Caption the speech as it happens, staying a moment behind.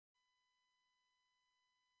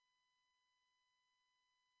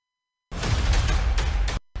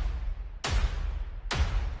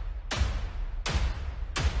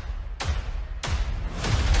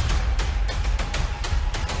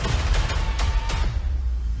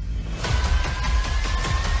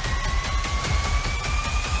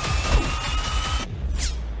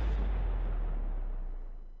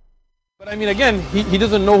I mean, again, he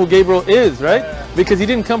doesn't know who Gabriel is, right? Because he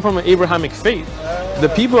didn't come from an Abrahamic faith. The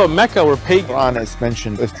people of Mecca were pagan. The Quran has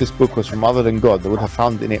mentioned if this book was from other than God, they would have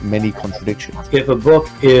found in it many contradictions. If a book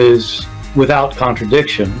is without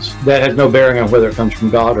contradictions, that has no bearing on whether it comes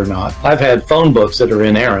from God or not. I've had phone books that are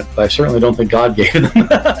inerrant, but I certainly don't think God gave them.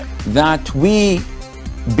 That we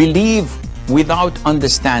believe without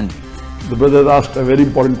understanding. The brother asked a very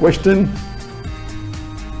important question,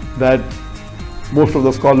 that most of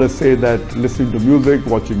the scholars say that listening to music,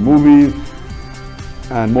 watching movies,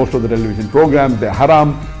 and most of the television programs, they're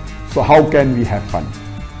haram. So how can we have fun?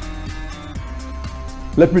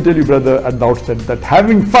 Let me tell you, brother, at the outset that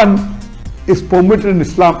having fun is permitted in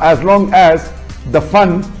Islam as long as the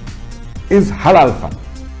fun is halal fun.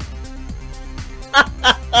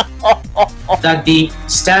 That the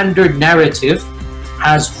standard narrative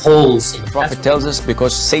has holes in it. The Prophet tells us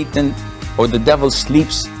because Satan or the devil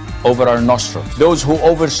sleeps over our nostrils. Those who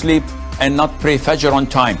oversleep and not pray Fajr on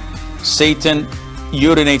time, Satan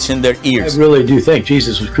urinates in their ears. I really do think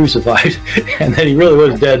Jesus was crucified and that he really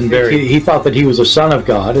was dead and buried. He thought that he was a son of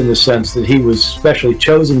God in the sense that he was specially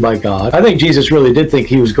chosen by God. I think Jesus really did think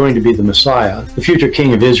he was going to be the Messiah, the future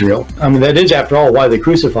king of Israel. I mean, that is, after all, why they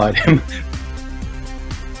crucified him.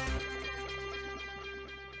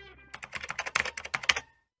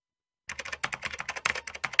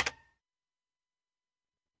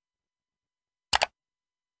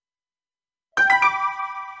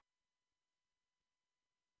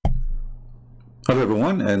 Hello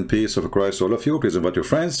everyone, and peace of Christ to all of you. Please invite your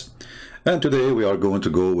friends. And today we are going to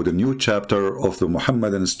go with a new chapter of the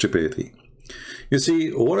Muhammadan stupidity. You see,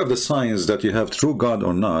 one of the signs that you have true God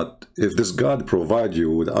or not, if this God provides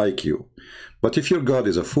you with IQ. But if your God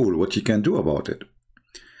is a fool, what you can do about it?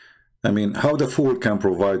 I mean, how the fool can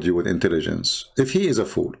provide you with intelligence if he is a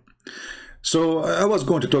fool? So I was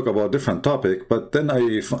going to talk about a different topic, but then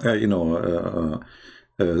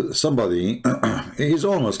somebody, he's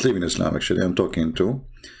almost leaving Islam actually, I'm talking to,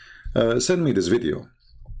 send me this video.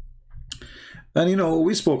 And you know,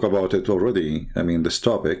 we spoke about it already, I mean, this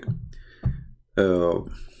topic. But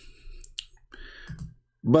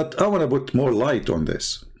I want to put more light on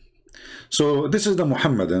this. So this is the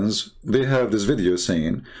Muhammadans. They have this video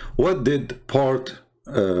saying, what did Bart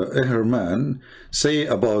Ehrman say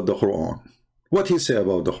about the Quran? What he say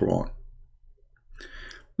about the Quran?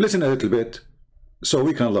 Listen a little bit, so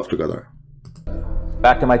we can laugh together.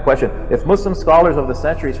 Back to my question. If Muslim scholars of the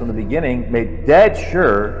centuries from the beginning made dead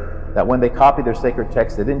sure that when they copied their sacred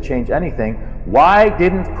text they didn't change anything, why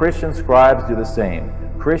didn't Christian scribes do the same?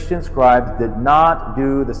 Christian scribes did not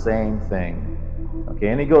do the same thing. Okay,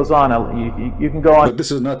 and he goes on, you can go on. But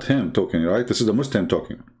this is not him talking, right? This is the Muslim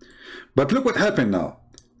talking. But look what happened now.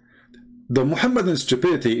 The Muhammadan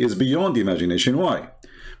stupidity is beyond imagination. Why?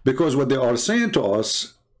 Because what they are saying to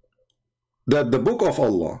us, that the book of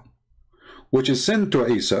Allah, which is sent to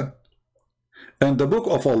Isa, and the book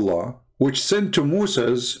of Allah, which sent to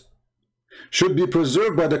Moses, should be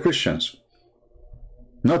preserved by the Christians,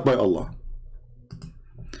 not by Allah.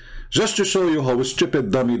 Just to show you how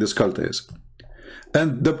stupid, dummy this cult is.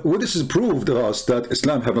 And this is proved to us that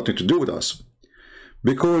Islam have nothing to do with us.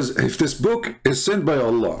 Because if this book is sent by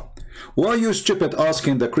Allah, why are you stupid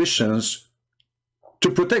asking the Christians to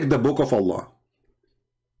protect the book of Allah?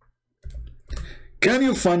 Can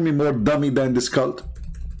you find me more dummy than this cult?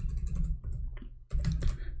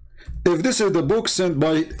 If this is the book sent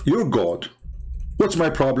by your God, what's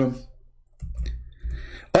my problem?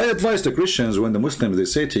 I advise the Christians, when the Muslims, they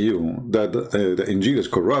say to you that the Injil is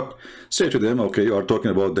corrupt, say to them, okay, you are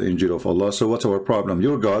talking about the Injil of Allah, so what's our problem?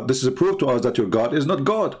 Your God, this is a proof to us that your God is not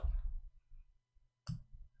God.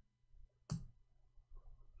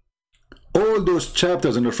 All those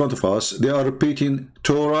chapters in the front of us, they are repeating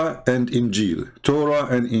Torah and Injil, Torah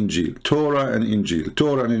and Injil, Torah and Injil,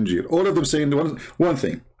 Torah and Injil. All of them saying one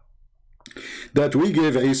thing, that we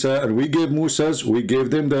gave Isa and we gave Moses, we gave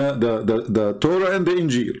them the Torah and the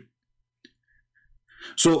Injil.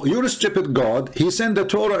 So your stupid God, he sent the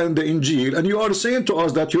Torah and the Injil, and you are saying to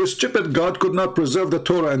us that your stupid God could not preserve the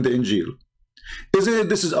Torah and the Injil. Isn't it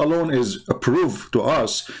this is alone is a proof to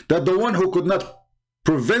us that the one who could not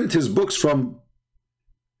prevent his books from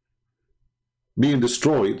being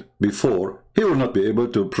destroyed before, he will not be able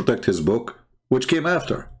to protect his book which came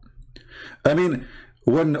after. I mean,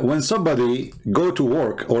 when somebody go to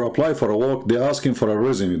work or apply for a work, they ask him for a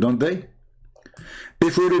resume, don't they?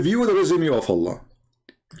 If we review the resume of Allah,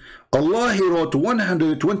 he wrote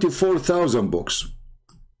 124,000 books.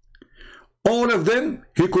 All of them,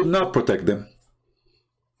 he could not protect them.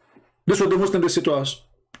 This is what the Muslims say to us.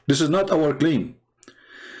 This is not our claim.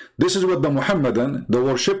 This is what the Muhammadan, the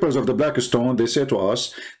worshippers of the black stone, they say to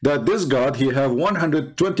us, that this God, he have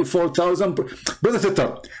 124,000. Brother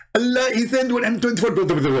Thitter, Allah, he said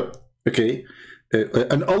 124. Okay.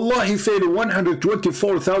 And Allah, he failed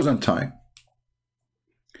 124,000 times.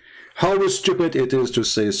 How stupid it is to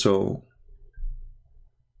say so.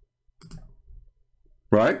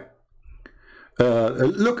 Right?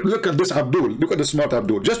 Look at this Abdul. Look at the smart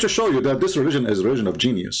Abdul. Just to show you that this religion is a religion of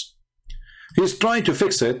genius. He's trying to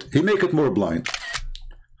fix it. He make it more blind.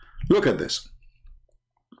 Look at this.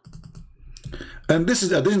 And this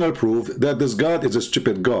is additional proof that this God is a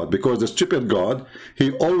stupid God, because the stupid God,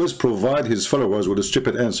 he always provide his followers with the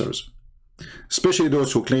stupid answers, especially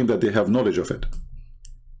those who claim that they have knowledge of it.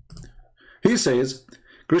 He says,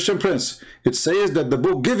 Christian Prince, it says that the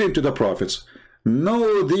book given to the prophets,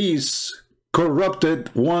 know these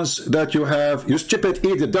corrupted ones that you have, you stupid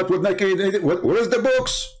idiot, that would not idiot. Where is the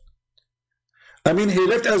books? I mean, he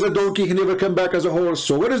left as a donkey, he never came back as a horse.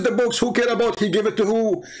 So where is the books? Who care about? He gave it to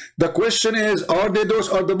who? The question is, are they those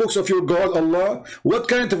are the books of your God, Allah? What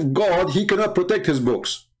kind of God he cannot protect his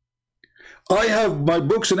books? I have my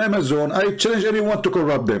books in Amazon. I challenge anyone to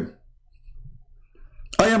corrupt them.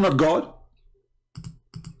 I am not God.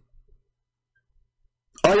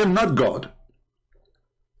 I am not God.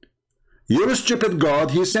 You're a stupid God.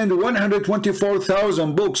 He sent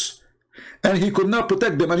 124,000 books and he could not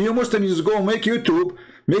protect them. And you Muslims go make YouTube,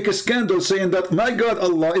 make a scandal saying that my God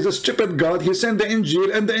Allah is a stupid God. He sent the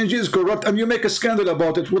Injil and the Injil is corrupt, and you make a scandal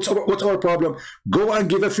about it. What's our problem? Go and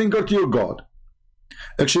give a finger to your God.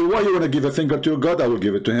 Actually, why you want to give a finger to your God? I will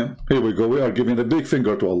give it to him. Here we go. We are giving a big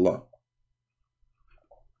finger to Allah.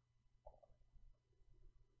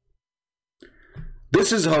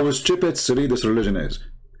 This is how stupid, silly this religion is.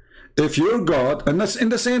 If your God, and that's in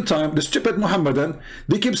the same time, the stupid Muhammadan,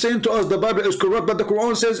 they keep saying to us the Bible is corrupt, but the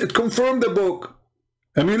Quran says it confirmed the book.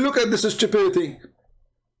 I mean, look at this stupidity.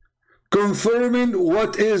 Confirming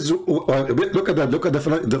what is, look at that, look at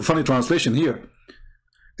the funny translation here.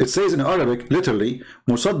 It says in Arabic, literally,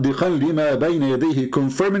 مُصَدِّقًا لِمَا بَيْنَ يَدَيْهِ,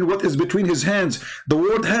 confirming what is between his hands. The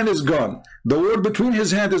word hand is gone. The word between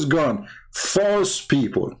his hand is gone. False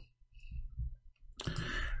people.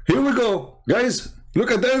 Here we go, guys. Look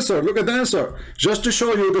at the answer. Look at the answer. Just to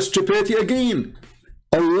show you the stupidity again.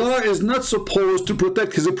 Allah is not supposed to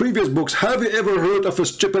protect his previous books. Have you ever heard of a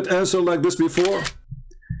stupid answer like this before?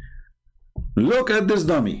 Look at this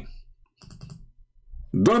dummy.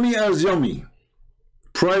 Dummy as yummy.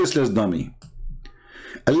 Priceless dummy.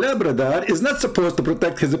 Allah, brother, is not supposed to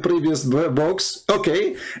protect his previous books.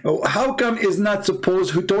 Okay. How come is not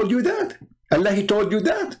supposed? Who told you that? Allah, he told you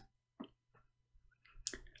that.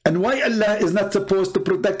 And why Allah is not supposed to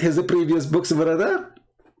protect his previous books, brother?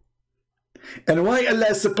 And why Allah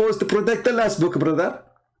is supposed to protect the last book, brother?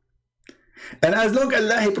 And as long as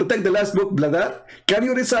Allah he protect the last book, brother, can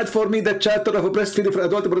you recite for me the chapter of breastfeeding for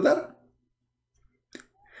adult, brother?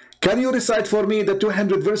 Can you recite for me the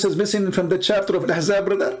 200 verses missing from the chapter of Al-Ahzab,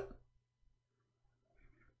 brother?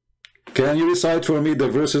 Can you recite for me the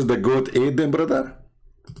verses the goat ate them, brother?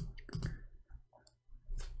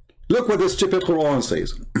 Look what the stupid Quran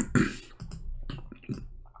says.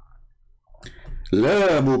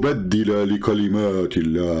 لا مبدل لكلمات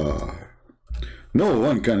الله. No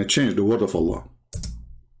one can change the word of Allah.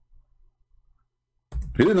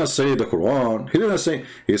 He did not say the Quran. He did not say.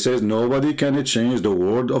 He says nobody can change the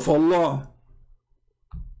word of Allah.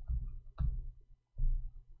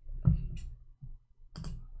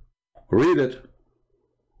 Read it.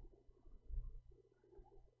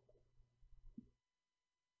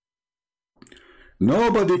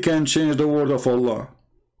 Nobody can change the word of Allah.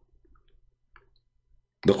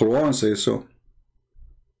 The Quran says so.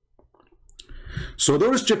 So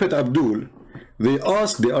those stupid Abdul, they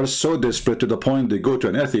ask, they are so desperate to the point they go to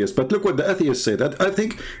an atheist. But look what the atheists say. That I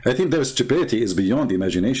think their stupidity is beyond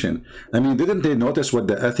imagination. I mean, didn't they notice what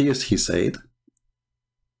the atheist he said?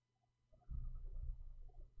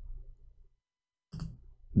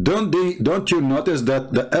 Don't you notice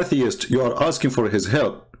that the atheist you are asking for his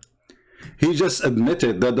help? He just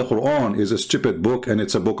admitted that the Quran is a stupid book and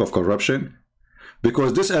it's a book of corruption.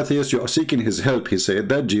 Because this atheist you are seeking his help, he said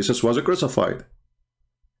that Jesus was crucified.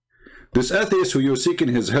 This atheist who you're seeking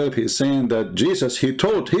his help, he's saying that Jesus, he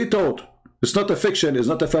taught. It's not a fiction, it's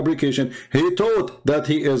not a fabrication. He taught that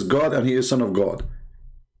he is God and he is Son of God.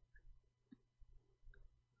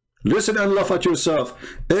 Listen and laugh at yourself.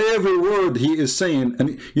 Every word he is saying,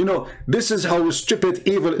 and you know, this is how stupid,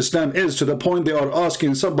 evil Islam is, to the point they are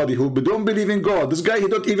asking somebody who don't believe in God. This guy, he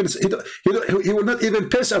will not even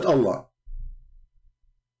piss at Allah.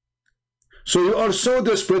 So you are so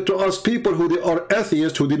desperate to ask people who they are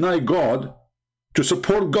atheists, who deny God, to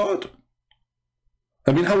support God.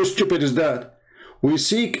 I mean, how stupid is that? We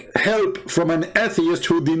seek help from an atheist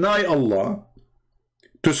who deny Allah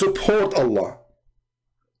to support Allah.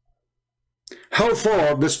 How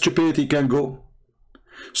far the stupidity can go?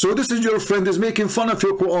 So this is your friend is making fun of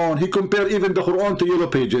your Quran. He compared even the Quran to Yellow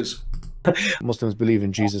Pages. Muslims believe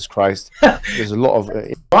in Jesus Christ. There's a lot of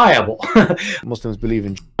Reliable. Muslims believe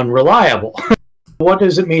in Unreliable. What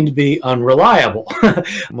does it mean to be unreliable?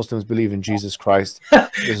 Muslims believe in Jesus Christ.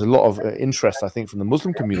 There's a lot of interest, I think, from the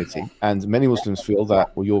Muslim community, and many Muslims feel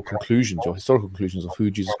that, well, your conclusions, your historical conclusions of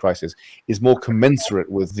who Jesus Christ is more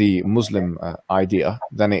commensurate with the Muslim idea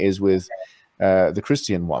than it is with the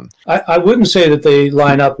Christian one. I wouldn't say that they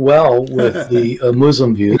line up well with the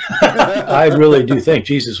Muslim view. I really do think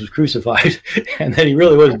Jesus was crucified and that he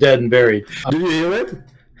really was dead and buried. Did you hear it?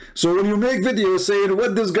 So when you make videos saying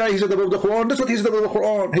what this guy said about the Quran, that's what he said about the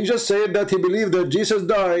Quran. He just said that he believed that Jesus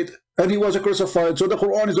died and he was crucified, so the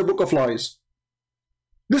Quran is a book of lies.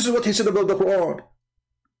 This is what he said about the Quran.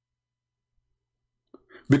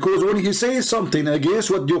 Because when he says something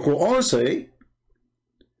against what your Quran say,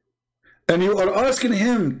 and you are asking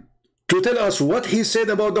him to tell us what he said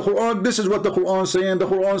about the Quran, this is what the Quran saying. The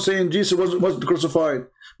Quran saying Jesus was crucified.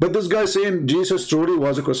 But this guy saying Jesus truly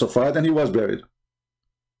was crucified and he was buried.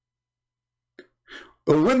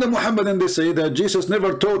 When the Muhammadan, they say that Jesus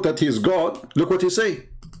never taught that he is God, look what he say.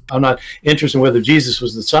 I'm not interested in whether Jesus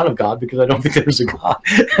was the Son of God because I don't think there was a God.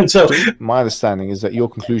 And so my understanding is that your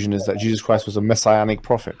conclusion is that Jesus Christ was a messianic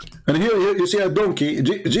prophet. And here you see a donkey.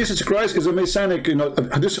 Jesus Christ is a messianic, you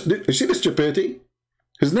see the stupidity?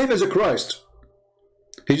 His name is a Christ.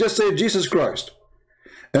 He just said Jesus Christ.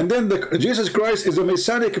 And then Jesus Christ is a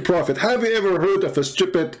messianic prophet. Have you ever heard of a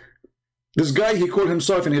stupid, this guy, he called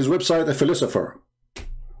himself in his website a philosopher.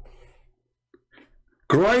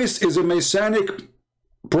 Christ is a messianic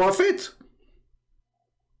prophet?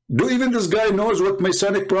 Do even this guy knows what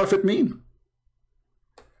messianic prophet mean?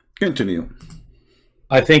 Continue.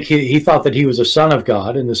 I think he thought that he was a son of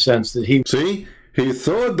God in the sense that he... See? He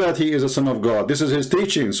thought that he is a son of God. This is his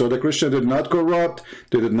teaching. So the Christian did not corrupt.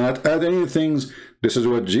 They did not add any things. This is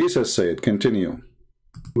what Jesus said. Continue.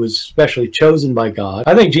 Was specially chosen by God.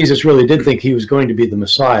 I think Jesus really did think he was going to be the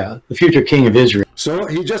Messiah, the future king of Israel. So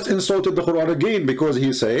he just insulted the Quran again because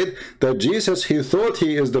he said that Jesus, he thought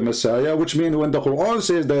he is the Messiah, which means when the Quran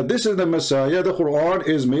says that this is the Messiah, the Quran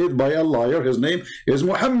is made by a liar. His name is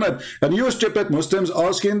Muhammad. And you stupid Muslims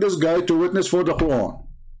asking this guy to witness for the Quran.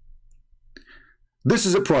 This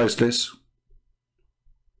is a priceless.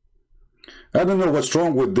 I don't know what's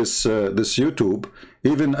wrong with this this YouTube.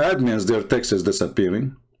 Even admins, their text is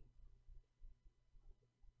disappearing.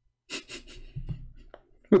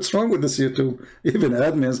 What's wrong with this YouTube? Even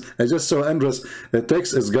admins, I just saw Andres, the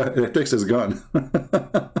text is gone.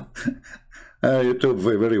 YouTube,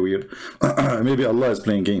 very weird. Maybe Allah is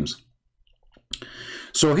playing games.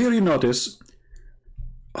 So here you notice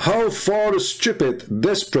how far stupid,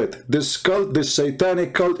 desperate this cult, this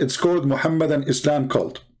satanic cult, it's called Muhammadan Islam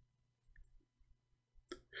cult.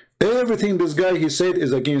 Everything this guy he said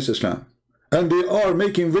is against Islam, and they are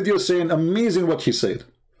making videos saying amazing what he said.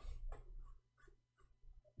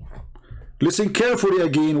 Listen carefully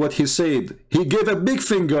again what he said. He gave a big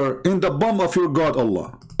finger in the bum of your God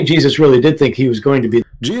Allah. Jesus really did think he was going to be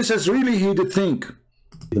Jesus really, he did think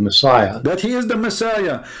the Messiah, that he is the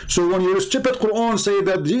Messiah. So when your stupid Quran say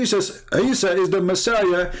that Jesus, Isa is the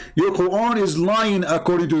Messiah, your Quran is lying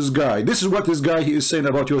according to this guy. This is what this guy he is saying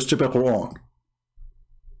about your stupid Quran.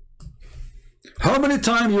 How many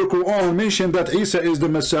times your Quran mentioned that Isa is the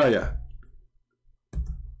Messiah?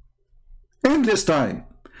 Endless time.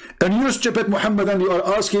 And you stupid Muhammadan, you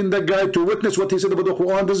are asking that guy to witness what he said about the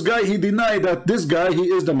Quran. This guy, he denied that this guy, he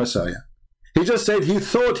is the Messiah. He just said he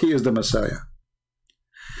thought he is the Messiah.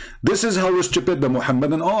 This is how stupid the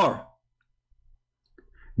Muhammadan are.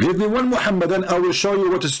 Give me one Muhammadan, I will show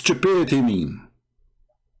you what stupidity means.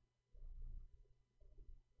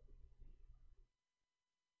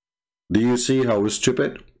 Do you see how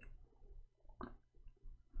stupid?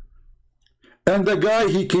 And the guy,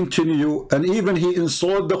 he continue, and even he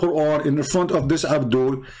insulted the Quran in front of this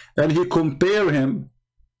Abdul, and he compared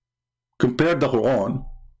the Quran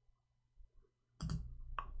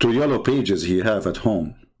to Yellow Pages he have at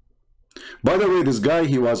home. By the way, this guy,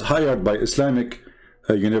 he was hired by Islamic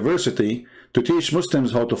University to teach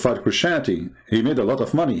Muslims how to fight Christianity. He made a lot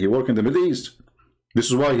of money. He worked in the Middle East. This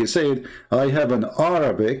is why he said, I have an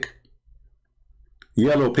Arabic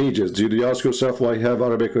Yellow Pages. Did you ask yourself why he have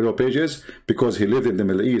Arabic Yellow Pages? Because he lived in the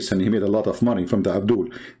Middle East and he made a lot of money from the Abdul.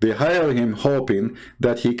 They hire him hoping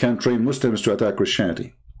that he can train Muslims to attack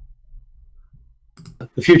Christianity.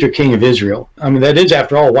 the future king of Israel. I mean, that is,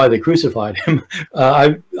 after all, why they crucified him.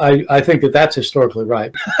 I think that that's historically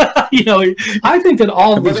right. You know, I think that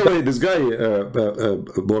all of By these the way, this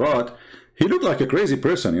guy, Bart, he looked like a crazy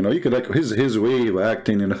person. You know, you could like his way of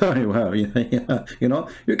acting. You know, you know,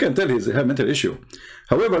 you can tell he's a mental issue.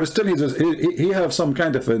 However, still he have some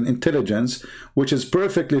kind of an intelligence which is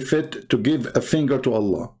perfectly fit to give a finger to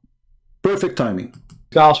Allah. Perfect timing.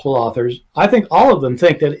 gospel authors, I think all of them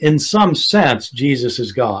think that in some sense Jesus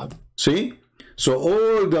is God. See? So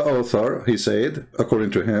all the author, he said,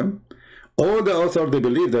 according to him, all the author, they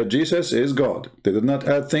believe that Jesus is God. They did not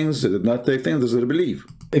add things, they did not take things, they believe.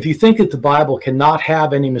 If you think that the Bible cannot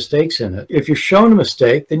have any mistakes in it, if you're shown a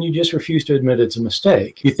mistake, then you just refuse to admit it's a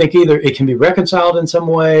mistake. You think either it can be reconciled in some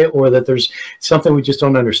way, or that there's something we just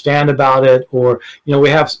don't understand about it, or, you know, we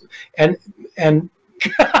have, and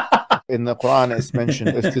in the Quran, it's mentioned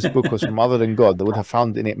if this book was from other than God, they would have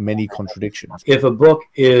found in it many contradictions. If a book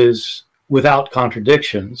is without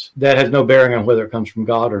contradictions, that has no bearing on whether it comes from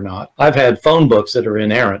God or not. I've had phone books that are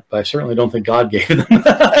inerrant, but I certainly don't think God gave them.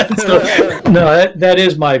 So, no, that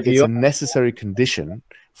is my view. It's a necessary condition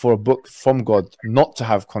for a book from God not to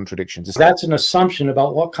have contradictions. That's an assumption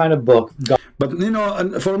about what kind of book God. But, you know,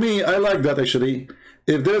 and for me, I like that actually.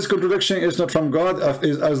 If there is contradiction, it's not from God.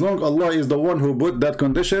 As long as Allah is the one who put that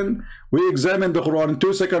condition, we examine the Quran in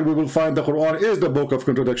 2 seconds, we will find the Quran is the book of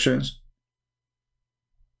contradictions.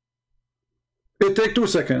 It takes 2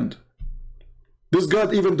 seconds. This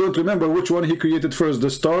God even don't remember which one he created first, the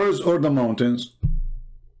stars or the mountains.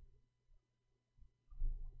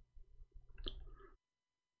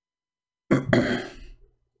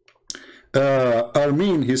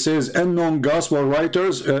 Armin, he says, unknown gospel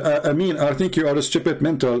writers. Amin, I think you are a stupid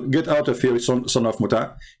mental. Get out of here, son of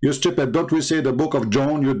Muta. You stupid. Don't we say the book of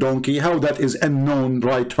John, you donkey? How that is unknown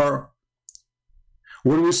writer?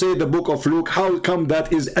 When we say the book of Luke, how come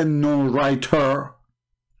that is unknown writer?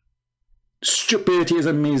 Stupidity is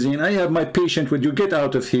amazing. I have my patience with you. Get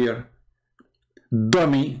out of here,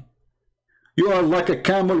 dummy. You are like a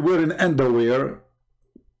camel wearing underwear.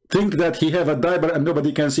 Think that he have a diaper and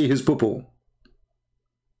nobody can see his poo-poo.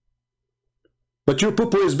 But your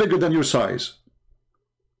poo-poo is bigger than your size.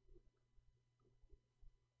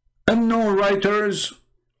 Unknown writers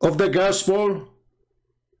of the gospel.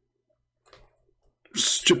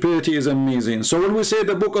 Stupidity is amazing. So when we say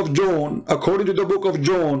the book of John, according to the book of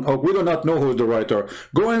John, we do not know who is the writer.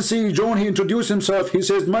 Go and see John. He introduced himself. He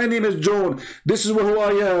says, my name is John. This is who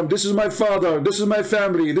I am. This is my father. This is my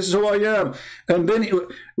family. This is who I am. And then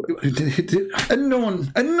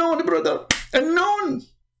unknown, brother. Unknown.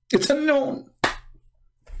 It's unknown.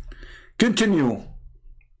 Continue.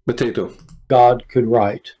 Potato. God could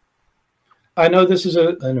write. I know this is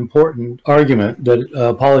an important argument that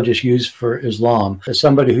apologists use for Islam. As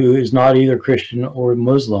somebody who is not either Christian or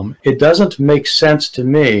Muslim, it doesn't make sense to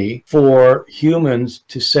me for humans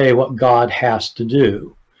to say what God has to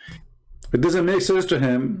do. It doesn't make sense to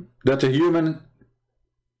him that a human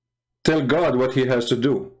tell God what he has to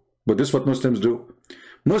do. But this is what Muslims do.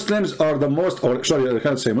 Muslims are the most, or sorry, I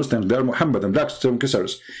can't say Muslims, they are Muhammadan, black stone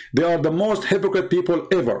kissers. They are the most hypocrite people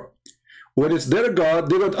ever. When it's their God,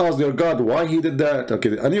 they don't ask their God why he did that.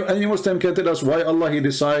 Okay, any Muslim can tell us why Allah he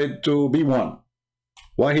decided to be one,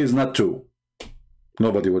 why he is not two.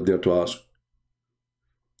 Nobody would dare to ask.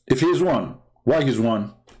 If he is one, why he's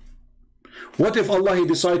one? What if Allah he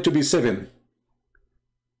decided to be seven?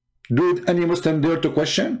 Do any Muslim dare to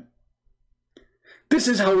question? This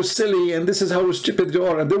is how silly and this is how stupid they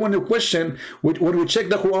are. And then when you question, when we check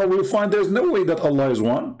the Quran, we'll find there's no way that Allah is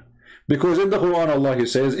one. Because in the Quran, Allah he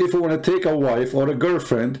says, if we want to take a wife or a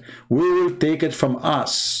girlfriend, we will take it from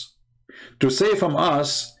us. To say from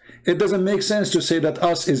us, it doesn't make sense to say that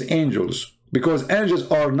us is angels. Because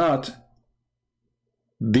angels are not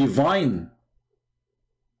divine.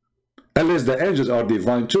 Unless the angels are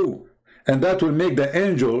divine too. And that will make the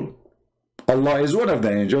angel, Allah is one of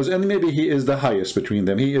the angels, and maybe he is the highest between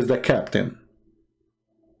them. He is the captain.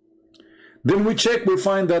 Then we check, we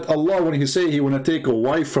find that Allah, when he say he want to take a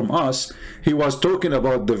wife from us, he was talking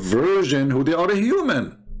about the virgin who they are a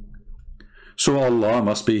human. So Allah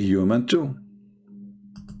must be human too.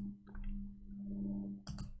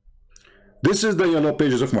 This is the yellow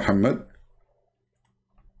pages of Muhammad.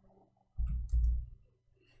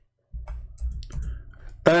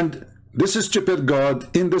 And this is stupid God.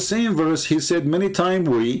 In the same verse, he said many times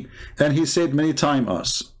we, and he said many times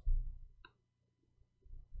us.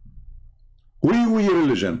 We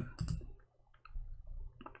religion.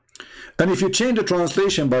 And if you change the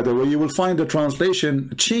translation, by the way, you will find the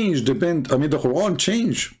translation change, the Quran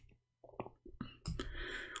change.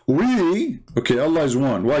 We, okay, Allah is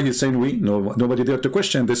one. Why he's saying we? No, nobody dare to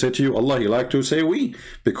question. They say to you, Allah, he like to say we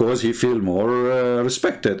because he feel more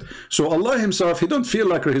respected. So Allah himself, he don't feel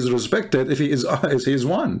like he's respected if he is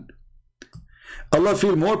one. Allah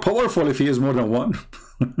feel more powerful if he is more than one.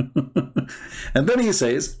 And then he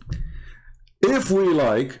says, if we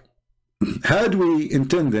like, had we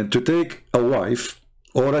intended to take a wife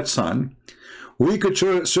or a son, we could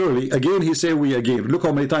surely, again he say we again. Look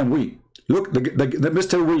how many times we. Look, the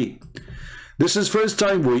Mr. We. This is first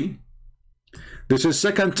time we. This is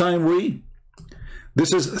second time we.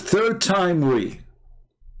 This is third time we.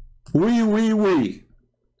 We.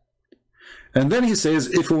 And then he says,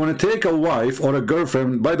 if we want to take a wife or a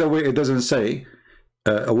girlfriend, by the way, it doesn't say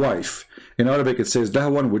a wife. In Arabic, it says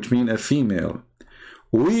dahwan, which means a female.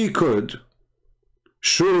 We could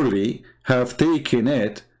surely have taken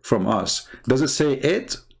it from us. Does it say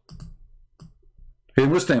it? Hey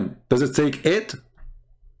Muslim, does it take it?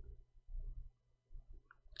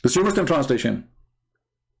 This is your Muslim translation.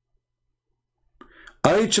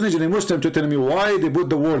 I challenge a Muslim to tell me why they put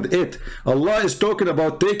the word it. Allah is talking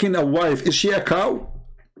about taking a wife. Is she a cow?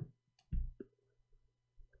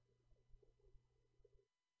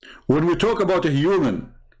 When we talk about a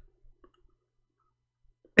human,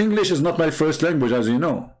 English is not my first language, as you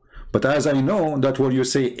know. But as I know that when you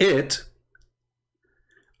say it,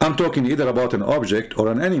 I'm talking either about an object or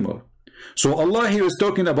an animal. So Allah here is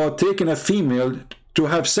talking about taking a female to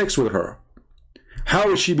have sex with her.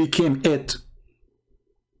 How she became it?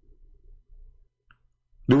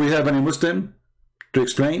 Do we have any Muslim to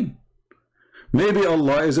explain? Maybe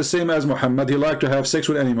Allah is the same as Muhammad. He liked to have sex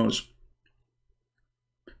with animals.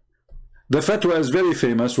 The fatwa is very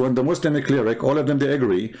famous when the Muslim cleric, all of them, they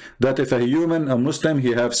agree that if a human, a Muslim,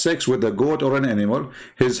 he have sex with a goat or an animal,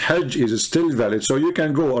 his Hajj is still valid. So you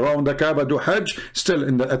can go around the Kaaba, do Hajj,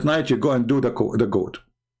 still at night you go and do the goat.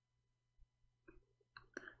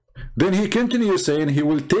 Then he continues saying he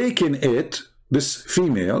will take in it, this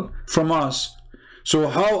female, from us. So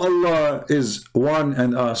how Allah is one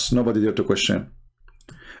and us, nobody dare to question.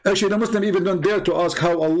 Actually, the Muslim even don't dare to ask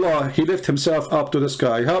how Allah, he lifted himself up to the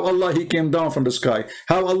sky, how Allah, he came down from the sky,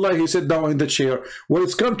 how Allah, he sat down in the chair. When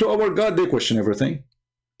it's come to our God, they question everything.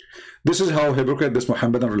 This is how hypocrite this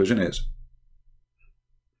Muhammadan religion is.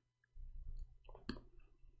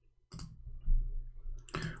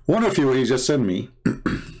 One of you, he just sent me,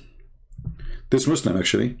 this Muslim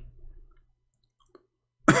actually,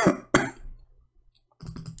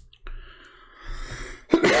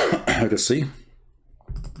 let's see.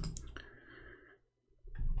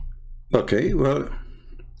 Okay, well,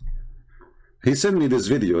 he sent me this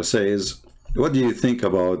video, says, what do you think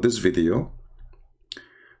about this video?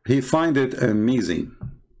 He find it amazing.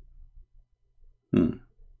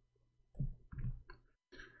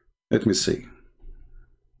 Let me see.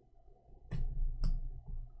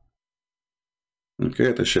 Okay,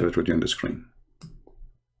 let us share it with you on the screen.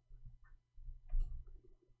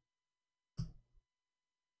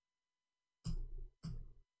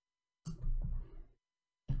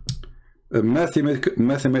 A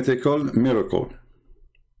mathematical miracle.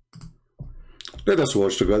 Let us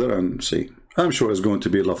watch together and see. I'm sure it's going to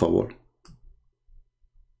be laughable.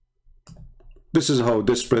 This is how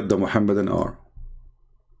desperate the Muhammadan are.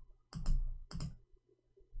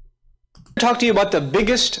 Talk to you about the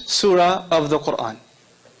biggest surah of the Quran.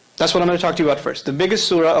 That's what I'm going to talk to you about first. The biggest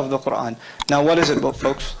surah of the Quran. Now, what is it,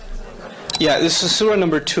 folks? Yeah, this is surah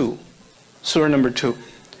number 2. Surah number 2.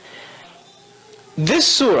 This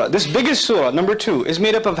surah, this biggest surah, number 2, is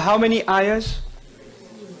made up of how many ayahs?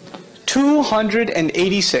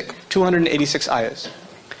 286. 286 ayahs.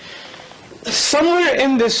 Somewhere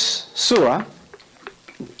in this surah,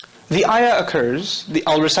 the ayah occurs,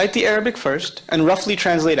 I'll recite the Arabic first and roughly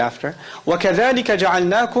translate after. وَكَذَلِكَ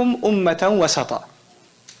جَعَلْنَاكُمْ أُمَّةً وَسَطًا.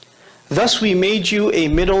 Thus we made you a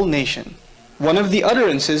middle nation. One of the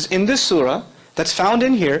utterances in this surah that's found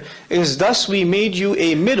in here is, thus we made you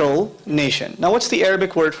a middle nation. Now what's the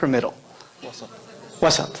Arabic word for middle? Wasat.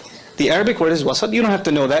 Wasat. The Arabic word is wasat. You don't have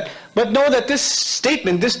to know that. But know that this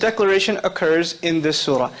statement, this declaration occurs in this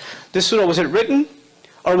surah. This surah, was it written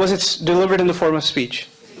or was it delivered in the form of speech?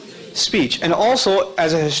 Speech. And also,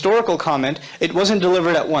 as a historical comment, it wasn't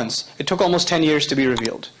delivered at once. It took almost 10 years to be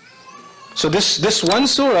revealed. So this one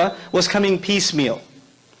surah was coming piecemeal.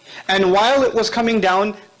 And while it was coming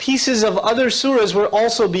down, pieces of other surahs were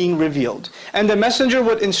also being revealed. And the messenger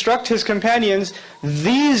would instruct his companions,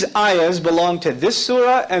 these ayahs belong to this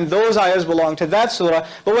surah and those ayahs belong to that surah.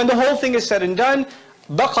 But when the whole thing is said and done,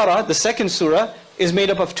 Baqarah, the second surah, is made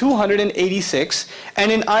up of 286.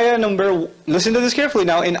 And in ayah number, listen to this carefully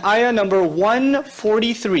now, in ayah number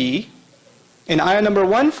 143, In ayah number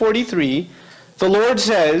 143, the Lord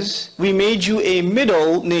says, we made you a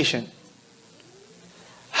middle nation.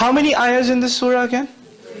 How many ayahs in this surah again?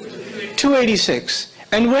 286.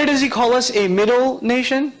 And where does he call us a middle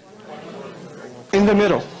nation? In the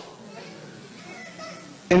middle.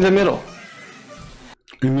 In the middle.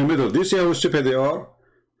 In the middle. Do you see how stupid they are?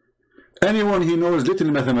 Anyone who knows little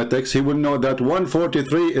mathematics, he will know that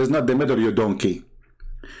 143 is not the middle, you donkey.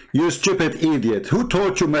 You stupid idiot. Who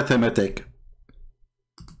taught you mathematics?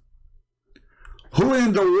 Who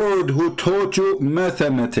in the world who taught you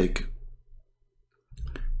mathematics?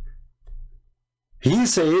 He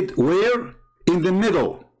said, where? In the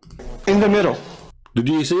middle. In the middle. Did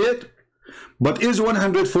you see it? But is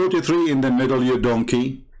 143 in the middle, you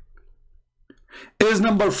donkey? Is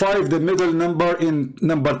number 5 the middle number in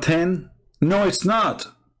number 10? No, it's not.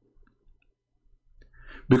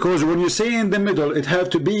 Because when you say in the middle, it have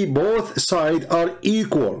to be both sides are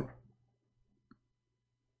equal.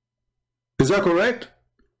 Is that correct?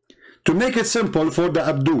 To make it simple for the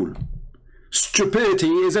Abdul, stupidity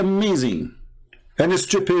is amazing, and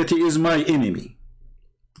stupidity is my enemy.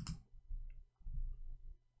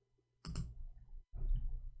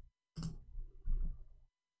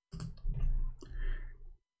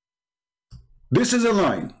 This is a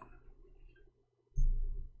line.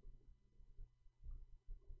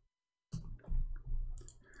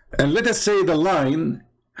 And let us say the line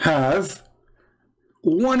have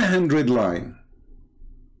 100 line.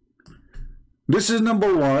 This is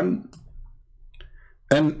number 1,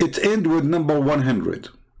 and it ends with number 100.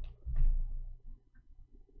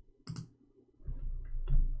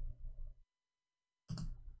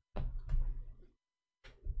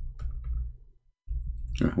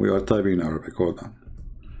 We are typing in Arabic. Hold on.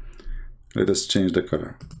 Let us change the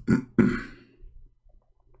color.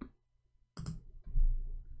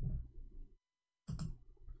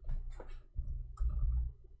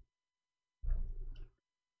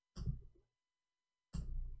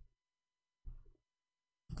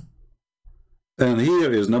 And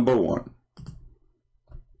here is number 1.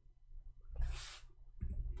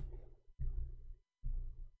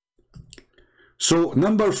 So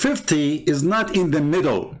number 50 is not in the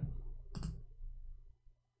middle.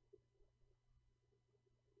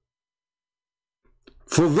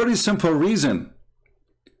 For a very simple reason.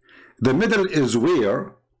 The middle is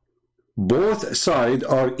where both sides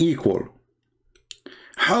are equal.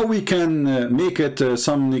 How we can make it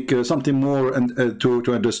something more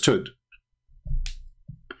to understood?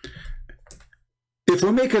 If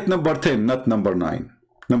we make it number 10, not number 9,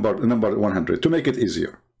 number 100, to make it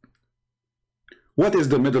easier. What is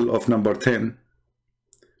the middle of number 10?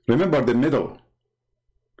 Remember the middle.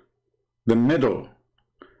 The middle.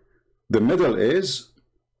 The middle is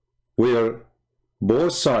where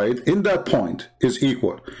both sides in that point is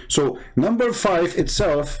equal. So number 5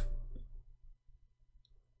 itself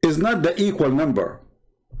is not the equal number.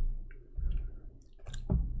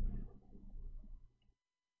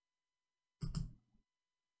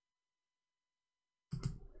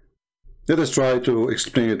 Let us try to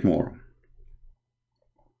explain it more.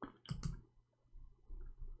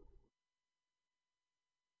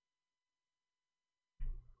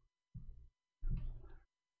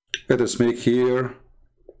 Let us make here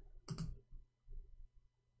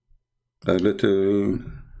a little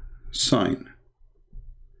sign.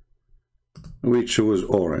 We choose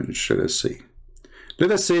orange. Let us see.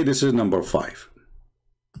 Let us say this is number 5.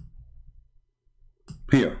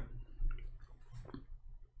 Here.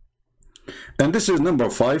 And this is number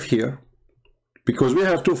 5 here, because we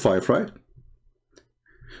have 2 5, right?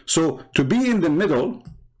 So to be in the middle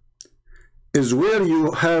is where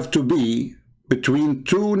you have to be between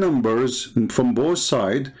 2 numbers from both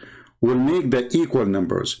sides will make the equal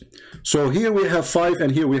numbers. So here we have 5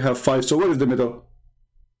 and here we have 5. So where is the middle?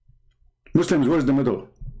 Muslims, where is the middle?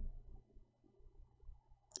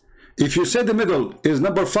 If you say the middle is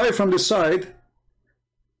number 5 from this side,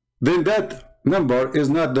 then that number is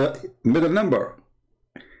not the middle number.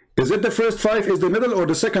 Is it the first 5 is the middle, or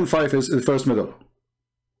the second 5 is the first middle?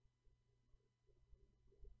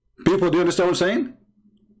 People, do you understand what I'm saying?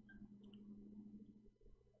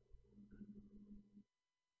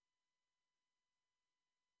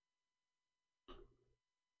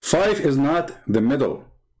 Five is not the middle.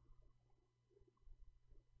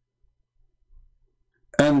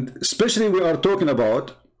 And especially we are talking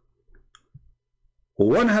about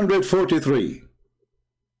 143.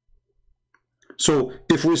 So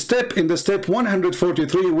if we step in the step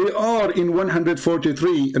 143, we are in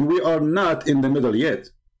 143 and we are not in the middle yet.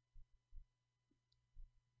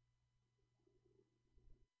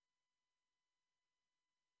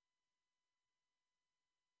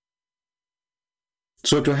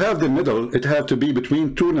 So to have the middle, it had to be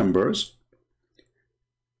between two numbers,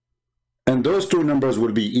 and those two numbers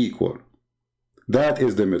will be equal. That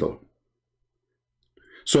is the middle.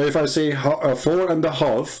 So if I say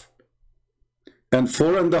 4.5 and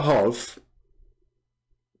 4.5,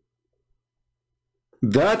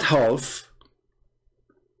 that half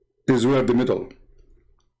is where the middle,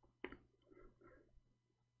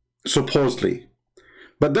 supposedly.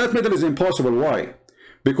 But that middle is impossible. Why?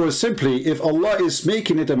 Because simply, if Allah is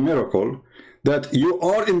making it a miracle that you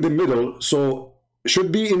are in the middle, so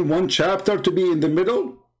should be in one chapter to be in the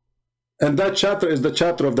middle, and that chapter is the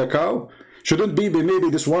chapter of the cow. Shouldn't be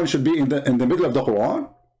maybe this one should be in the middle of the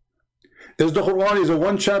Quran? Is the Quran is a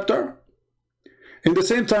one chapter? In the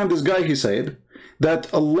same time, this guy, he said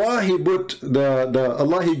that Allah, he put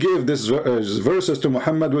Allah, he gave this verses to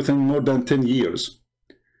Muhammad within more than 10 years.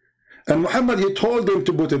 And Muhammad, he told them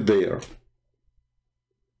to put it there.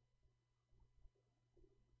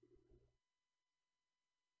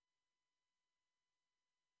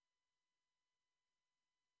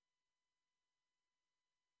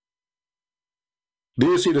 Do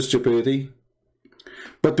you see the stupidity?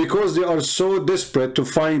 But because they are so desperate to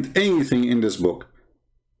find anything in this book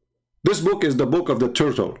is the book of the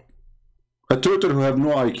turtle, a turtle who have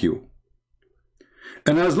no IQ.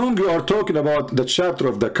 And as long as you are talking about the chapter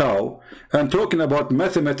of the cow and talking about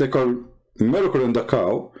mathematical miracle in the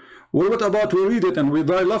cow, well, what about we read it and we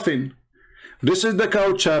die laughing? This is the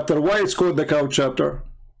cow chapter. Why it's called the cow chapter?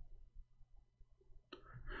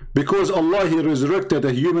 Because Allah, he resurrected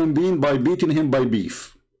a human being by beating him by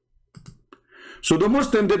beef. So the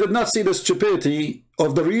Muslim, they did not see the stupidity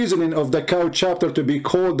of the reasoning of the cow chapter to be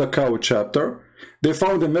called the cow chapter. They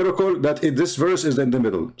found a miracle that this verse is in the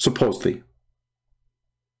middle, supposedly.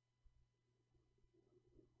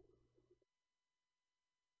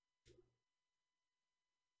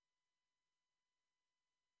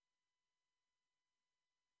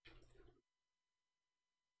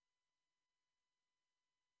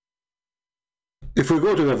 If we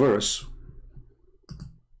go to the verse,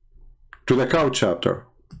 to the cow chapter,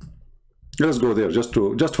 let's go there just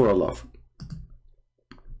for Allah.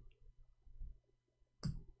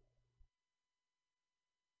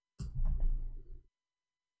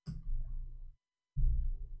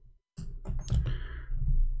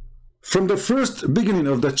 From the first beginning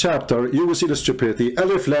of the chapter, you will see the stupidity.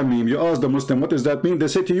 Alif Lam Mim. You ask the Muslim, what does that mean? They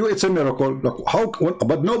say to you, it's a miracle. Like, how?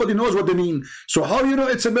 But nobody knows what they mean. So how you know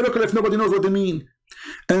it's a miracle if nobody knows what they mean?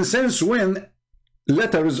 And since when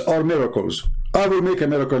letters are miracles? I will make a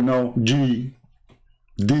miracle now. G,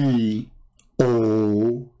 D,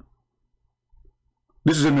 O.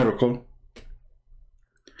 This is a miracle.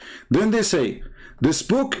 Then they say, this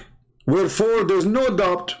book, wherefore there's no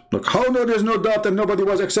doubt. Look, how no there's no doubt and nobody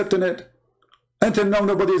was accepting it? Until now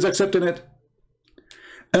nobody is accepting it.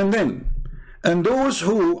 And then, and those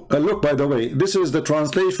who, look, by the way, this is the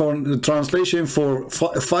translation for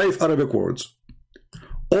 5 Arabic words.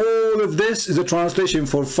 All of this is a translation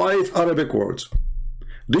for 5 Arabic words.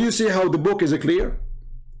 Do you see how the book is clear?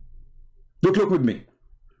 Look with me.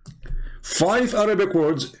 5 Arabic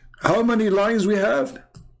words. How many lines we have?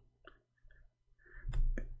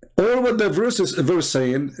 All what the verse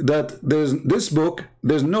saying that there's this book,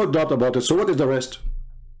 there's no doubt about it. So what is the rest?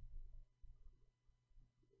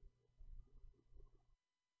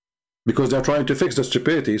 Because they're trying to fix the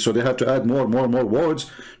stupidity, so they have to add more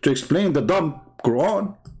words to explain the dumb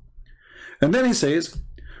Quran. And then he says,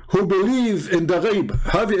 who believe in the ghaib.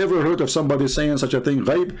 Have you ever heard of somebody saying such a thing,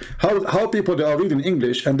 ghaib? How people, they are reading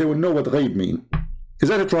English and they will know what ghaib mean. Is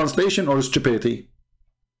that a translation or a stupidity?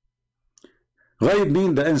 Ghaib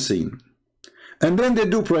mean the unseen. And then they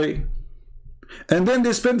do pray. And then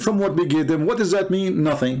they spend from what we give them. What does that mean?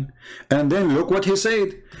 Nothing. And then look what he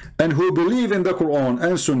said. And who believe in the Quran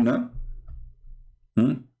and Sunnah.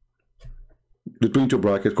 Between two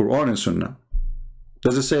brackets, Quran and Sunnah.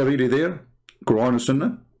 Does it say really there? Quran and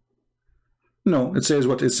Sunnah? No, it says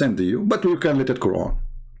what is sent to you. But we can let it Quran.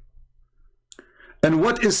 And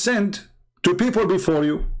what is sent to people before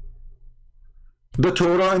you? The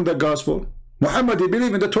Torah and the Gospel. Muhammad, he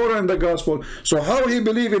believed in the Torah and the Gospel. So how he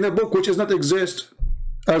believe in a book which does not exist,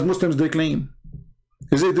 as Muslims they claim?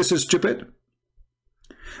 Is it this is stupid?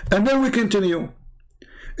 And then we continue.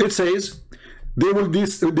 It says, they will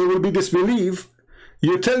be disbelieve.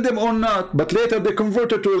 You tell them or not, but later they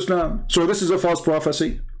converted to Islam. So this is a false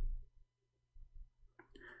prophecy.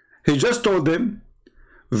 He just told them,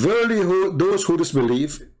 verily those who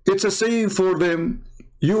disbelieve, it's a saying for them.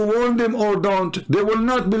 You warn them or don't, they will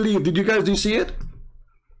not believe. Do you see it?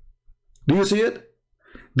 Do you see it?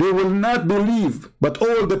 They will not believe. But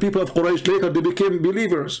all the people of Quraysh later, they became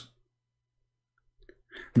believers.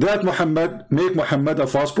 that make Muhammad a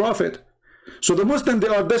false prophet. So the Muslims, they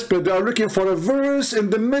are desperate. They are looking for a verse in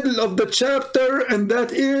the middle of the chapter, and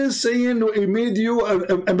that is saying he made you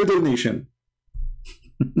a middle nation.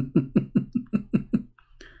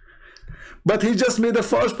 But he just made a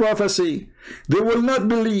false prophecy. They will not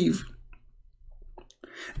believe.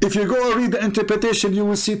 If you go and read the interpretation, you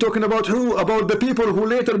will see talking about who? About the people who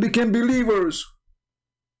later became believers.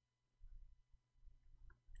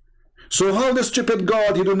 So how the stupid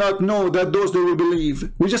God, he do not know that those they will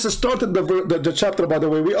believe? We just started the chapter, by the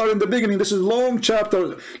way. We are in the beginning. This is a long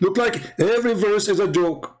chapter. Look like every verse is a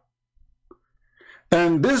joke.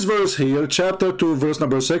 And this verse here, chapter 2, verse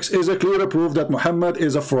number 6, is a clear proof that Muhammad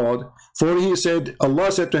is a fraud. For he said,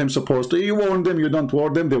 Allah said to him supposedly, you warn them, you don't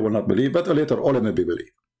warn them, they will not believe. But later all of them will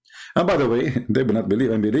believe. And by the way, they will not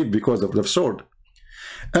believe and believe because of the sword.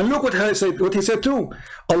 And look what he said too.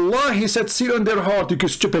 Allah, he said, seal in their heart, you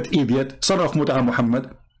stupid idiot, son of Mut'a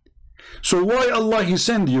Muhammad. So why Allah, he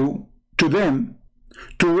send you to them,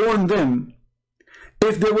 to warn them,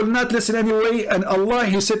 if they will not listen anyway, and Allah,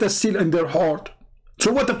 he set a seal in their heart.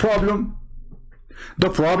 So what the problem? The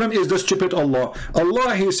problem is the stupid Allah.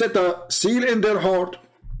 Allah, he set a seal in their heart.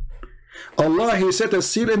 Allah, he set a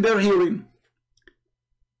seal in their hearing.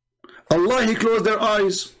 Allah, he closed their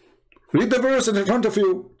eyes. Read the verse in front of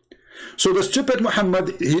you. So the stupid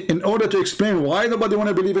Muhammad, in order to explain why nobody want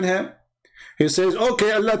to believe in him, he says,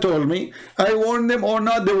 okay, Allah told me, I warn them or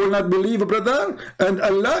not, they will not believe, brother. And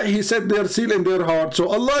Allah, he set their seal in their heart. So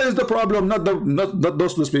Allah is the problem, not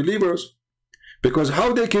those disbelievers. Because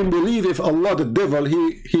how they can believe if Allah, the devil,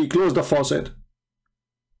 he closed the faucet?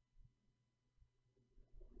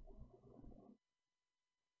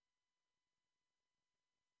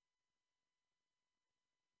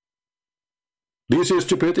 Do you see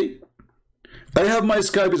stupidity? I have my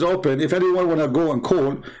Skype is open. If anyone want to go and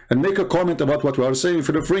call and make a comment about what we are saying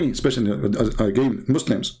for the free, especially again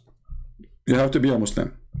Muslims, you have to be a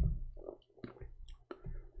Muslim.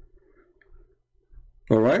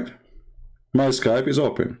 All right, my Skype is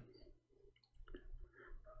open.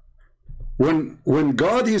 When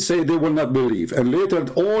God, he said they will not believe, and later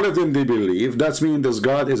all of them they believe, that means this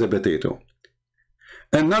God is a potato.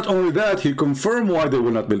 And not only that, he confirmed why they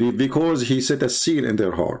will not believe, because he set a seal in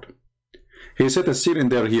their heart. He set a seal in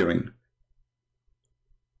their hearing.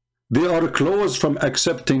 They are closed from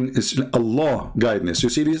accepting Allah guidance. You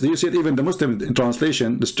see this? You see it even the Muslim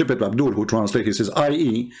translation, the stupid Abdul who translates, he says,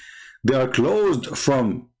 i.e., they are closed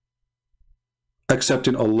from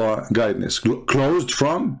accepting Allah guidance. Closed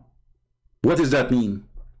from? What does that mean?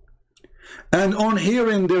 And on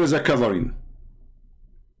hearing, there is a covering.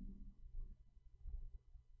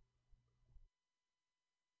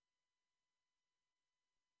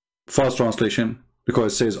 False translation,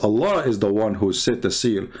 because it says Allah is the one who set the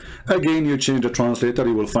seal. Again, you change the translator,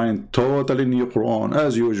 you will find totally new Quran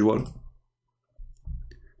as usual.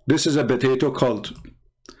 This is a potato cult.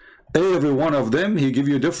 Every one of them, he give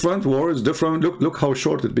you different words, different. Look how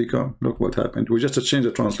short it become. Look what happened. We just changed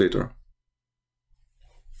the translator.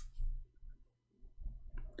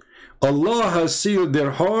 Allah has sealed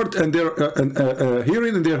their heart and their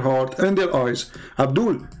hearing in their heart and their eyes.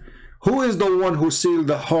 Abdul, who is the one who sealed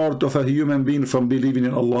the heart of a human being from believing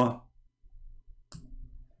in Allah?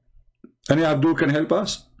 Any Abdul can help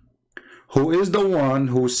us? Who is the one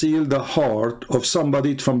who sealed the heart of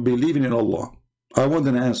somebody from believing in Allah? I want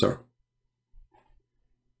an answer.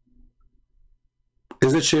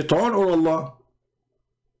 Is it Shaitan or Allah?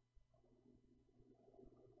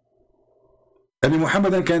 Any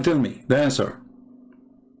Muhammadan can tell me the answer.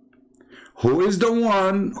 Who is the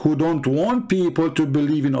one who don't want people to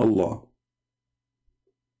believe in Allah?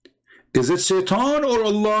 Is it Satan or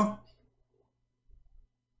Allah?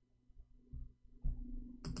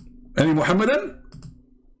 Any Muhammadan?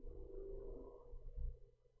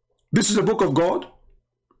 This is the book of God.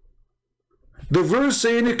 The verse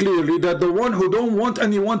saying it clearly that the one who don't want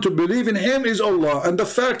anyone to believe in him is Allah. And the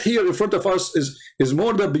fact here in front of us is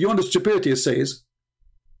more than beyond the stupidity. It says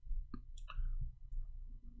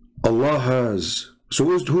Allah has. So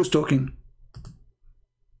who's talking?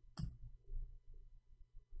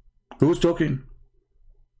 Who's talking?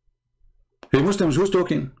 Hey Muslims, who's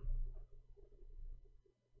talking?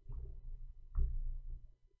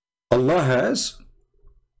 Allah has.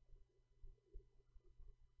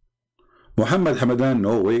 Muhammad Hamadan,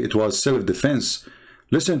 no way, it was self-defense.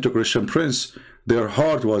 Listen to Christian Prince, their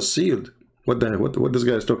heart was sealed. What this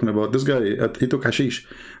guy is talking about? This guy, he took hashish.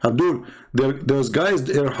 Abdul, those guys,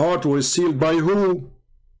 their heart was sealed by who?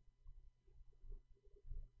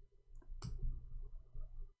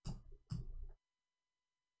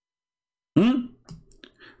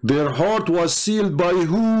 Their heart was sealed by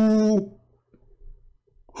who?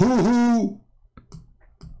 Who?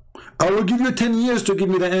 I will give you 10 years to give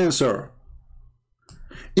me the answer.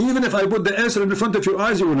 Even if I put the answer in front of your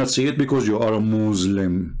eyes, you will not see it because you are a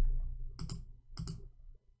Muslim.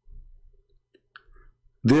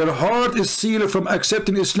 Their heart is sealed from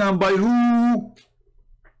accepting Islam by who?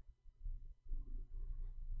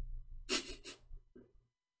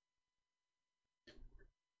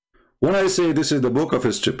 When I say this is the book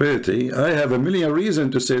of stupidity, I have a million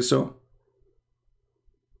reasons to say so.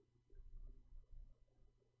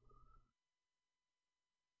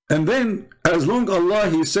 And then, as long Allah,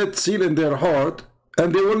 He set seal in their heart,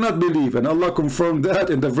 and they will not believe. And Allah confirmed that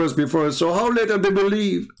in the verse before. So how later they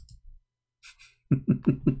believe?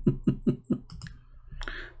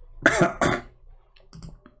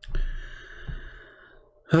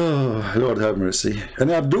 Oh, Lord have mercy.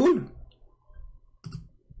 And Abdul?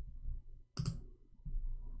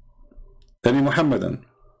 Any Muhammadan?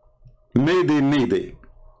 Mayday.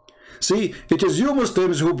 See, it is you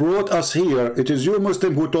Muslims who brought us here. It is you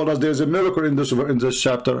Muslim who told us there's a miracle in this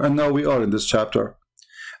chapter, and now we are in this chapter.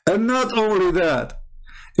 And not only that,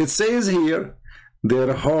 it says here,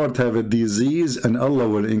 their heart have a disease, and Allah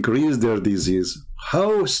will increase their disease.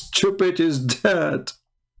 How stupid is that?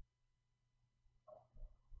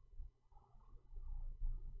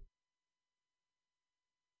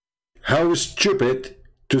 How stupid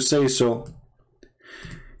to say so.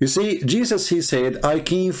 You see, Jesus, He said, I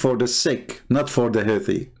came for the sick, not for the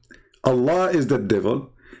healthy. Allah is the devil.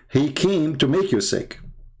 He came to make you sick.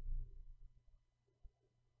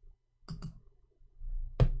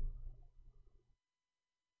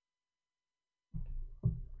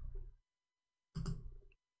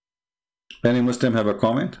 Any Muslim have a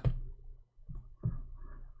comment?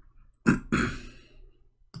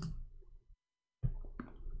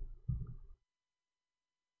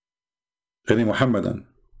 Any Muhammadan?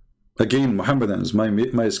 Again, Muhammadans, my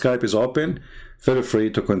Skype is open. Feel free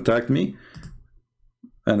to contact me,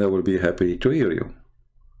 and I will be happy to hear you.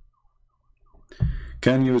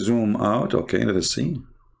 Can you zoom out? Okay, let us see.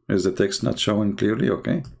 Is the text not showing clearly?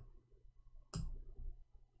 Okay.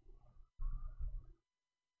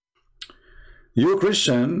 You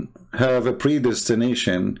Christian have a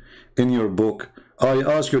predestination in your book. I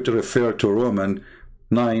ask you to refer to Romans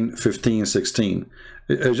 9:15-16.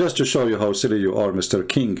 Just to show you how silly you are, Mr.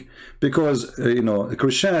 King, because you know,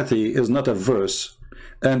 Christianity is not a verse,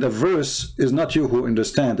 and a verse is not you who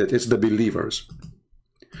understand it, it's the believers.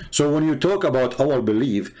 So when you talk about our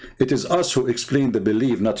belief, it is us who explain the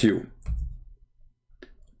belief, not you.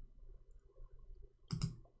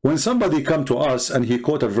 When somebody come to us and he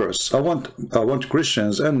quote a verse, I want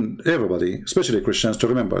Christians and everybody, especially Christians, to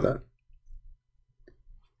remember that.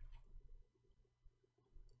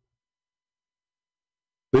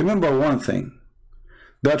 Remember one thing,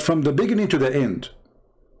 that from the beginning to the end,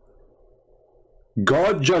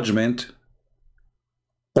 God's judgment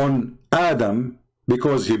on Adam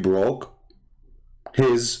because he broke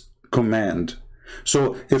his command.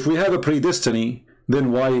 So if we have a predestiny,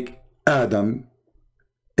 then why Adam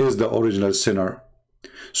is the original sinner?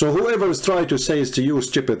 So whoever is trying to say to you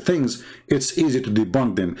stupid things, it's easy to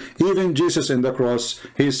debunk them. Even Jesus in the cross,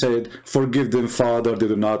 he said, forgive them, Father, they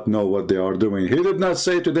do not know what they are doing. He did not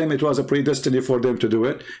say to them it was a predestiny for them to do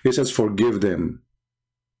it. He says, forgive them.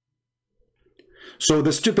 So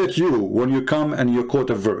the stupid you, when you come and you quote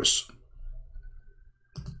a verse,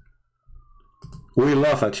 we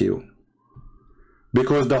laugh at you.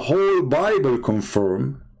 Because the whole Bible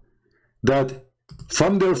confirms that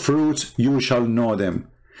from their fruits you shall know them.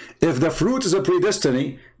 If the fruit is a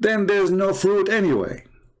predestiny, then there's no fruit anyway.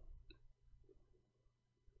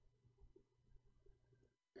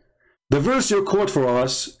 The verse you quote for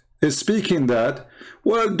us is speaking that,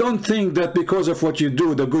 well, don't think that because of what you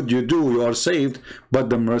do, the good you do, you are saved, but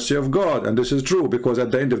the mercy of God. And this is true, because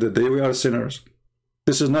at the end of the day, we are sinners.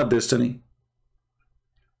 This is not destiny.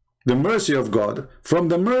 The mercy of God. From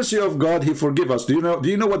the mercy of God, He forgives us. Do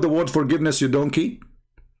you know what the word forgiveness, you donkey?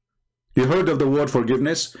 You heard of the word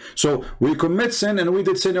forgiveness? So we commit sin, and we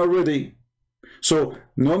did sin already. So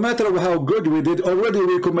no matter how good we did, already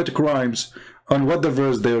we commit crimes. On what the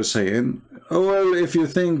verse they are saying, well, if you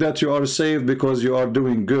think that you are saved because you are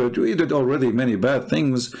doing good, we did already many bad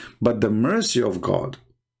things, but the mercy of God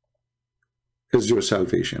is your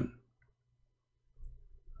salvation.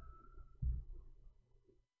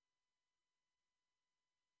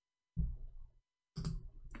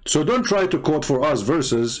 So don't try to quote for us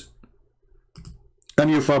verses and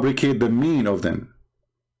you fabricate the meaning of them.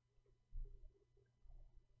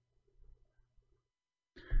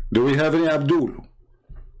 Do we have any Abdul?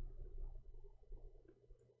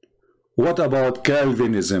 What about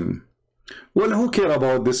Calvinism? Well, who care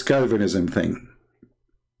about this Calvinism thing?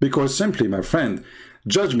 Because simply, my friend,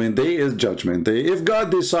 Judgment Day is Judgment Day. If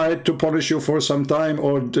God decides to punish you for some time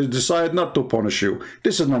or decide not to punish you,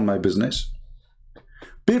 this is not my business.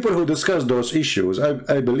 People who discuss those issues,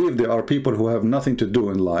 I believe they are people who have nothing to do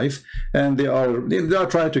in life, and they are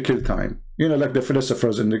trying to kill time. You know, like the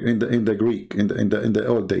philosophers in the Greek in the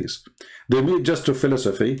old days. They meet just to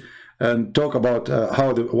philosophy and talk about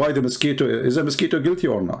why the mosquito is a mosquito guilty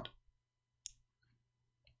or not.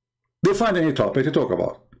 They find any topic to talk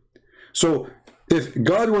about. So if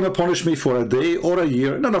God want to punish me for a day or a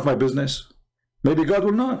year, none of my business. Maybe God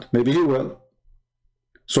will not. Maybe he will.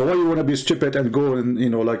 So why you want to be stupid and go and, you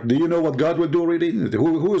know, like, do you know what God will do really?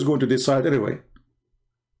 Who is going to decide anyway?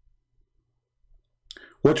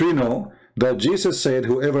 What we know, that Jesus said,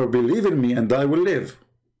 whoever believe in me and I will live.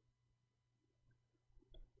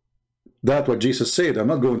 That's what Jesus said. I'm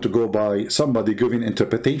not going to go by somebody giving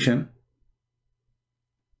interpretation.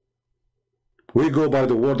 We go by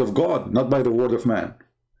the word of God, not by the word of man.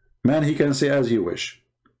 Man, he can say as he wish.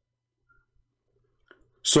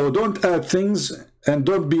 So don't add things and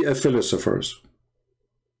don't be a philosopher.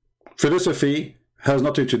 Philosophy has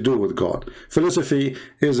nothing to do with God. Philosophy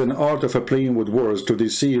is an art of playing with words to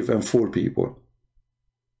deceive and fool people.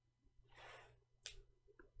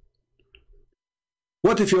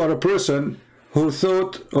 What if you are a person who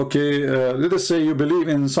thought, okay, let us say you believe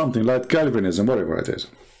in something like Calvinism, whatever it is.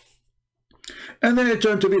 And then it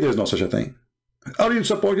turned to be there's no such a thing. Are you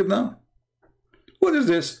supported now? What is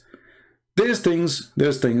this? There's things,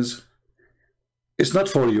 it's not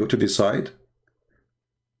for you to decide.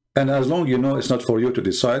 And as long as you know it's not for you to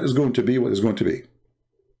decide, it's going to be what it's going to be.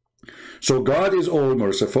 So God is all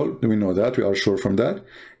merciful. We know that. We are sure from that.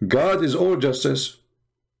 God is all justice.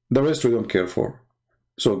 The rest we don't care for.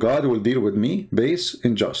 So God will deal with me based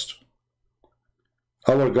in just.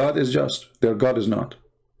 Our God is just. Their God is not.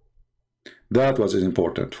 That was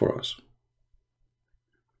important for us.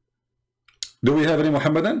 Do we have any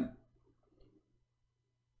Muhammadan?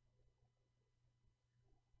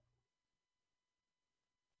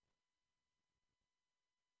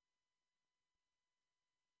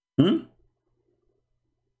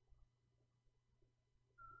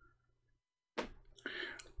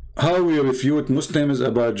 How we refute Muslims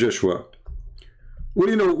about Joshua? Well,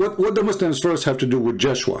 you know, what the Muslims first have to do with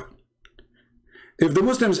Joshua. If the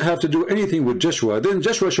Muslims have to do anything with Joshua, then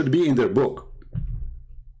Joshua should be in their book.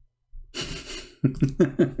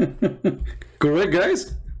 Correct,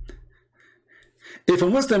 guys? If a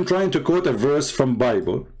Muslim trying to quote a verse from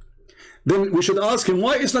Bible, then we should ask him,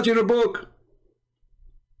 why it's not in your book?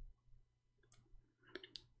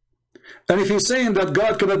 And if he's saying that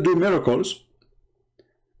God cannot do miracles,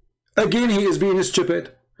 again he is being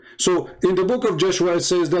stupid. So in the book of Joshua it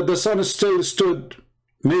says that the sun still stood.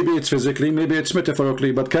 Maybe it's physically, maybe it's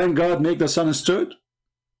metaphorically, but can God make the sun stood?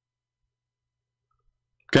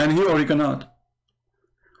 Can he or he cannot?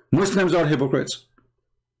 Muslims are hypocrites.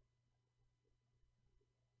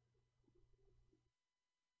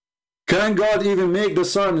 Can God even make the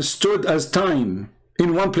sun stood as time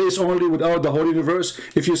in one place only without the whole universe?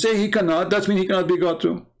 If you say he cannot, that means he cannot be God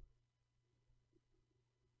too.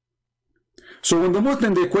 So when the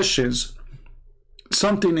Muslim they questions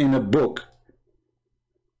something in a book,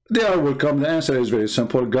 they are welcome. The answer is very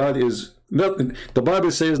simple. God is nothing. The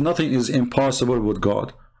Bible says nothing is impossible with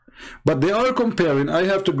God. But they are comparing, I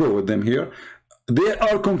have to go with them here. They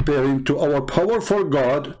are comparing to our powerful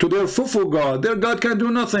God to their fufu God. Their God can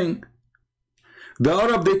do nothing. The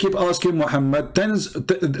Arab, they keep asking Muhammad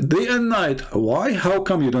day and night, why? How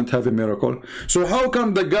come you don't have a miracle? So how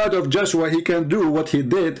come the God of Joshua, he can do what he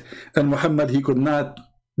did, and Muhammad, he could not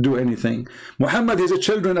do anything? Muhammad, his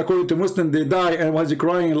children, according to Muslim, they die and was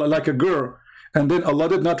crying like a girl, and then Allah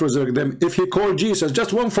did not resurrect them. If he called Jesus,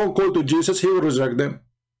 just one phone call to Jesus, he will resurrect them.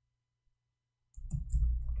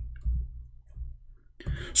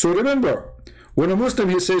 So remember, when a Muslim,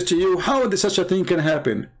 he says to you, how such a thing can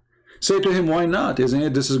happen? Say to him, why not? Isn't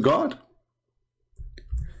it this is God?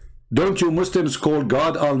 Don't you Muslims call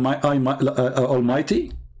God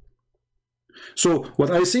Almighty? So what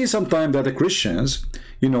I see sometimes that the Christians,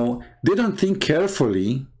 you know, they don't think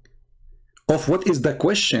carefully of what is the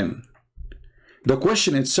question. The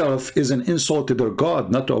question itself is an insult to their God,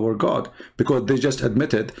 not to our God, because they just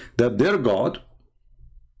admitted that their God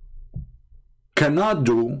cannot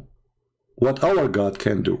do what our God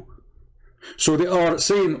can do. So they are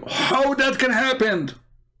saying, how that can happen?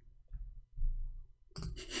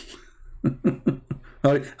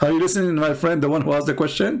 Are you listening, my friend, the one who asked the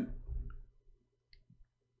question?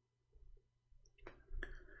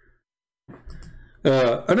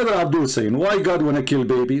 Another Abdul saying, why God want to kill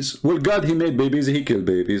babies? Well, God, he made babies, he killed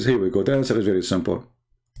babies. Here we go. The answer is very simple.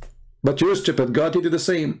 But your stupid God, he did the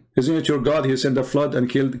same. Isn't it your God, he sent the flood and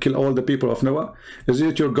killed all the people of Noah? Isn't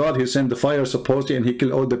it your God, he sent the fire supposedly and he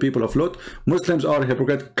killed all the people of Lot? Muslims are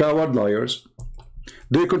hypocrite, coward, liars.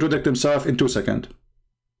 They contradict themselves in 2 seconds.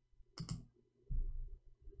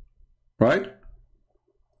 Right?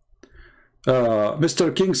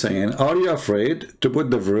 Mr. King saying, are you afraid to put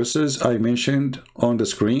the verses I mentioned on the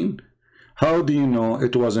screen? How do you know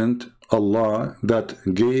it wasn't Allah that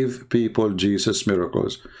gave people Jesus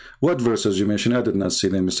miracles? What verses you mentioned? I did not see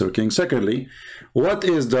them, Mr. King. Secondly, what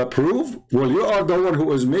is the proof? Well, you are the one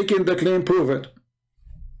who is making the claim. Prove it.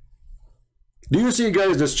 Do you see,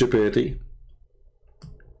 guys, the stupidity?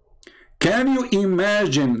 Can you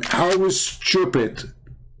imagine how stupid?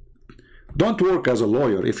 Don't work as a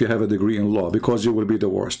lawyer if you have a degree in law, because you will be the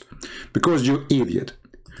worst. Because you idiot.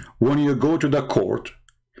 When you go to the court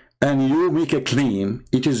and you make a claim,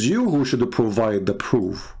 it is you who should provide the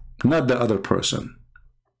proof, not the other person.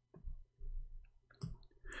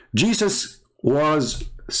 Jesus was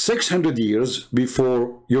 600 years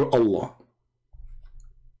before your Allah.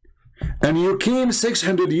 And you came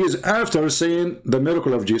 600 years after saying the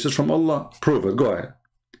miracle of Jesus from Allah. Prove it. Go ahead.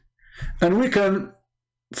 And we can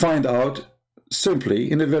find out simply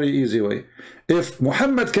in a very easy way. If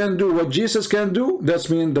Muhammad can do what Jesus can do, that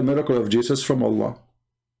means the miracle of Jesus from Allah.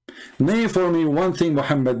 Name for me one thing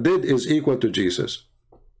Muhammad did is equal to Jesus.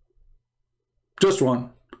 Just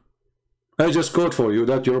one. I just quote for you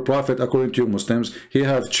that your prophet, according to you Muslims, he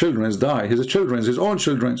have children die. His own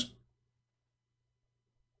children.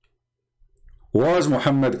 Was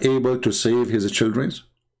Muhammad able to save his children?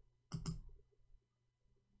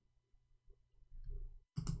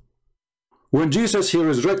 When Jesus here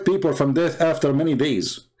resurrected people from death after many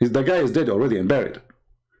days, the guy is dead already and buried.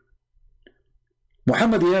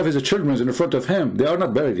 Muhammad, he have his children in front of him. They are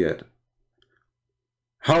not buried yet.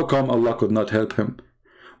 How come Allah could not help him?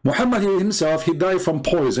 Muhammad himself, he died from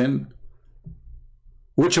poison,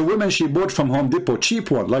 which a woman she bought from Home Depot,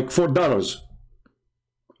 cheap one, like $4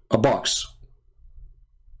 a box.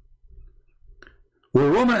 Well,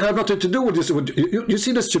 Roman have nothing to do with this. You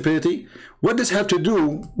see the stupidity? What does have to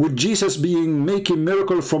do with Jesus making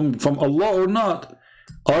miracle from Allah or not?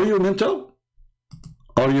 Are you mental?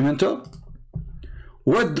 Are you mental?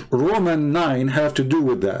 What Roman 9 have to do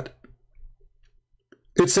with that?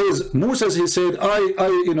 It says, Moses, he said, I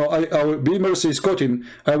will be mercy, is quoting,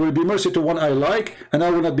 I will be mercy to one I like, and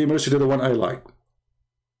I will not be mercy to the one I like.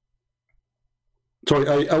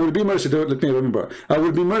 Sorry, I will be mercy to, let me remember, I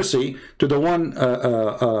will be mercy to the one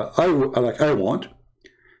I want,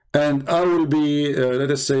 and I will be,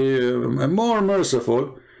 let us say, more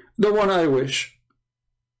merciful, the one I wish.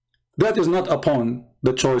 That is not upon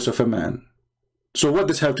the choice of a man. So what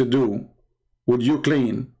does have to do with you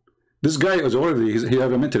claim? This guy is already, he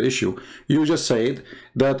have a mental issue. You just said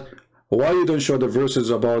that why you don't show the verses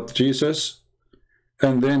about Jesus,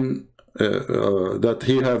 and then that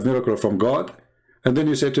he have miracle from God, and then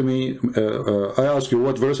you say to me, I ask you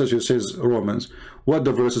what verses you says Romans. What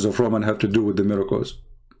the verses of Romans have to do with the miracles?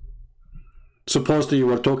 Supposedly you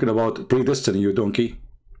were talking about predestiny, you donkey.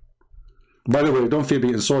 By the way, don't feel be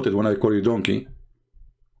insulted when I call you donkey.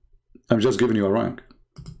 I'm just giving you a rank.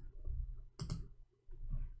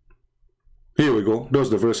 Here we go. Those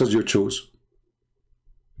are the verses you choose.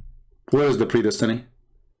 Where is the predestiny?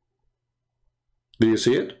 Do you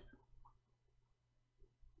see it?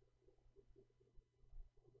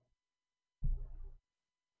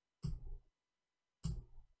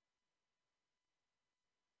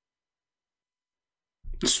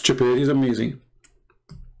 Stupid is amazing.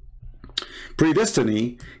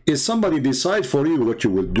 Predestiny is somebody decide for you what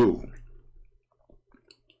you will do.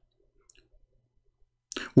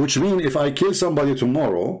 Which means if I kill somebody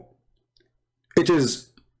tomorrow, it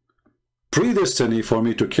is predestiny for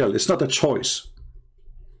me to kill. It's not a choice.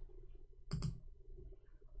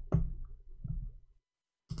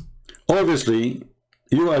 Obviously,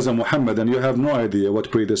 you as a Muhammadan, you have no idea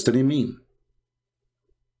what predestiny means.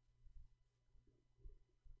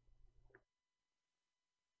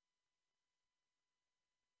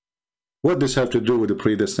 What does have to do with the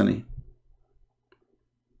predestiny?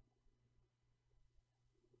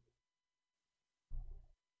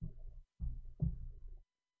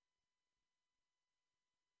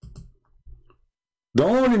 The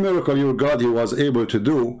only miracle your God he was able to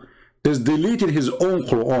do is deleting his own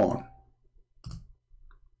Quran.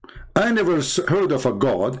 I never heard of a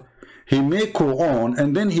God, he made Quran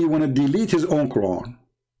and then he want to delete his own Quran.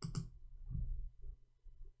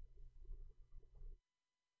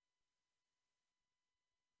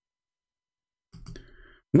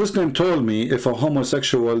 Muslim told me if a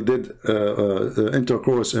homosexual did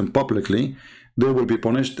intercourse in publicly, they will be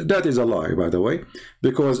punished. That is a lie, by the way,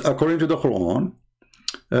 because according to the Quran,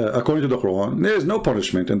 there is no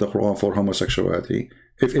punishment in the Quran for homosexuality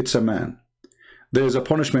if it's a man. There is a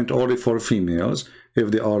punishment only for females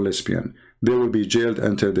if they are lesbian. They will be jailed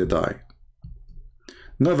until they die.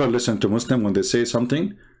 Never listen to Muslim when they say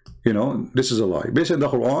something, you know, this is a lie. Based on the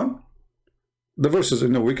Quran, the verses, you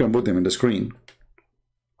know, we can put them in the screen.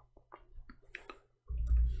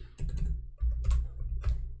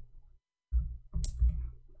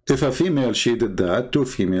 If a female, she did that, two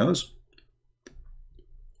females,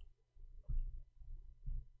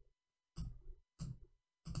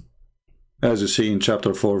 as you see in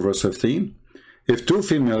chapter 4, verse 15, if two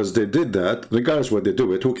females, they did that, regardless what they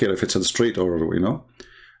do it, who cares if it's a straight or, you know,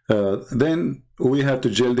 then we have to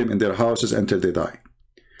jail them in their houses until they die.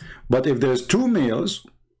 But if there's two males,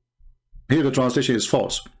 here the translation is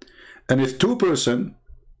false, and if two person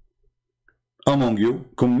among you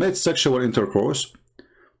commit sexual intercourse,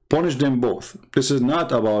 punish them both. This is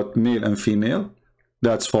not about male and female.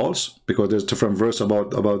 That's false, because there's different verse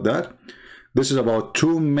about that. This is about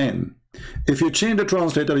two men. If you change the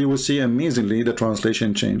translator, you will see amazingly the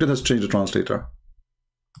translation changed. Let us change the translator.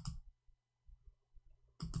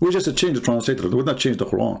 We just change the translator. We would not change the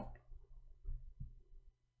Quran.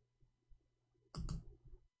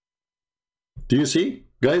 Do you see?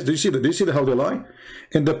 Guys, do you see how they lie?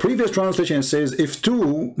 In the previous translation it says if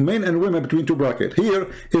two men and women between two brackets.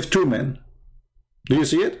 Here, if two men. Do you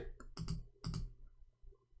see it?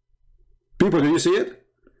 People, do you see it?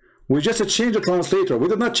 We just changed the translator. We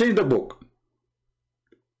did not change the book.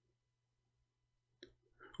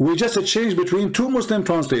 We just changed between two Muslim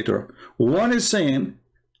translators. One is saying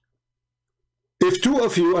if two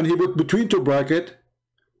of you, and he put between two brackets,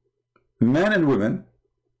 men and women.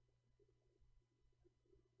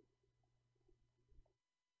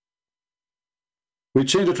 We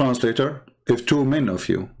change the translator, if two men of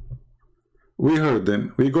you. We heard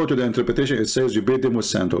them. We go to the interpretation, it says you beat them with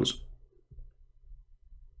sandals.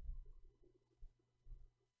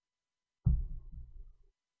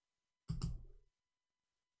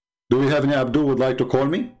 Do we have any Abdul would like to call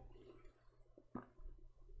me?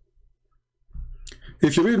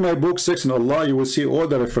 If you read my book 6 in Allah, you will see all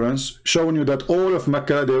the reference showing you that all of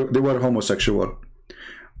Mecca, they were homosexual.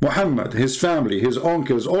 Muhammad, his family, his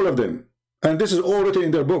uncles, all of them. And this is all written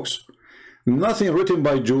in their books. Nothing written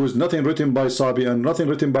by Jews, nothing written by Sabian, nothing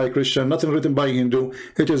written by Christian, nothing written by Hindu.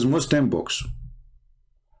 It is Muslim books.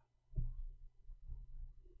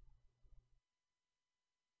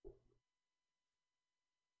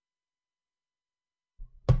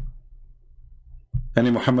 Any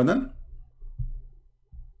Muhammadan?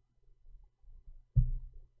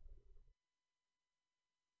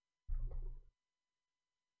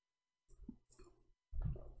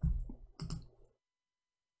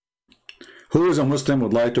 Who is a Muslim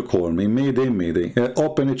would like to call me? Mayday, mayday.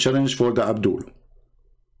 Open a challenge for the Abdul.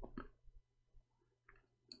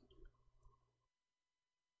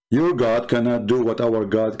 Your God cannot do what our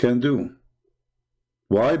God can do.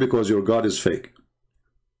 Why? Because your God is fake.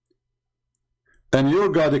 And your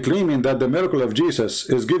God claiming that the miracle of Jesus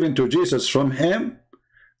is given to Jesus from him,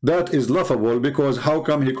 that is laughable, because how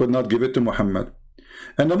come he could not give it to Muhammad?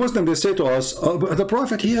 And the Muslim, they say to us, oh, but the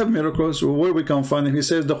Prophet, he have miracles. Where we can find him? He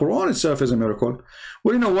says the Quran itself is a miracle.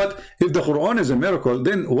 Well, you know what? If the Quran is a miracle,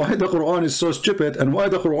 then why the Quran is so stupid, and why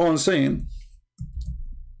the Quran saying,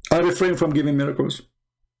 I refrain from giving miracles?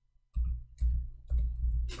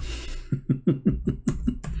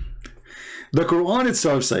 The Quran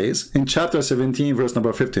itself says, in chapter 17, verse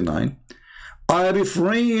number 59, I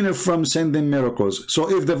refrain from sending miracles.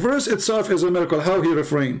 So if the verse itself is a miracle, how he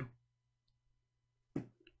refrain?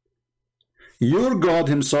 Your God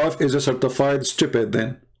himself is a certified stupid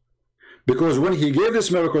then. Because when he gave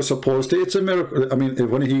this miracle, supposedly it's a miracle. I mean,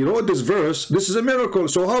 when he wrote this verse, this is a miracle.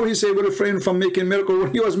 So how he say we refrain from making miracle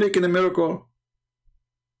when he was making a miracle?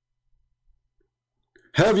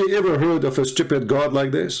 Have you ever heard of a stupid God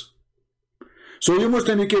like this? So you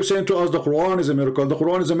Muslim, you keep saying to us, the Quran is a miracle, the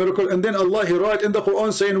Quran is a miracle, and then Allah, he write in the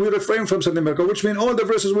Quran saying we refrain from sending miracle, which means all the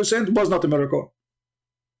verses we sent was not a miracle.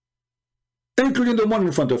 Including the one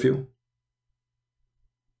in front of you.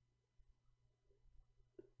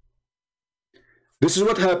 This is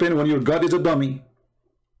what happened when your God is a dummy.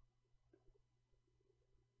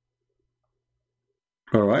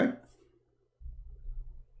 All right?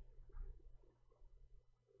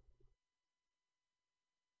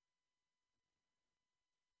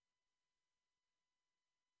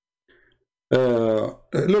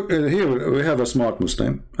 Look, here we have a smart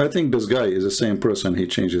Muslim. I think this guy is the same person. He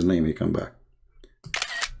changed his name, he come back.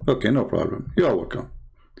 Okay, no problem. You're welcome.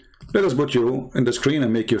 Let us put you in the screen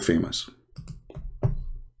and make you famous.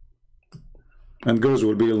 And girls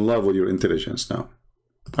will be in love with your intelligence now.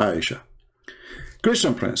 Aisha.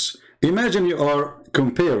 Christian Prince, imagine you are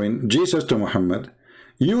comparing Jesus to Muhammad.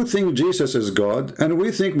 You think Jesus is God, and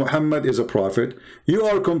we think Muhammad is a prophet. You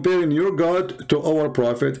are comparing your God to our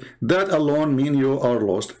prophet. That alone means you are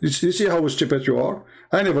lost. You see how stupid you are?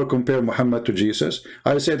 I never compare Muhammad to Jesus.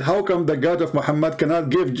 I said, how come the God of Muhammad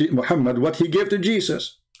cannot give Muhammad what he gave to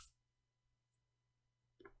Jesus?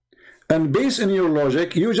 And based on your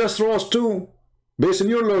logic, you just lost too. Based on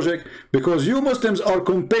your logic, because you Muslims are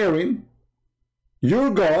comparing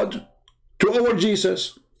your God to our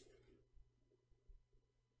Jesus.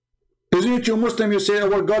 Isn't it you Muslim, you say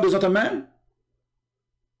our God is not a man?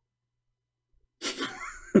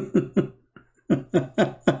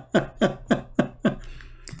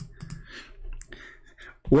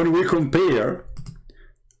 When we compare,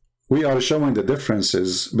 we are showing the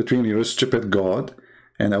differences between your stupid God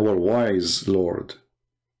and our wise Lord.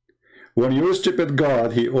 When your stupid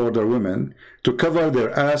God, he ordered women to cover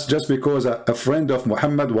their ass just because a friend of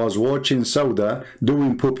Muhammad was watching Sauda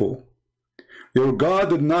doing poo-poo. Your God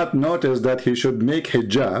did not notice that he should make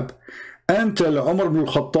hijab until Umar ibn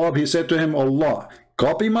al-Khattab, he said to him, Allah,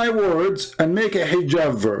 copy my words and make a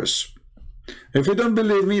hijab verse. If you don't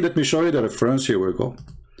believe me, let me show you the reference. Here we go.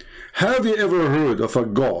 Have you ever heard of a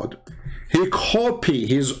God? He copied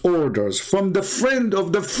his orders from the friend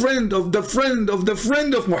of the friend of the friend of the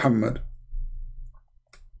friend of Muhammad.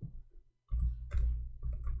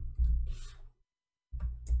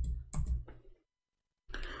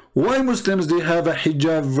 Why Muslims, they have a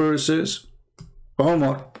hijab verses?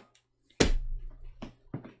 Omar.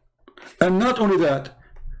 And not only that,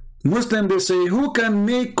 Muslims, they say, who can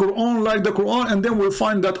make Quran like the Quran? And then we'll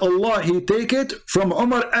find that Allah, he take it from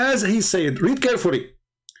Umar as he said. Read carefully.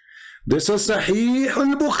 This is Sahih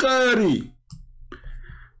al-Bukhari.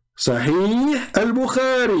 Sahih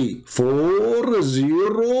al-Bukhari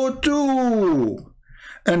 402.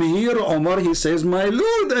 And here Umar, he says, my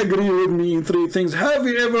Lord agree with me in three things. Have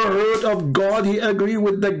you ever heard of God? He agree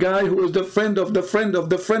with the guy who is the friend of the friend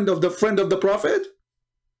of the friend of the friend of the Prophet.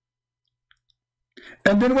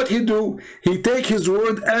 And then what he do? He take his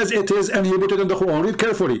word as it is and he put it in the Quran. Read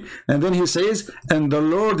carefully. And then he says, and the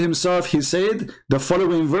Lord himself, he said, the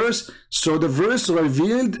following verse. So the verse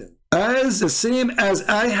revealed as the same as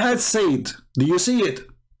I had said. Do you see it?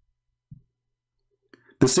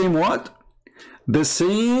 The same what? The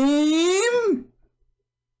same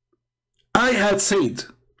I had said.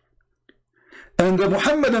 And the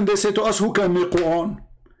Muhammadan, they say to us, who can make Quran?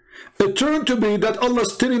 It turned to be that Allah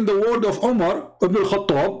is telling the word of Umar ibn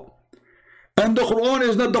al-Khattab, and the Quran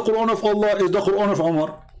is not the Quran of Allah, it's the Quran of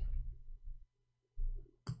Umar.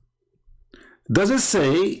 Does it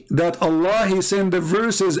say that Allah, he sent the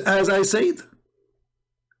verses as I said?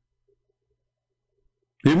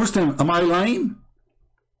 You Muslim, am I lying?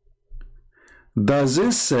 Does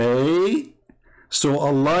it say, so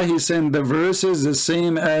Allah, he sent the verses the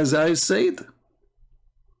same as I said?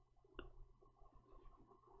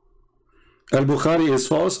 Al-Bukhari is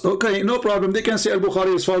false. Okay, no problem. They can say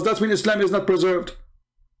Al-Bukhari is false. That means Islam is not preserved.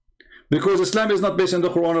 Because Islam is not based on the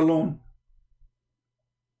Quran alone.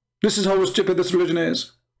 This is how stupid this religion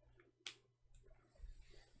is.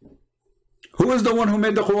 Who is the one who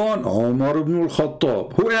made the Quran? Umar ibn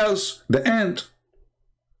al-Khattab. Who else? The ant.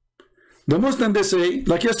 The Muslim, they say,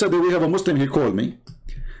 like yesterday we have a Muslim, he called me.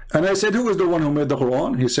 And I said, who is the one who made the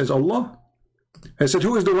Quran? He says, Allah. I said,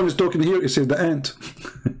 who is the one who's talking here? He says, the ant.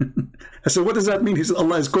 I said, what does that mean? He said,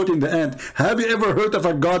 Allah is quoting the ant. Have you ever heard of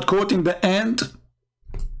a God quoting the ant?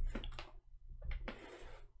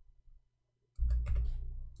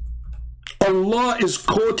 Allah is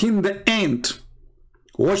quoting the ant.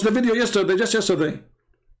 Watch the video yesterday, just yesterday.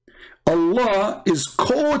 Allah is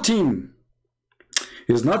quoting.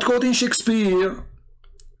 He's not quoting Shakespeare.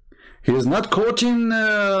 He is not quoting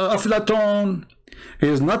Aflatun. He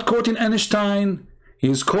is not quoting Einstein.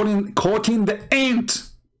 He is quoting the ant.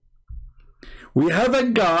 We have a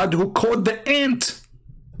God who quote the ant.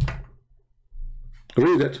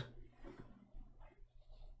 Read it.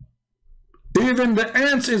 Even the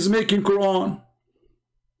ants is making Quran.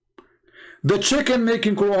 The chicken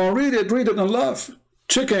making Quran. Read it and laugh.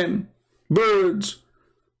 Chicken, birds,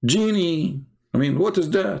 genie. I mean, what is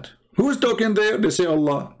that? Who is talking there? They say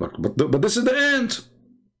Allah. But this is the ant.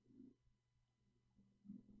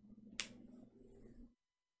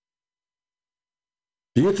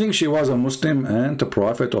 Do you think she was a Muslim and a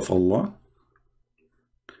prophet of Allah?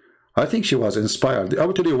 I think she was inspired. I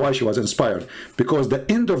will tell you why she was inspired. Because the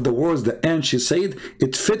end of the words, the end she said,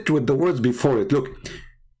 it fit with the words before it. Look,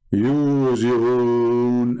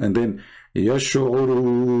 يُوزِعُونَ, and then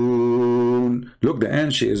يَشْعُرُونَ. Look, the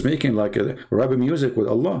ant, she is making like a rap music with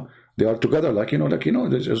Allah. They are together, like,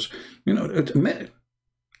 there's just, the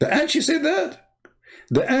ant, she said that.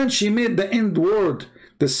 The ant, she made the end word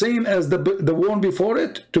the same as the one before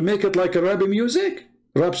it to make it like a rap music,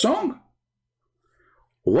 rap song.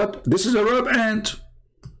 What? This is a rap ant.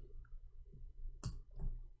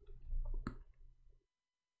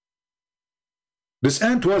 This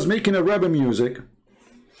ant was making a rap music.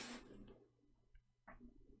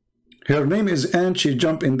 Her name is Ant. She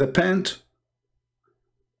jumped in the pant.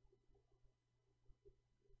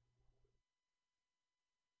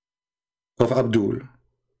 Of Abdul.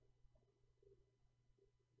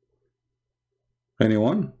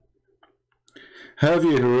 Anyone? Have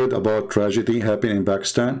you heard about tragedy happening in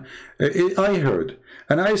Pakistan? I heard.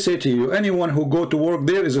 And I say to you, anyone who go to work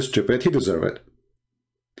there is a stupid. He deserves it.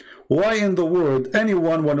 Why in the world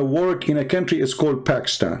anyone want to work in a country is called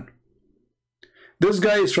Pakistan? This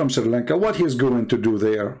guy is from Sri Lanka. What he's going to do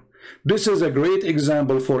there? This is a great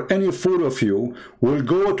example for any fool of you will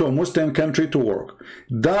go to a Muslim country to work.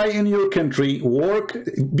 Die in your country, work,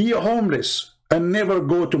 be homeless, and never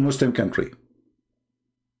go to Muslim country.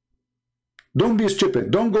 Don't be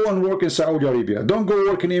stupid. Don't go and work in Saudi Arabia. Don't go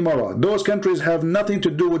work in Emirat. Those countries have nothing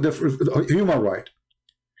to do with the human right.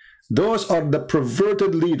 Those are the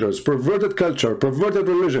perverted leaders, perverted culture, perverted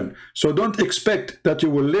religion. So don't expect that you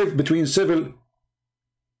will live between civil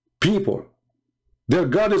people. Their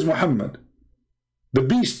God is Muhammad, the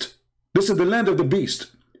beast. This is the land of the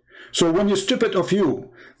beast. So when you stupid of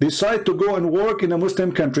you decide to go and work in a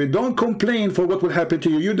Muslim country, don't complain for what will happen to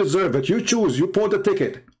you. You deserve it. You choose. You bought the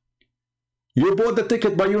ticket. You bought the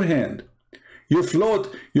ticket by your hand. You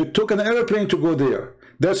float. You took an airplane to go there.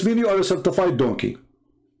 That's mean you are a certified donkey.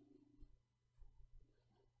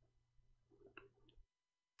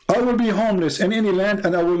 I will be homeless in any land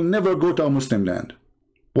and I will never go to a Muslim land.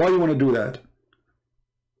 Why you want to do that?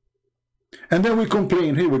 And then we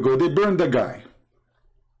complain, here we go, they burned the guy.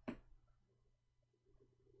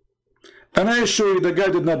 And I assure you the guy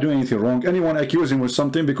did not do anything wrong. Anyone accuse him with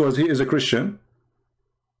something because he is a Christian.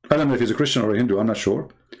 I don't know if he's a Christian or a Hindu, I'm not sure.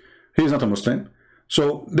 He is not a Muslim.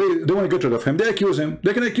 So they want to get rid of him. They accuse him.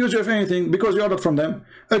 They can accuse you of anything because you are not from them.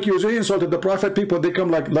 Accuse you, he insulted the Prophet. People, they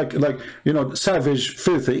come like savage,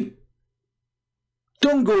 filthy.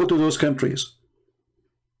 Don't go to those countries.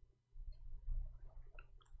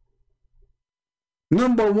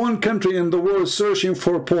 #1 country in the world searching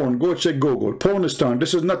for porn. Go check Google. Pornistan.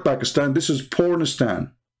 This is not Pakistan. This is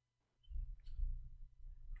Pornistan.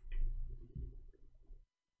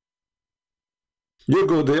 You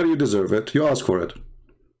go there, you deserve it. You ask for it.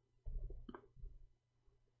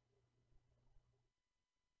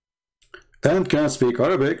 Ant can't speak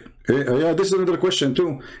Arabic. Yeah, this is another question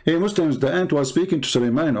too. Hey, Muslims, the ant was speaking to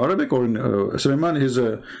Sulaiman in Arabic, or Sulaiman is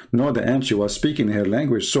no, the ant, she was speaking her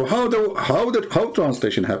language. So how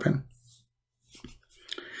translation happen?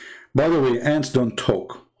 By the way, ants don't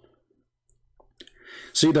talk.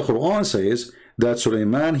 See, the Quran says that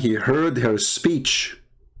Sulaiman, he heard her speech.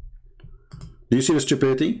 Do you see the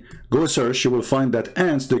stupidity? Go search, you will find that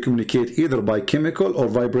ants, they communicate either by chemical or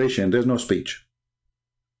vibration. There's no speech.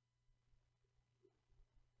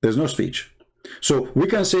 There's no speech. So we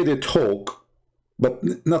can say they talk, but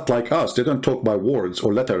not like us. They don't talk by words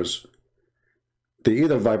or letters. They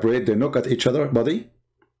either vibrate, they knock at each other body,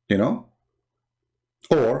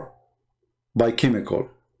 or by chemical.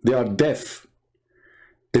 They are deaf.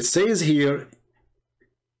 It says here,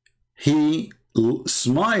 he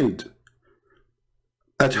smiled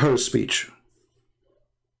at her speech.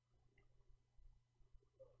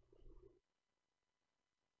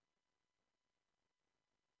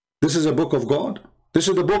 This is a book of God. This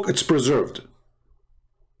is the book, it's preserved.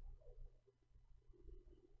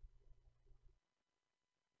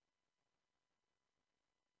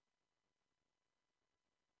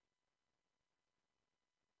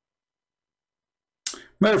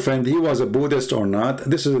 My friend, he was a Buddhist or not,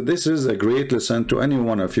 this is a great lesson to any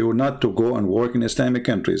one of you not to go and work in Islamic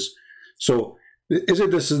countries. So,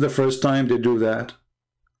 this is the first time they do that?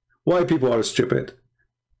 Why people are stupid?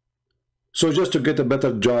 So just to get a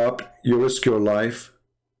better job, you risk your life.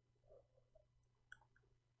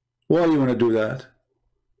 Why do you want to do that?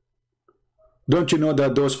 Don't you know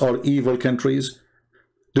that those are evil countries?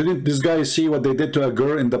 Didn't this guy see what they did to a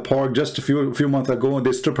girl in the park just a few months ago?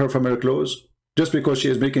 They stripped her from her clothes just because she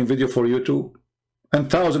is making video for YouTube, and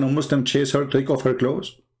thousands of Muslims chase her, take off her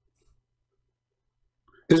clothes.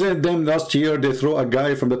 Isn't it them last year they threw a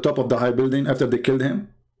guy from the top of the high building after they killed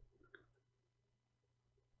him?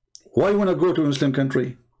 Why you want to go to a Muslim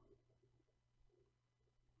country?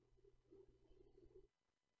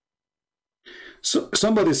 So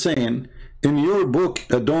somebody's saying, in your book,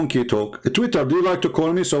 A Donkey Talk, Twitter, do you like to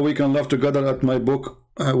call me so we can laugh together at my book,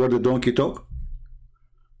 where the donkey talk?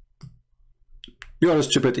 You're a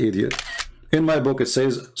stupid idiot. In my book it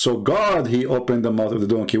says, so God, he opened the mouth of the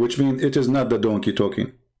donkey, which means it is not the donkey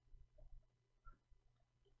talking.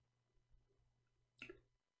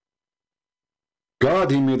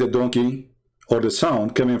 God, he made the donkey, or the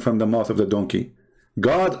sound coming from the mouth of the donkey.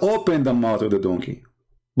 God opened the mouth of the donkey,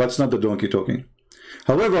 but it's not the donkey talking.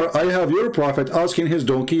 However, I have your prophet asking his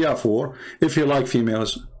donkey Yafor if he likes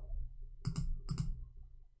females.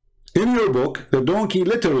 In your book, the donkey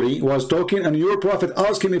literally was talking, and your prophet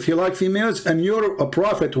asked him if he liked females, and your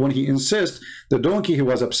prophet, when he insists, the donkey, he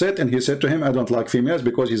was upset, and he said to him, I don't like females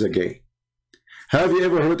because he's a gay. Have you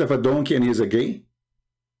ever heard of a donkey and he's a gay?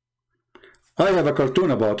 I have a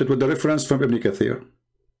cartoon about it with the reference from Ibn Kathir.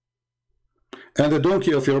 And the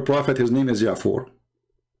donkey of your prophet, his name is Yafor.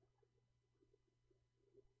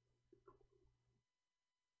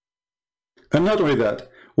 And not only that,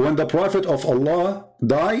 when the Prophet of Allah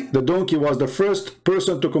died, the donkey was the first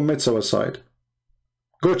person to commit suicide.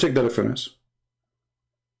 Go check the reference.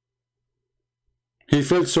 He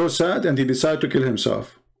felt so sad and he decided to kill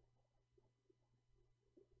himself.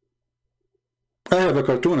 I have a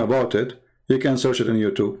cartoon about it. You can search it on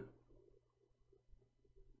YouTube.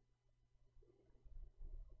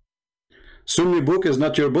 Sunni book is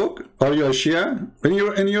not your book? Are you a Shia? In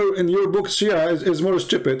your book, Shia is more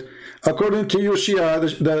stupid. According to you, Shia,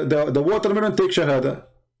 the watermelon takes Shahada.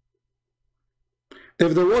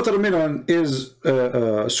 If the watermelon is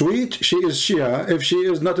sweet, she is Shia. If she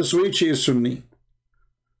is not sweet, she is Sunni.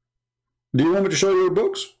 Do you want me to show you your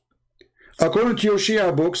books? According to your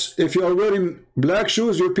Shia books, if you are wearing black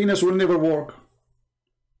shoes, your penis will never work.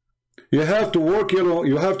 You have to work yellow.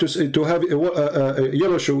 You have to have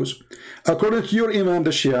yellow shoes. According to your Imam, the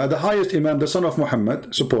Shia, the highest Imam, the son of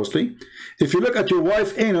Muhammad, supposedly, if you look at your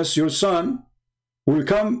wife anus, your son will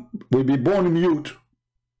be born mute.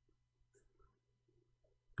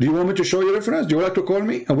 Do you want me to show you reference? Do you like to call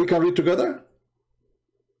me and we can read together?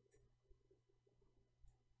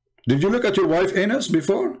 Did you look at your wife anus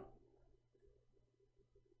before?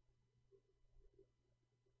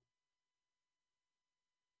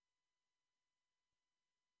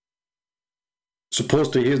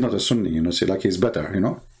 Supposedly he is not a Sunni, you know, see, like he's better, you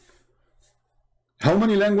know. How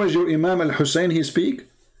many languages your Imam al-Hussein he speak?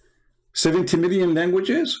 70 million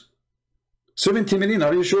languages? 70 million,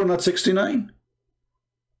 are you sure not 69?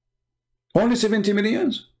 Only 70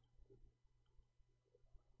 millions?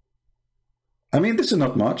 I mean, this is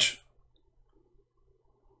not much.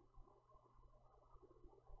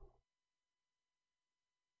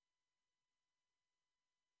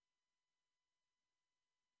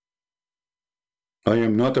 I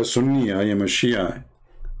am not a Sunni, I am a Shia.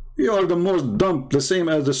 You are the most dumb, the same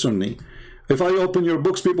as the Sunni. If I open your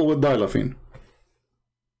books, people would die laughing.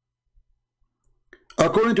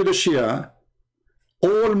 According to the Shia,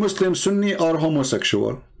 all Muslim Sunni are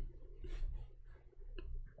homosexual.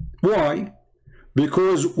 Why?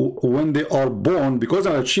 Because when they are born, because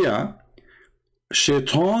of a Shia,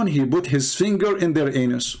 Shaitan, he put his finger in their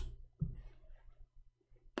anus.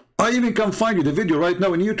 I even can find you the video right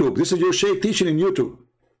now in YouTube. This is your Shaykh teaching in YouTube.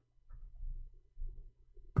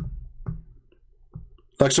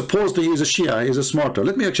 Like supposedly he is a Shia, he is a smarter.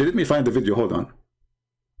 Let me find the video, hold on.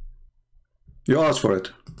 You ask for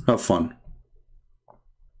it. Have fun.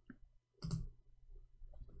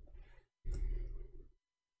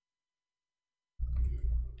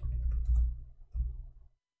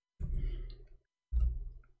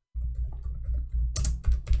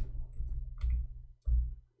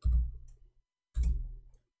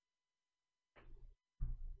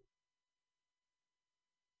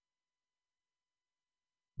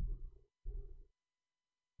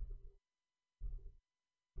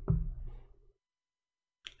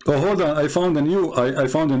 Oh, hold on! I found a new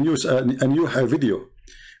video.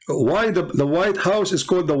 Why the White House is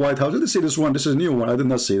called the White House? Let's see this one. This is a new one. I did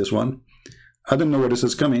not see this one. I don't know where this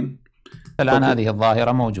is coming. الآن هذه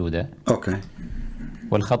الظاهرة موجودة. Okay.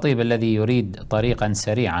 والخطيب الذي يريد طريقا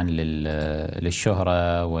سريعا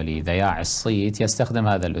للشهرة ولذياع الصيت يستخدم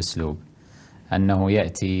هذا الأسلوب، أنه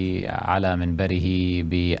يأتي على منبره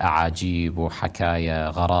بأعاجيب وحكاية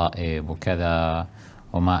غرائب وكذا.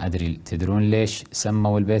 وما أدري تدرون ليش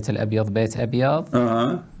سموا البيت الأبيض بيت أبيض؟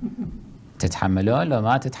 تتحملون لو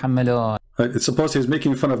ما تتحملون. It's supposed he's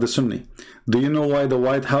making fun of the Sunni. Do you know why the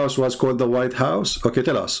White House was called the White House? Okay,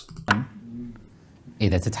 tell us.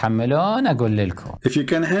 إذا تتحملون أقول لكم. If you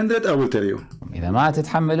can handle it, I will tell you. إذا ما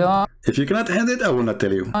تتحملون. If you cannot handle it, I will not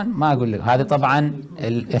tell you. ما أقول لكم. هذه طبعا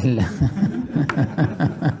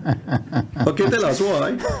Okay, tell us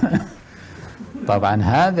why. طبعا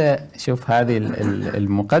هذا شوف هذه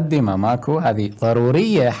المقدمة ماكو، هذه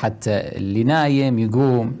ضرورية حتى اللي نايم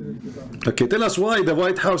يقوم. Okay, tell us why the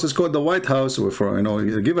White House is called the White House. For, you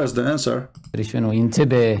know, give us the answer. شنو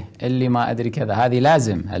ينتبه اللي ما أدري كذا، هذه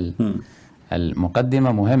لازم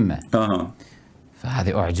المقدمة مهمة.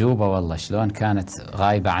 فهذه أعجوبة والله، شلون كانت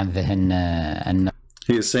غايبة عن ذهننا أن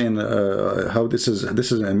He is saying how this is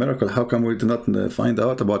a miracle. How come we did not find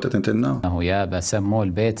out about it until now? أنه يابا سموه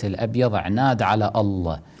البيت الأبيض عناد على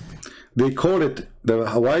الله. They call it the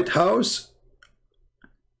White House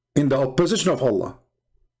in the opposition of Allah.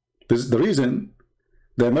 This is the reason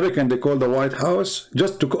the American they call the White House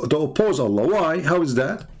just to oppose Allah. Why? How is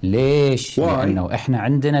that? ليش؟ Why? لأنه إحنا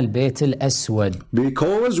عندنا البيت الأسود.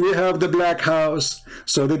 Because we have the black house,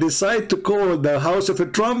 so they decide to call the house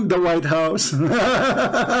of Trump the White House.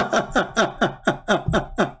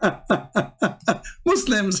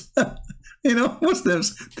 Muslims, you know,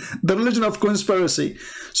 Muslims, the religion of conspiracy.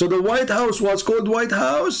 So the White House was called White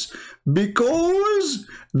House because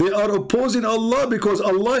they are opposing Allah, because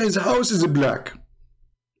Allah, his house is black.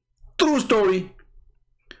 True story.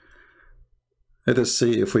 Let us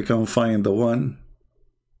see if we can find the one.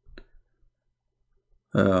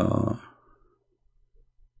 I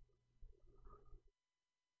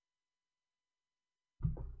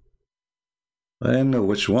don't know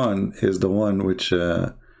which one is the one which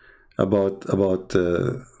about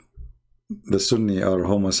the Sunni are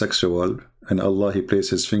homosexual, and Allah he placed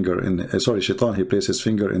his finger in sorry, Shaitan he placed his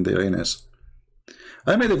finger in their anus.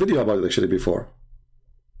 I made a video about it actually before.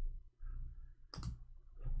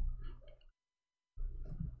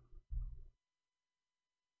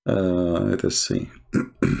 Let us see.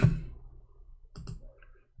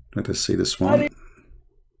 Let us see this one.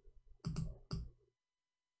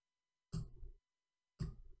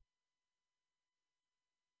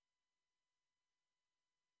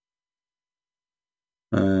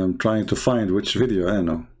 I'm trying to find which video. I don't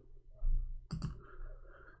know.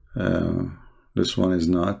 This one is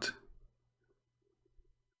not.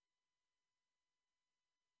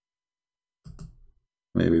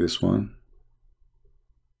 Maybe this one.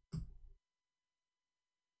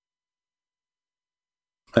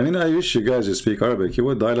 I mean, I wish you guys speak Arabic. You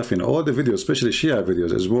would die laughing. All the videos, especially Shia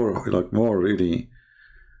videos, is more like really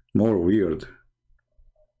more weird.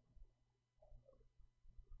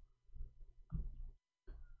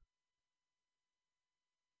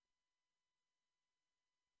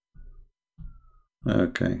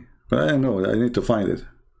 Okay, but I don't know. I need to find it.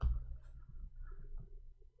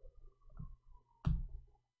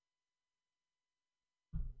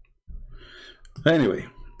 Anyway.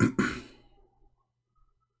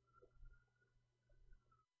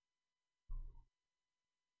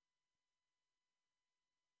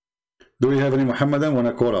 Do we have any Muhammadan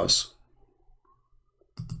wanna call us?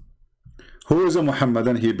 Who is a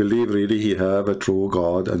Muhammadan? He believe really he have a true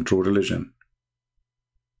God and true religion.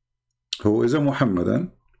 Who is a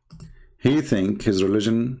Muhammadan? He think his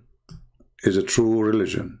religion is a true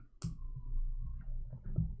religion.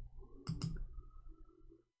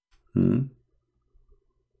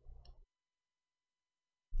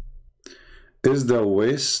 Is the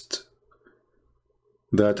West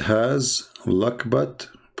that has Lakbat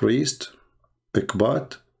priest,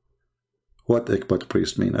 Ikbat? What Ikbat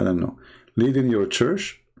priest mean? I don't know. Leading your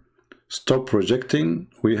church? Stop projecting.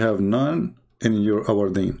 We have none in our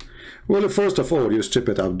deen. Well, first of all, you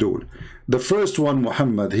stupid Abdul. The first one,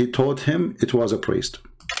 Muhammad, he taught him it was a priest.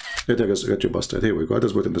 Let us get you busted. Here we go.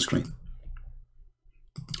 Let's put it in the screen.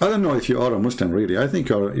 I don't know if you are a Muslim, really. I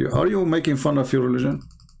think are you making fun of your religion?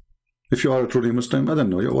 If you are a truly Muslim, I don't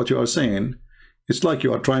know what you are saying. It's like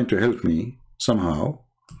you are trying to help me somehow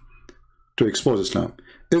to expose Islam.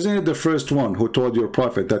 Isn't it the first one who told your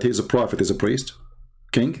prophet that he is a prophet, is a priest?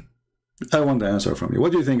 King? I want the answer from you.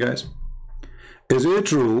 What do you think, guys? Is it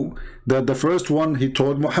true that the first one he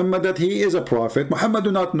told Muhammad that he is a prophet? Muhammad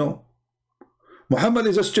do not know. Muhammad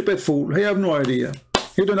is a stupid fool. He have no idea.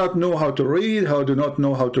 He do not know how to read, do not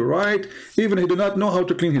know how to write, even he do not know how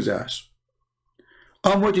to clean his ass.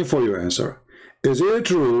 I'm waiting for your answer. Is it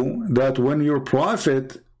true that when your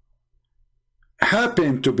prophet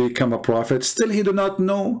happened to become a prophet, still he do not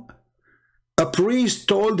know? A priest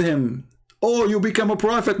told him, oh, you become a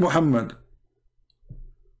prophet, Muhammad.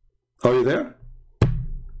 Are you there?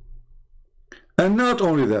 And not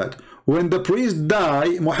only that, when the priest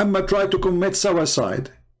died, Muhammad tried to commit suicide.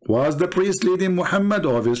 Was the priest leading Muhammad?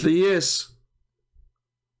 Obviously, yes.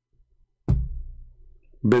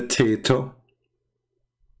 Potato.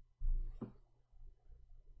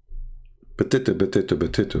 Potato, potato,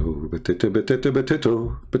 potato, potato, potato,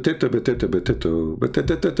 potato, potato, potato, potato, potato,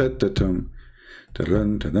 potato, potato. to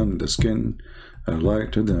run to them the skin, I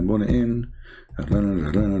like to them bone in. And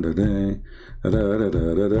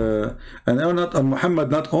Muhammad,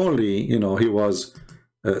 not only, you know, he was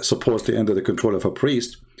supposedly under the control of a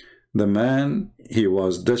priest, the man, he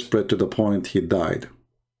was desperate to the point he died.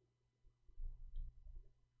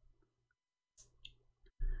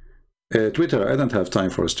 Twitter, I don't have time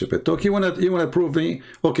for a stupid talk. You wanna prove me?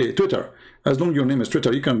 Okay, Twitter, as long as your name is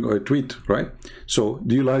Twitter, you can tweet, right? So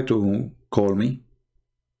do you like to call me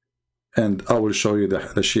and I will show you the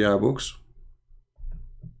Shia books?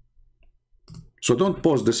 So don't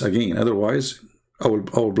post this again, otherwise I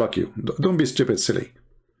will block you. Don't be stupid, silly.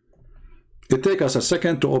 It takes us a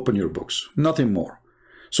second to open your books, nothing more.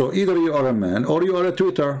 So either you are a man or you are a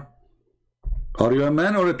Twitter. Are you a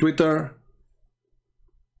man or a Twitter?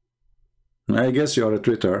 I guess you are a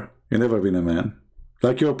Twitter. You've never been a man.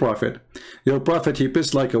 Like your prophet. Your prophet, he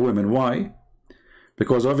pissed like a woman. Why?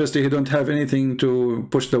 Because obviously he don't have anything to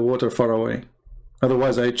push the water far away.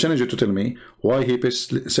 Otherwise, I challenge you to tell me why he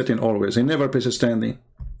pissed sitting always. He never pisses standing.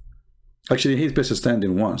 Actually, he pissed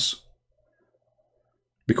standing once.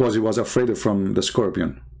 Because he was afraid from the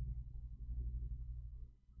scorpion.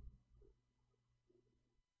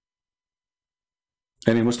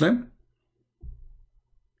 Any Muslim?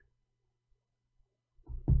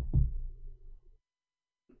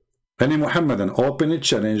 Any Muhammadan, openly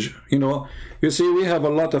challenge. You know, you see, we have a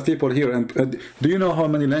lot of people here, and do you know how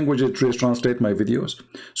many languages translate my videos?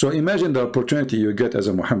 So imagine the opportunity you get as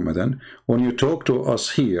a Muhammadan when you talk to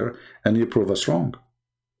us here and you prove us wrong.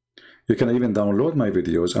 You can even download my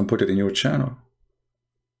videos and put it in your channel.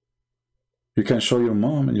 You can show your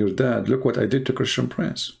mom and your dad, look what I did to Christian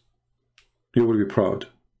Prince. You will be proud,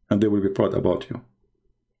 and they will be proud about you.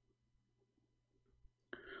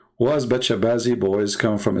 Was Bachabazi boys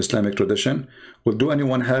come from Islamic tradition? Well, do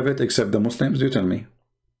anyone have it except the Muslims? You tell me.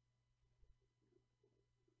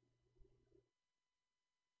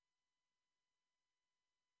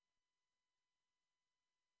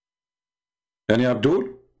 Any Abdul?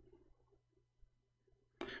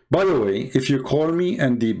 By the way, if you call me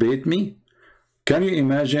and debate me, can you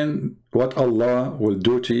imagine what Allah will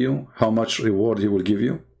do to you? How much reward He will give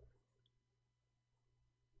you?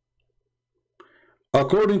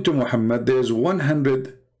 According to Muhammad, there is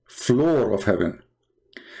 100 floor of heaven.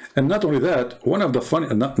 And not only that, one of the funny,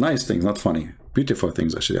 nice things, not funny, beautiful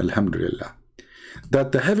things actually, alhamdulillah,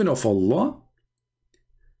 that the heaven of Allah,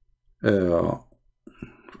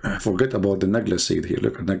 forget about the Nagla seed here,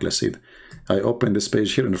 look at Nagla seed. I open this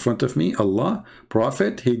page here in front of me. Allah,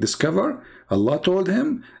 Prophet, he discovered, Allah told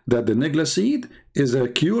him that the Nagla seed is a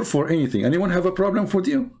cure for anything. Anyone have a problem with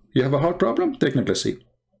you? You have a heart problem? Take Nagla seed.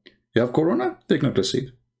 You have corona? Take Nagla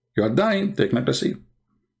seed. You are dying? Take Nagla seed.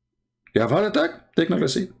 You have heart attack? Take Nagla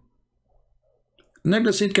seed.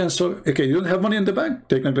 Nagla seed can solve. Okay, you don't have money in the bank?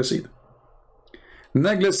 Take Nagla seed.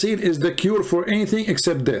 Nagla seed is the cure for anything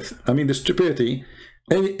except death. I mean, the stupidity.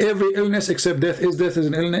 Every illness except death. Is death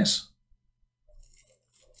an illness?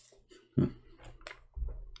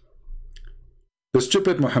 The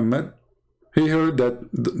stupid Muhammad, he heard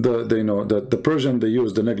that the Persian, they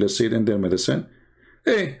use the Nagla seed in their medicine.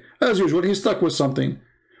 Hey, as usual, he's stuck with something.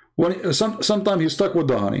 Sometimes he's stuck with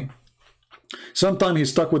the honey. Sometimes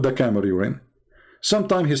he's stuck with the camel urine.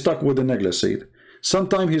 Sometimes he's stuck with the Nagla seed.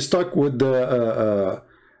 Sometimes he's stuck with the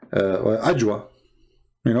ajwa.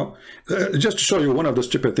 You know, just to show you one of the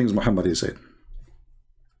stupid things Muhammad he said.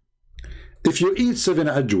 If you eat 7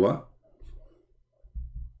 ajwa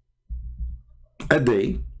a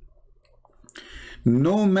day,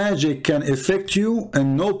 no magic can affect you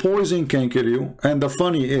and no poison can kill you. And the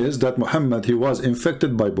funny is that Muhammad, he was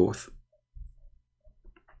infected by both.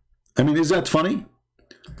 I mean, is that funny?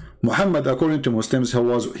 Muhammad, according to Muslims,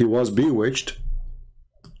 he was bewitched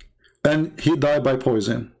and he died by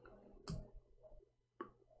poison.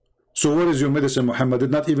 So what is your medicine? Muhammad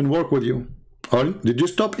did not even work with you. Or did you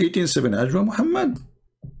stop eating 7 ajwa, Muhammad?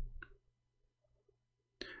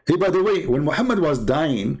 Hey, by the way, when Muhammad was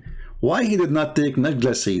dying, why he did not take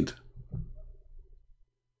Nagla seed?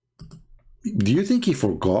 Do you think he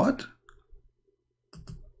forgot?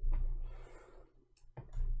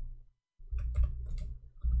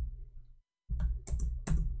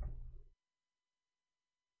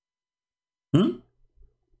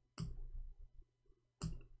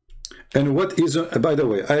 And what is, by the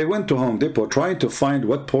way, I went to Home Depot trying to find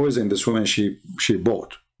what poison this woman she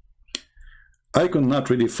bought. I could not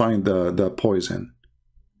really find the poison.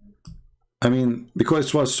 I mean, because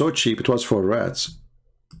it was so cheap, it was for rats.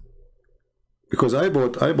 Because I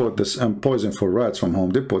bought this poison for rats from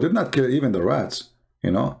Home Depot. Did not kill even the rats,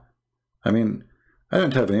 you know. I mean, I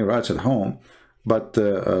don't have any rats at home, but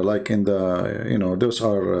like in the, you know, those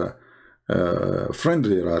are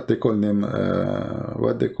friendly rat. They call them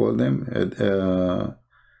what they call them,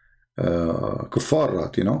 kuffar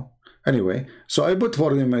rat, you know. Anyway, so I put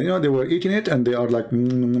for them, you know, they were eating it and they are like,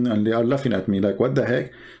 and they are laughing at me like, what the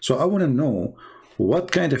heck? So I want to know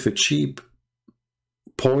what kind of a cheap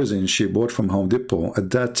poison she bought from Home Depot at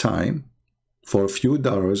that time for a few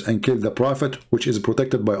dollars and killed the Prophet, which is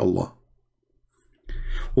protected by Allah.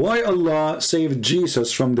 Why Allah saved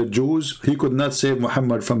Jesus from the Jews? He could not save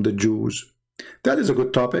Muhammad from the Jews. That is a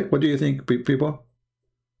good topic. What do you think, people?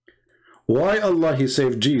 Why Allah He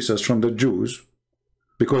saved Jesus from the Jews?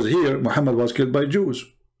 Because here Muhammad was killed by Jews.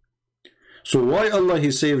 So why Allah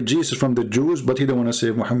He saved Jesus from the Jews, but He don't want to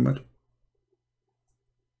save Muhammad?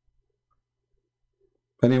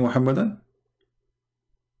 Any Muhammadan?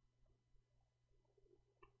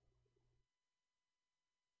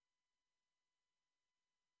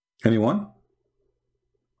 Anyone?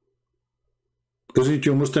 Isn't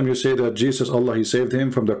you Muslim? You say that Jesus, Allah He saved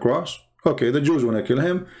him from the cross. Okay, the Jews want to kill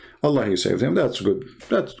him. Allah He saved him. That's good.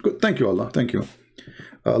 That's good. Thank you, Allah. Thank you.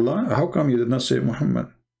 Allah, how come you did not save Muhammad?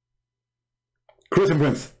 Christian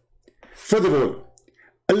Prince. First of all,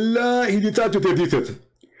 Allah He decided to take it.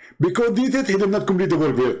 Because this He did not complete the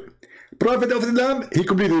work there. Prophet of Islam, he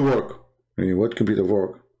completed the work. What completed the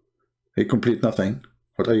work? He complete nothing.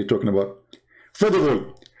 What are you talking about? First of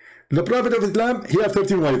all, the Prophet of Islam, he had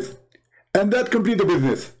 13 wives. And that complete the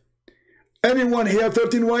business. Anyone he have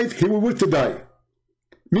 13 wives, he will wish to die.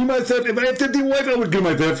 Me, myself, if I have 13 wives, I will kill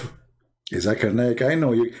myself. Zakir Naik, I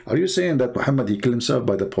know you. Are you saying that Muhammad, he killed himself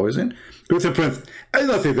by the poison? Christian Prince, I did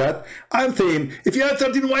not say that. I'm saying, if you have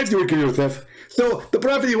 13 wives, you will kill yourself. So, the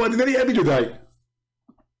Prophet, he was very happy to die.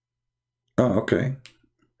 Oh, okay.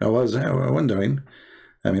 I was wondering.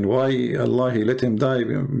 I mean, why Allah, He let him die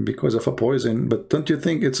because of a poison? But don't you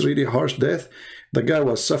think it's really harsh death? The guy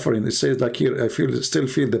was suffering. It says like here, I still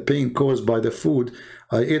feel the pain caused by the food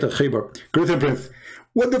I ate at Khaybar. Christian Prince,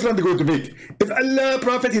 what difference are going to make? If Allah,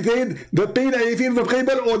 Prophet, He said, the pain I feel from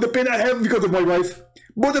Khaybar or the pain I have because of my wife,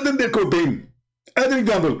 both of them, they're called pain. As an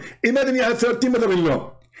example, imagine you have 13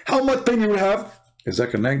 mother-in-law. How much pain you will have?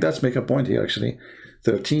 Zakir Naik, that's make a point here actually.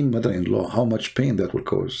 13 mother-in-law, how much pain that will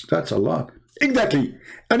cause? That's a lot. Exactly.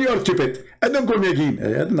 And you are stupid. And don't call me again. I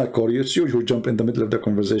did not call you. It's you who jump in the middle of the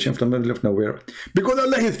conversation from the middle of nowhere. Because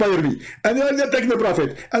Allah inspired me. And you are attacking the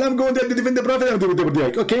Prophet. And I'm going to defend the Prophet and do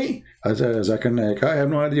the okay? Zakir Naik, I have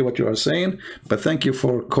no idea what you are saying. But thank you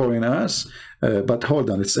for calling us. But hold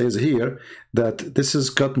on. It says here that this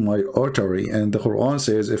is cut my artery. And the Quran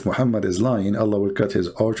says if Muhammad is lying, Allah will cut his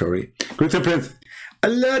artery. Christian Prince,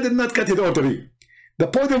 Allah did not cut his artery. The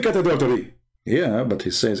poison cut his artery. Yeah, but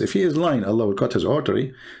he says if he is lying, Allah will cut his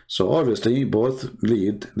artery. So obviously both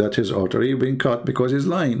lead that his artery being cut because he's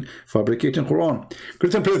lying, fabricating Quran.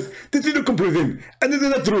 Christian Prince, this is not comprising, and this is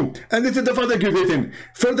not true, and this is the father accusation.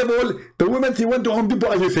 First of all, the women he went to Home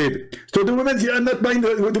Depot, as you said. So the women he are not buying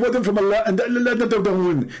the weapon from Allah, and Allah not of the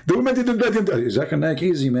women. The women didn't buy them. Zakir Naik,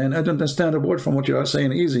 easy man. I don't understand a word from what you are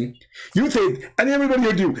saying. Easy. You said, and everybody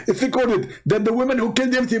heard you. It's recorded that the woman who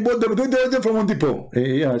killed them, she bought them from Home Depot.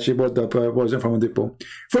 Yeah, she bought the poison from Home Depot.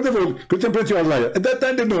 First of all, Christian Prince, you are a liar. At that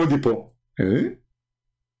time, they know Home Depot.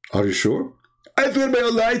 Are you sure? I swear by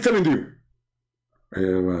Allah, I tell you.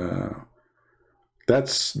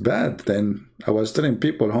 That's bad. Then I was telling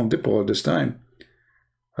people Home Depot all this time.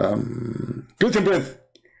 Christian Prince,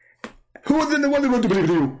 who was the one going to believe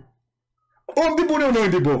you? Home Depot, no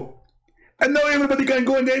Home Depot. And now everybody can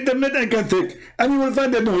go on the internet and can check, and you will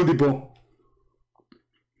find that no Home Depot.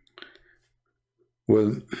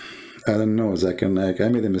 Well, I don't know, Zakir Naik. I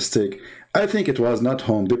made a mistake. I think it was not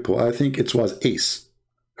Home Depot. I think it was Ace.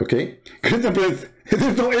 Okay? Christian Prince,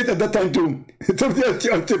 there's no Ace at that time too.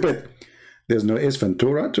 You're stupid. There's no Ace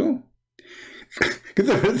Ventura too?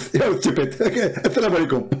 Christian Prince, you're stupid. Okay, assalamu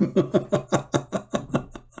alaikum.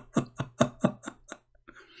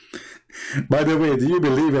 By the way, do you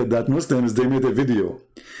believe it that Muslims, they made a video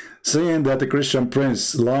saying that the Christian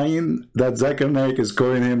Prince lying, that Zakir Naik is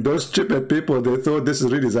calling him? Those stupid people, they thought this is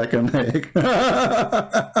really Zakir Naik.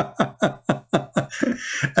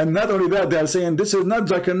 And not only that, they are saying this is not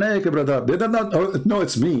Zakir Naik, brother. They don't not, oh, no,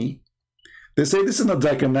 it's me. They say this is not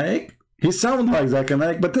Zakir Naik. He sounds like Zakir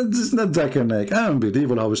Naik, but this is not Zakir Naik. I don't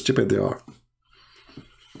believe how stupid they are.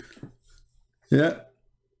 Yeah.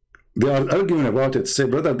 They are arguing about it. Say,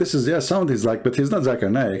 brother, this is, yeah, sound is like, but he's not Zakir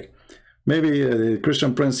Naik. Maybe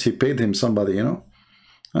Christian Prince, he paid him somebody, you know.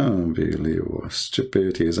 Unbelievable.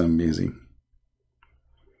 Stupidity is amazing.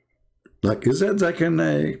 Like, is that Zakir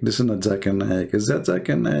Naik? This is not Zakir Naik. Is that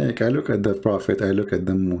Zakir Naik? I look at the Prophet, I look at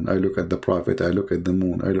the moon, I look at the Prophet, I look at the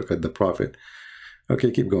moon, I look at the Prophet.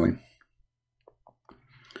 Okay, keep going.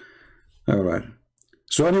 All right.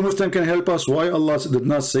 So any Muslim can help us why Allah did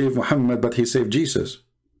not save Muhammad, but he saved Jesus?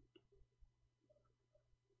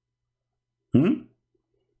 Any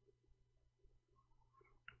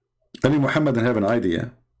Muhammadan have an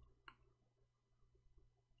idea?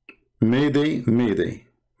 Mayday, Mayday.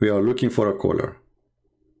 We are looking for a caller.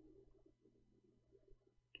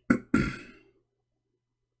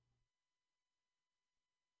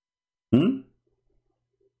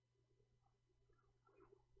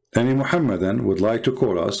 Any Muhammadan would like to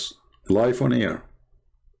call us live on air?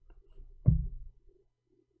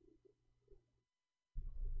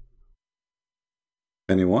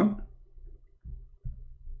 Anyone?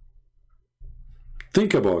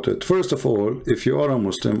 Think about it. First of all, if you are a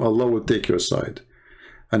Muslim, Allah will take your side.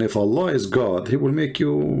 And if Allah is God, He will make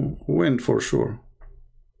you win for sure.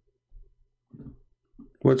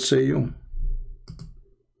 What say you?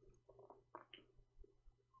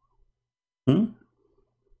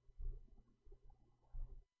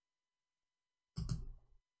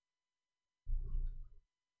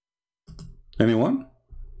 Anyone?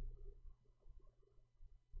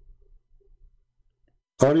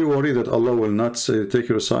 Are you worried that Allah will not take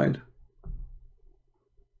your side?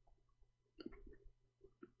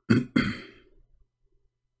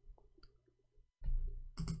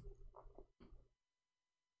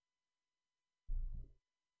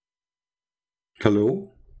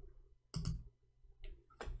 Hello?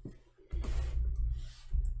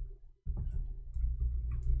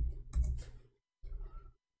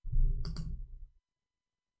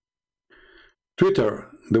 Twitter,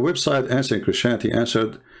 the website Answering Christianity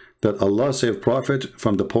answered that Allah saved Prophet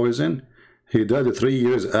from the poison. He died 3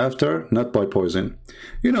 years after, not by poison.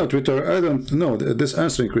 You know, Twitter, I don't know. This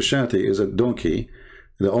Answering Christianity is a donkey,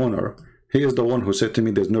 the owner. He is the one who said to me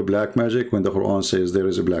there's no black magic when the Quran says there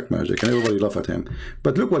is a black magic. And everybody laughed at him.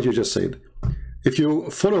 But look what you just said. If you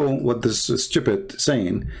follow what this stupid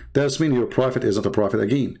saying, that means your prophet is not a prophet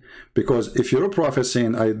again. Because if you're a prophet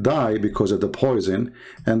saying, I die because of the poison,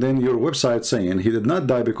 and then your website saying he did not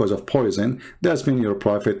die because of poison, that means your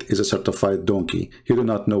prophet is a certified donkey. He do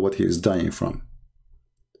not know what he is dying from.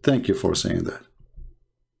 Thank you for saying that.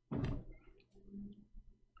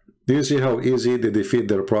 Do you see how easy they defeat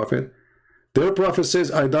their prophet? Their prophet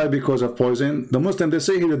says, I die because of poison. The Muslim, they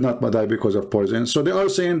say he did not die because of poison. So they are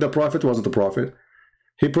saying the prophet wasn't the prophet.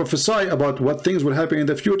 He prophesied about what things will happen in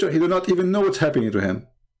the future. He do not even know what's happening to him.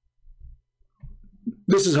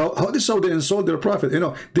 This is how they insult their prophet. You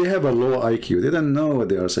know, they have a low IQ. They don't know what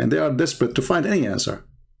they are saying. They are desperate to find any answer.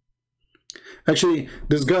 Actually,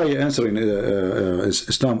 this guy answering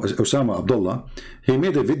Osama Abdullah, he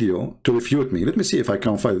made a video to refute me. Let me see if I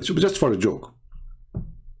can find it, just for a joke.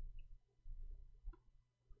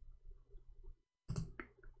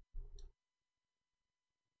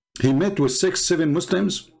 He met with 6-7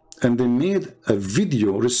 Muslims and they made a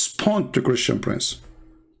video respond to Christian Prince.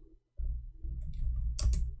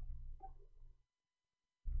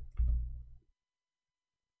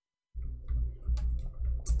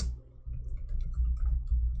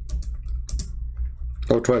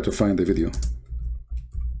 I'll try to find the video.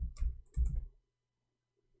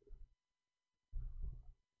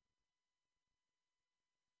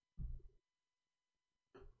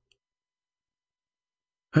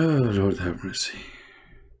 Oh, Lord have mercy.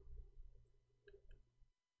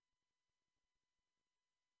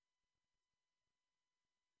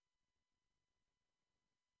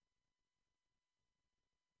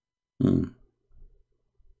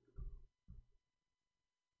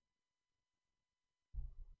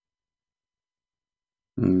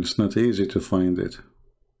 It's not easy to find it.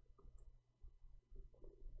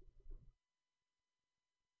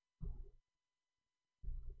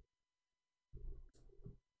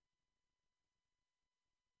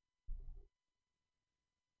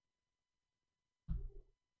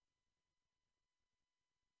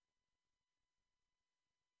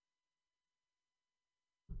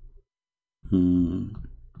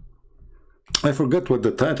 I forgot what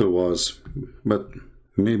the title was, but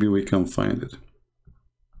maybe we can find it.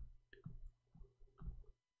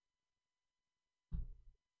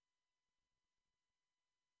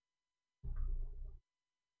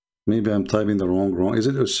 Maybe I'm typing the wrong. Is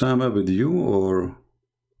it Osama with you or?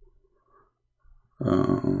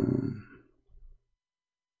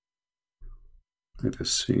 Let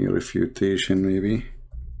us see, refutation maybe.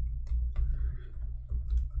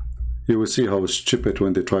 You will see how stupid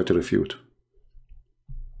when they try to refute.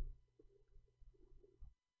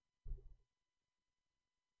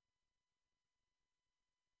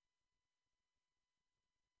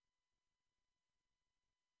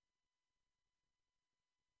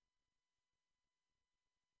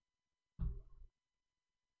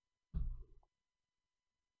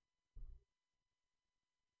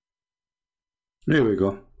 Here we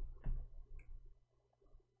go.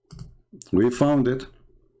 We found it.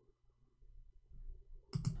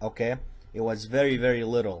 Okay, it was very, very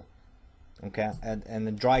little. Okay, and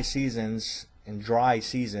in dry seasons,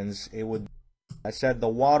 it would, I said the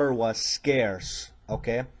water was scarce.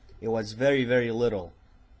 Okay, it was very, very little.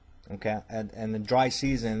 Okay, and in dry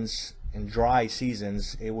seasons,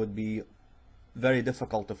 it would be very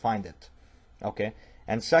difficult to find it. Okay,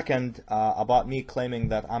 and second, about me claiming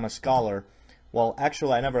that I'm a scholar, well,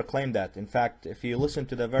 actually I never claimed that. In fact, if you listen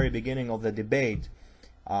to the very beginning of the debate,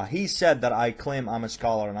 he said that I claim I'm a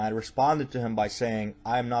scholar, and I responded to him by saying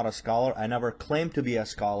I am not a scholar. I never claimed to be a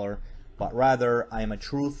scholar, but rather I am a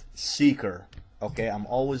truth seeker. Okay, I'm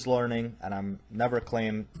always learning, and I'm never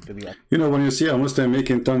claimed to be a... You know, when you see a Muslim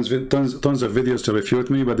making tons of videos to refute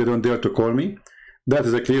me, but they don't dare to call me, that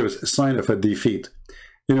is a clear sign of a defeat.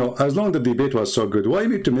 You know, as long as the debate was so good, why you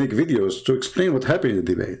need to make videos to explain what happened in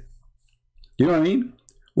the debate? You know what I mean?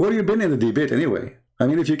 Where have you been in the debate anyway? I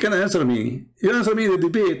mean, if you can answer me, you answer me in the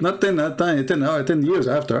debate, not 10 years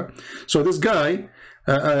after. So this guy,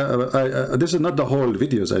 this is not the whole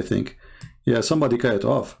videos, I think. Yeah, somebody cut it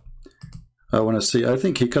off. I want to see. I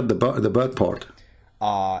think he cut the bad part.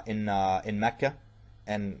 In Mecca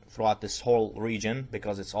and throughout this whole region,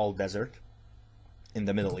 because it's all desert in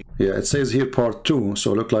the Middle East. Yeah, it says here part 2,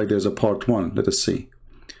 so it looks like there's a part 1. Let us see.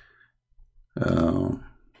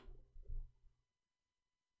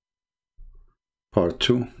 Part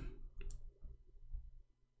 2.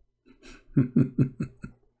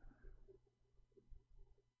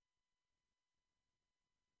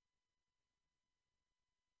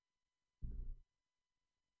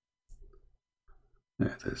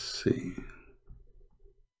 Let us see.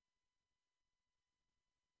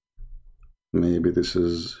 Maybe this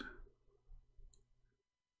is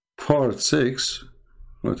part 6.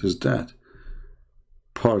 What is that?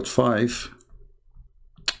 Part 5.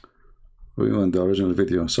 We want the original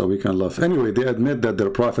video so we can laugh. Anyway, they admit that their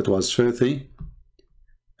prophet was filthy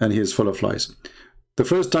and he is full of lies. The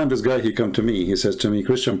first time this guy, he come to me, he says to me,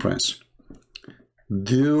 Christian Prince,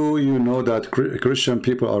 do you know that Christian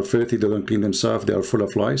people are filthy, they don't clean themselves, they are full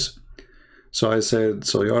of lies? So I said,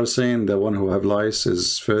 so you are saying the one who have lies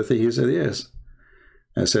is filthy? He said, yes.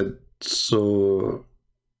 I said, so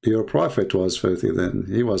your prophet was filthy then,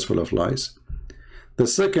 he was full of lies. The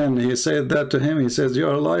second he said that to him, he says,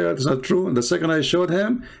 you're a liar, it's not true. And the second I showed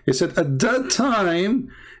him, he said, at that time,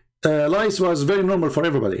 lies was very normal for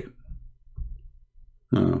everybody.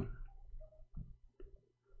 No.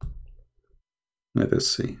 Let us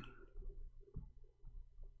see.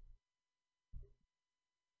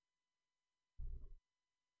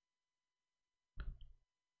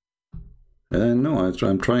 No,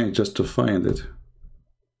 I'm trying just to find it.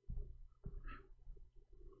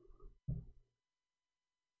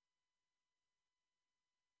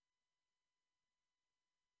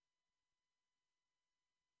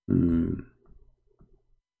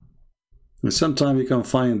 Sometimes you can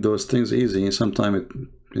find those things easy, and sometimes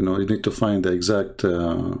you know, you need to find the exact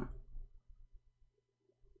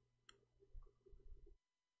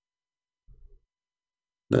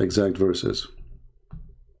verses.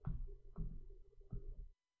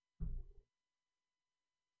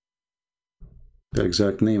 The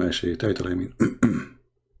exact name, actually, title, I mean.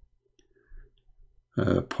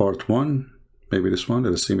 Part 1, maybe this one.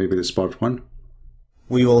 Let's see, maybe this part 1.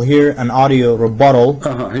 We will hear an audio rebuttal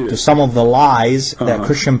to some of the lies that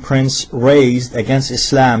Christian Prince raised against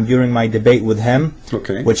Islam during my debate with him,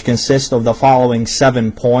 which consists of the following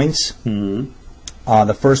 7 points.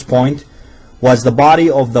 The first point, was the body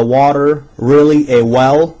of the water really a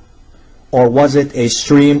well, or was it a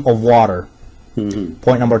stream of water?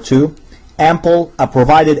 Point number 2,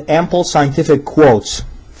 provided ample scientific quotes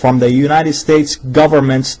from the United States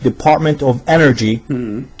government's Department of Energy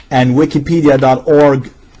and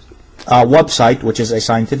Wikipedia.org website, which is a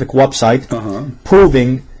scientific website,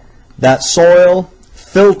 proving that soil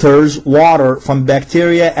filters water from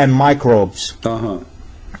bacteria and microbes.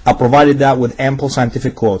 I provided that with ample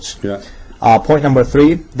scientific quotes. Point number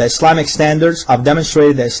 3, the Islamic standards. I've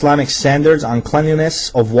demonstrated the Islamic standards on cleanliness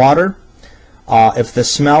of water. If the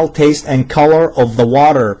smell, taste, and color of the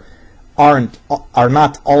water are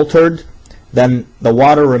not altered, then the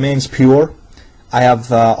water remains pure. I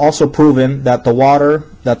have also proven that the water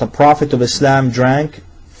that the Prophet of Islam drank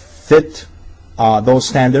fit those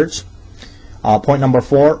standards. Point number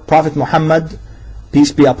 4, Prophet Muhammad,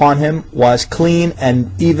 peace be upon him, was clean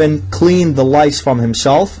and even cleaned the lice from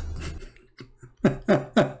himself.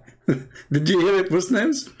 Did you hear it,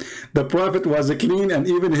 Muslims? The Prophet was clean and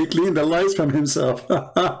even he cleaned the lice from himself.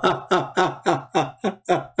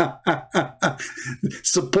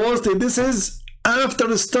 Supposedly this is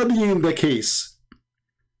after studying the case,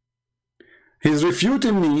 he's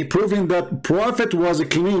refuting me, proving that Prophet was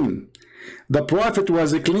clean. The Prophet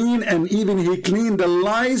was clean, and even he cleaned the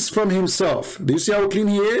lies from himself. Do you see how clean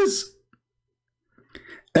he is?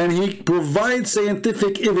 And he provides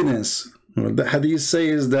scientific evidence. The hadith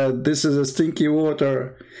says that this is a stinky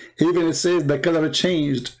water. Even it says the color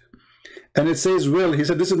changed. And it says well. He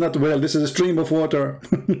said this is not well, this is a stream of water.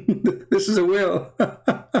 This is a well.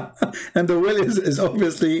 And the well is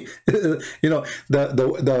obviously, you know,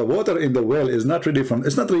 the water in the well is not really from,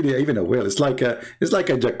 it's not really even a well. It's like a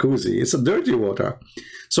jacuzzi. It's a dirty water.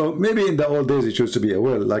 So maybe in the old days it used to be a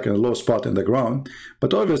well, like in a low spot in the ground.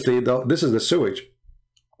 But obviously this is the sewage.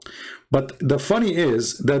 But the funny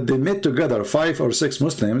is that they met together 5 or 6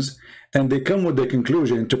 Muslims, and they come with the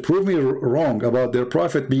conclusion to prove me wrong about their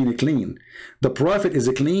Prophet being clean. The Prophet is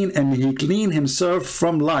clean, and he cleaned himself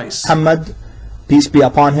from lice. Muhammad, peace be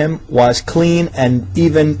upon him, was clean and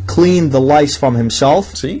even cleaned the lice from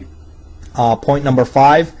himself. See? Point number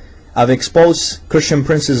 5. I've exposed Christian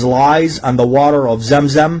Prince's lies on the water of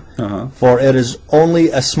Zamzam, for it is only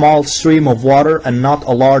a small stream of water and not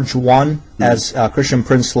a large one, as Christian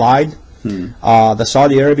Prince lied. The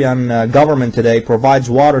Saudi Arabian government today provides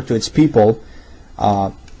water to its people,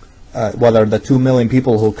 whether the 2 million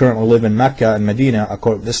people who currently live in Mecca and Medina,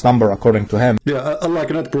 this number according to him. Yeah, Allah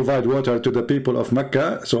cannot provide water to the people of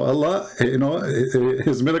Mecca, so Allah, you know,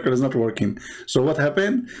 his miracle is not working. So what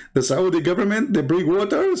happened? The Saudi government, they bring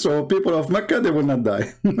water, so people of Mecca, they will not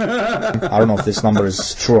die. I don't know if this number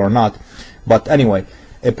is true or not, but anyway,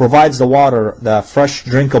 it provides the water, the fresh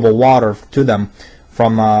drinkable water to them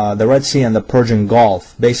from the Red Sea and the Persian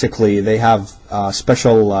Gulf. Basically, they have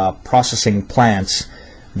special processing plants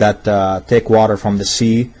that take water from the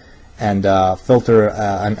sea and filter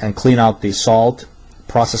and clean out the salt,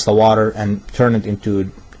 process the water, and turn it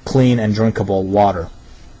into clean and drinkable water.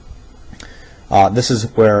 This is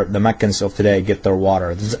where the Meccans of today get their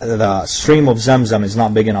water. The stream of Zamzam is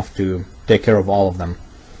not big enough to take care of all of them.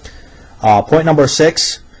 Point number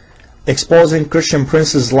 6, exposing Christian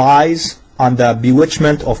Prince's lies on the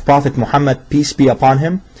bewitchment of Prophet Muhammad, peace be upon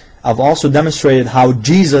him. I've also demonstrated how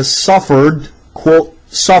Jesus suffered, quote,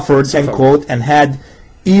 suffered, end quote, and had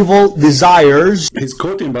evil desires. He's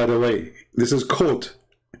quoting, by the way. This is quote.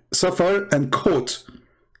 Suffer and quote.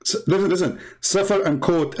 Listen. Suffer and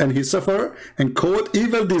quote. And he suffer and quote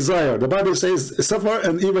evil desire. The Bible says suffer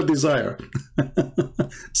and evil desire.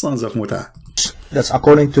 Sons of Muta. That's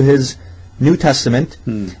according to his New Testament.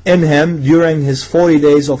 In him during his 40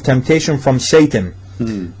 days of temptation from Satan.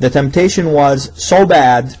 The temptation was so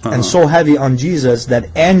bad and so heavy on Jesus that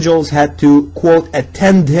angels had to, quote,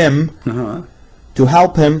 attend him to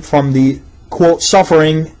help him from the, quote,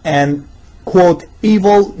 suffering and, quote,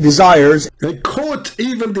 evil desires. Quote,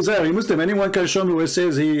 evil desire. Muslim, anyone can show me where it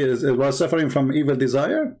says he was suffering from evil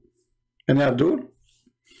desire? Any Abdul?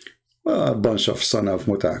 Well, a bunch of son of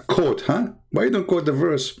Muta. Quote, huh? Why you don't quote the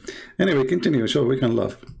verse? Anyway, continue, so we can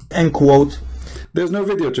laugh. End quote. There's no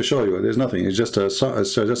video to show you. There's nothing. It's just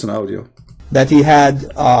just an audio that he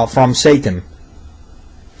had from Satan.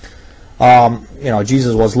 You know,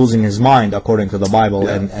 Jesus was losing his mind according to the Bible,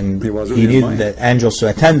 and he needed the angels to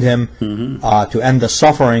attend him to end the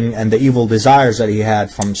suffering and the evil desires that he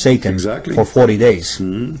had from Satan for 40 days.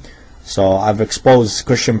 So I've exposed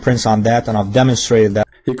Christian Prince on that, and I've demonstrated that.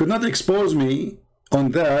 He could not expose me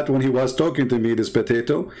on that when he was talking to me, this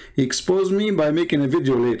potato. He exposed me by making a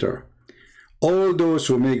video later. All those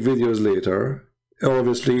who make videos later,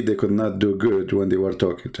 obviously they could not do good when they were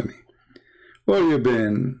talking to me. Where you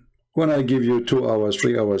been when I give you 2 hours,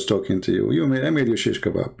 3 hours talking to you? I made you shish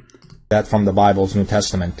kebab. That from the Bible's New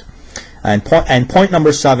Testament. And point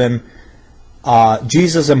number 7,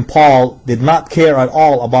 Jesus and Paul did not care at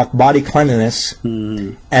all about body cleanliness,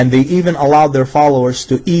 and they even allowed their followers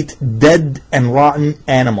to eat dead and rotten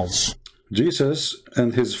animals. Jesus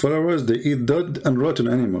and his followers, they eat dead and rotten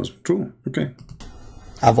animals. True. Okay.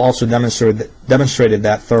 I've also demonstrated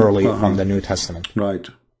that thoroughly from the New Testament. Right.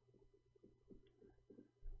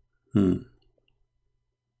 From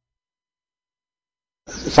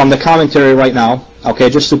the commentary right now, okay,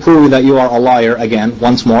 just to prove that you are a liar again,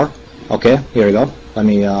 once more. Okay, here we go. Let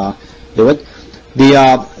me do it.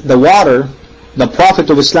 The water, the Prophet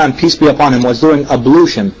of Islam, peace be upon him, was doing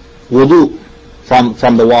ablution, wudu,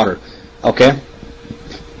 from the water. Okay,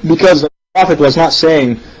 because the Prophet was not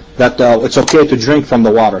saying that it's okay to drink from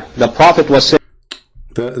the water. The Prophet was saying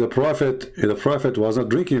the Prophet was not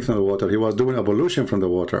drinking from the water. He was doing ablution from the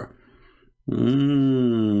water.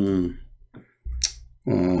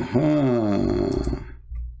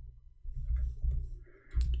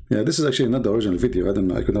 Yeah, this is actually not the original video. I don't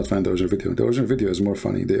know. I could not find the original video. The original video is more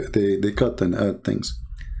funny. They cut and add things.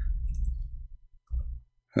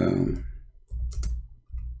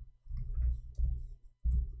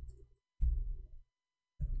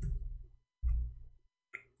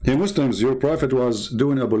 Hey Muslims, your prophet was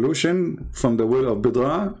doing ablution from the well of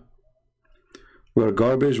Bid'ah, where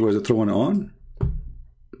garbage was thrown on.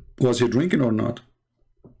 Was he drinking or not?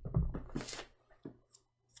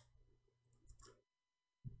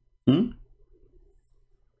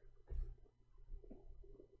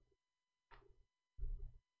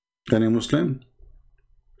 Any Muslim?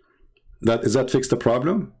 Is that fix the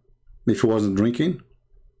problem? If he wasn't drinking?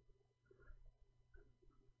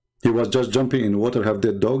 He was just jumping in water, have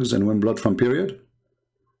dead dogs, and win blood from period?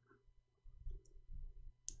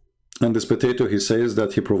 And this potato, he says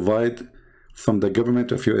that he provide from the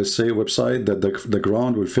government of USA website that the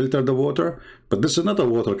ground will filter the water, but this is not a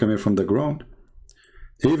water coming from the ground.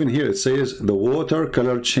 Even here it says the water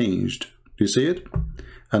color changed. Do you see it?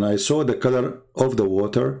 And I saw the color of the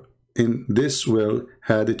water in this well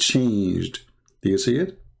had changed. Do you see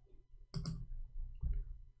it?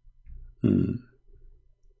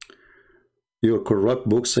 Your corrupt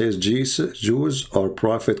book says Jews are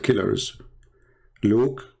prophet killers.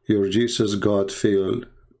 Luke, your Jesus God failed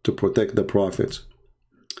to protect the prophets.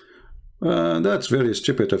 That's very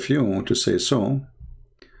stupid of you to say so.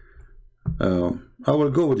 I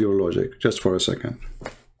will go with your logic just for a second.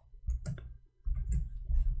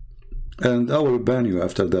 And I will ban you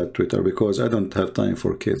after that, Twitter, because I don't have time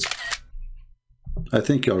for kids. I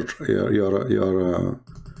think you're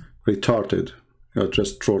retarded. You're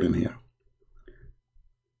just trolling here.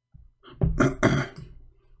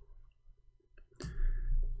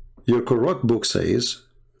 Your corrupt book says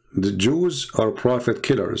the Jews are prophet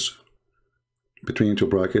killers. Between two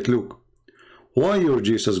brackets, Luke. Why your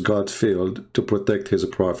Jesus God failed to protect his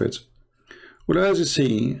prophets? Well, as you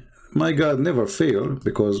see, my God never failed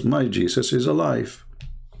because my Jesus is alive.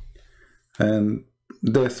 And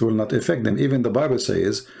death will not affect them. Even the Bible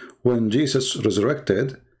says when Jesus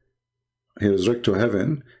resurrected, he resurrected to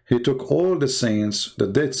heaven, he took all the saints, the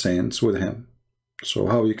dead saints, with him. So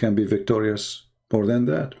how you can be victorious more than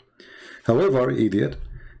that? However, idiot,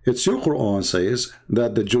 it's your Quran says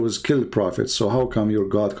that the Jews killed prophets, so how come your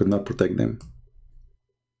God could not protect them?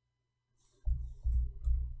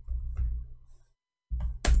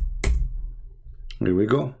 Here we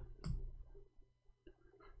go.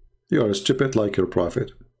 You are stupid like your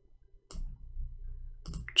prophet.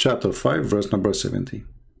 Chapter 5, verse number 70.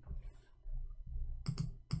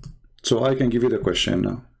 So I can give you the question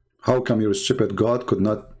now. How come your stupid God could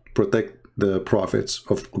not protect the prophets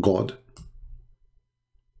of God?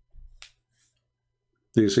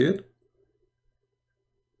 Do you see it?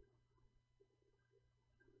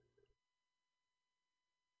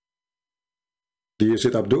 Do you see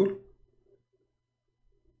it, Abdul?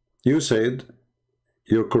 You said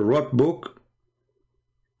your corrupt book,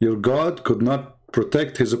 your God could not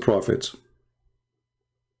protect his prophets.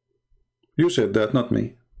 You said that, not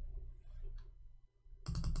me.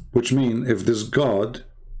 Which means if this God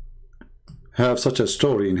have such a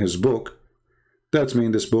story in his book, that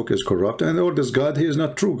means this book is corrupt, and or this God, he is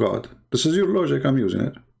not true God. This is your logic, I'm using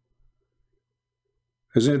it.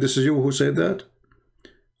 Isn't it? This is you who said that?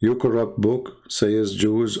 Your corrupt book says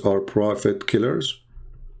Jews are prophet killers.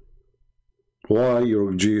 Why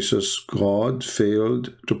your Jesus God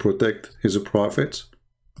failed to protect his prophets?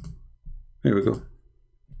 Here we go.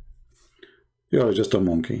 You are just a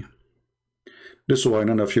monkey. This is why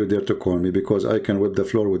none of you dare to call me, because I can whip the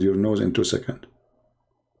floor with your nose in 2 seconds.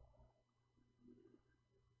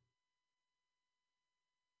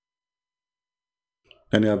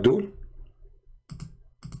 Any Abdul?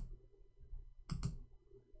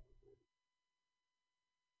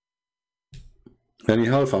 Any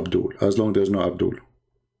half Abdul, as long as there's no Abdul.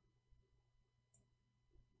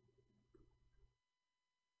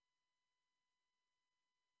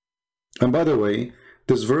 And by the way,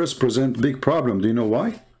 this verse presents big problem. Do you know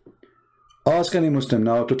why? Ask any Muslim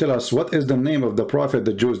now to tell us what is the name of the prophet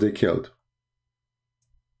the Jews they killed.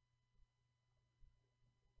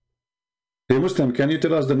 Hey Muslim, can you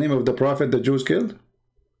tell us the name of the prophet the Jews killed?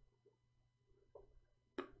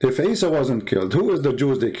 If Isa wasn't killed, who is the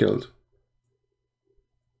Jews they killed?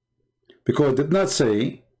 Because it did not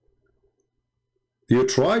say you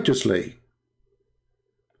try to slay.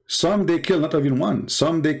 Some they killed, not even one.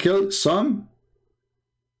 Some they killed, some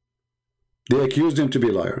they accused them to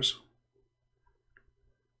be liars.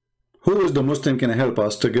 Who is the Muslim can help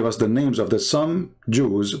us to give us the names of the some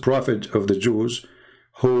Jews, prophet of the Jews,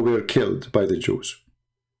 who were killed by the Jews?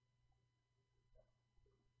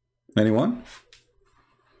 Anyone?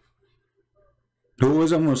 who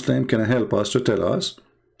is a Muslim can help us to tell us.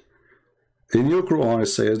 In your Quran it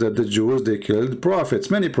says that the Jews, they killed prophets,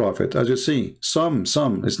 many prophets, as you see. Some,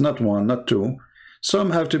 it's not one, not two.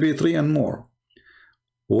 Some have to be 3 and more.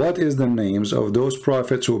 What is the names of those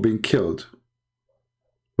prophets who have been killed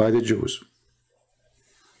by the Jews?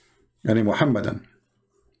 Any Muhammadan.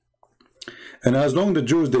 And as long as the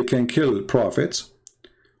Jews, they can kill prophets,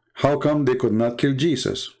 how come they could not kill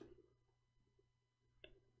Jesus?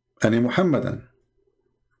 Any Muhammadan.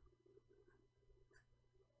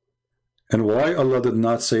 And why Allah did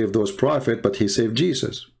not save those prophets, but he saved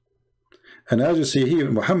Jesus? And as you see here,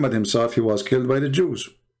 Muhammad himself, he was killed by the Jews.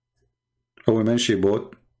 A woman she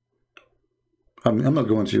bought. I'm not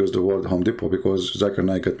going to use the word Home Depot because Zachary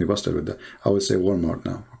and I got me busted with that. I would say Walmart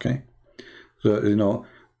now, okay? So, you know,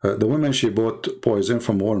 the woman, she bought poison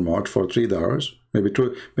from Walmart for $3,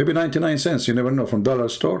 maybe 99 cents. You never know, from dollar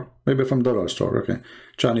store, maybe from dollar store, okay?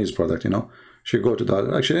 Chinese product, you know. She go to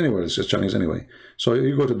dollar, actually anywhere, it's just Chinese anyway. So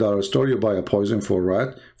you go to dollar store, you buy a poison for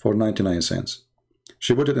rat for 99 cents.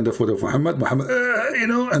 She put it in the foot of Muhammad, you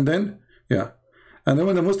know, and then, yeah. And then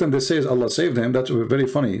when the Muslim, they say Allah saved him, that's very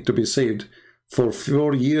funny, to be saved for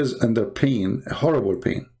 4 years under pain, horrible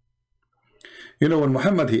pain. You know, when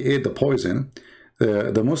Muhammad, he ate the poison,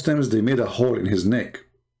 the Muslims, they made a hole in his neck.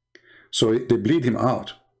 So they bleed him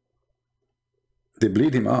out. They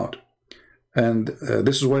bleed him out. And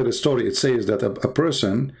this is why the story, it says that a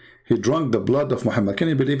person, he drank the blood of Muhammad. Can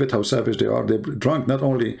you believe it, how savage they are? They drank not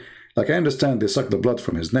only, like I understand, they sucked the blood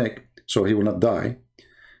from his neck, so he will not die.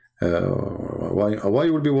 Why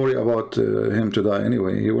would be worried about him to die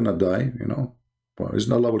anyway? He will not die, you know. Well,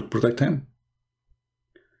 isn't Allah will protect him?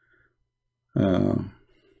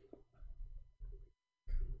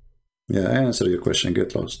 Yeah, I answer your question.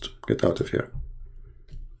 Get lost. Get out of here.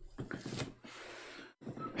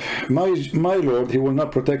 My Lord, he will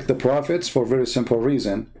not protect the prophets for a very simple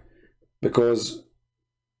reason. Because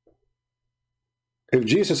if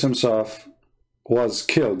Jesus himself was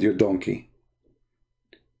killed, you donkey,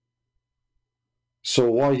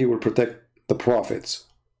 so why he will protect the prophets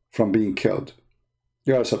from being killed?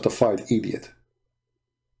 You are a certified idiot.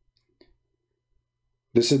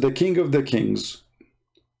 This is the King of the Kings.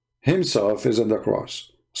 Himself is on the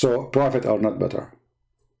cross. So prophets are not better.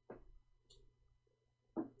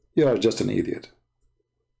 You are just an idiot.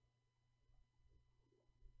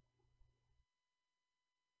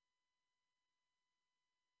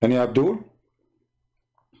 Any Abdul?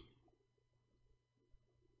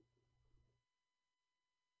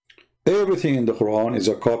 Everything in the Quran is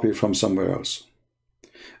a copy from somewhere else.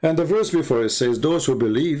 And the verse before it says, those who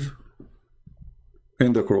believe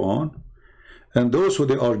in the Quran, and those who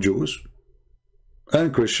they are Jews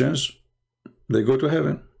and Christians, they go to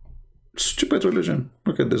heaven. Stupid religion.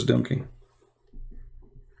 Look at this donkey.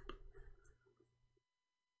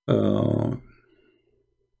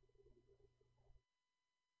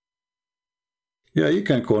 Yeah, you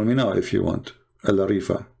can call me now if you want,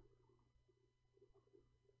 Al-Arifa.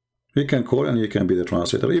 You can call and you can be the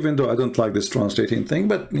translator, even though I don't like this translating thing,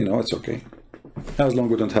 but you know, it's okay. As long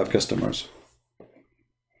as we don't have customers.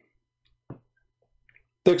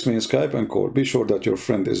 Text me in Skype and call. Be sure that your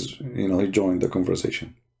friend is, you know, he joined the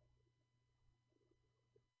conversation.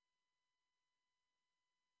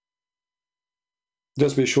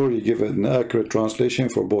 Just be sure you give an accurate translation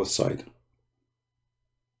for both sides.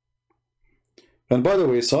 And by the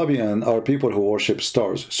way, Sabian are people who worship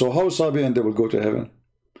stars. So how Sabian they will go to heaven?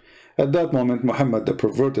 At that moment, Muhammad, the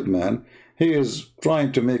perverted man, he is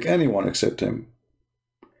trying to make anyone accept him.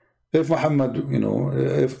 If Muhammad, you know,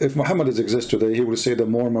 if Muhammad exists today, he will say the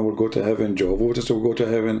Mormon will go to heaven, Jehovah's Witness will go to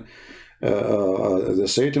heaven, the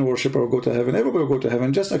Satan worshipper will go to heaven, everybody will go to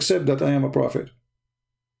heaven. Just accept that I am a prophet.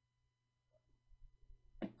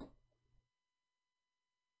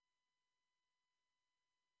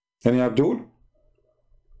 Any Abdul?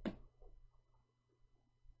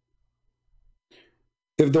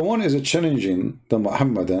 If the one is challenging the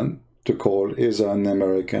Muhammadan to call is an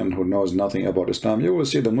American who knows nothing about Islam, you will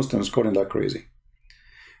see the Muslims calling that crazy.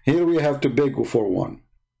 Here we have to beg for one.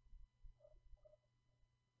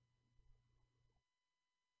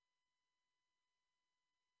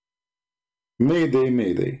 Mayday,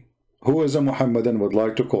 Mayday. Who is a Muhammadan would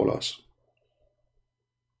like to call us?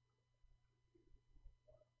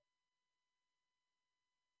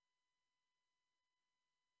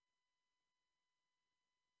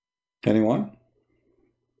 Anyone?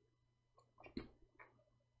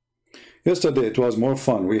 Yesterday it was more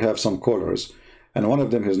fun. We have some callers, and one of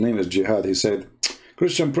them, his name is Jihad. He said,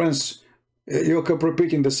 Christian Prince, you keep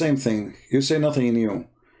repeating the same thing. You say nothing new.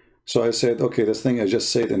 So I said, okay, this thing I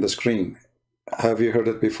just said in the screen, have you heard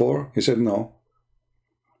it before? He said, no.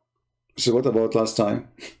 So what about last time?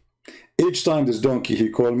 Each time this donkey, he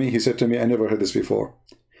called me, he said to me, I never heard this before.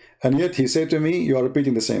 And yet he said to me, you are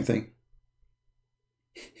repeating the same thing.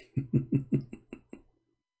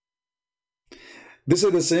 This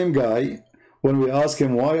is the same guy. When we ask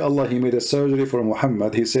him why Allah he made a surgery for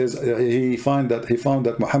Muhammad, he says he found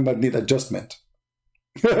that Muhammad need adjustment.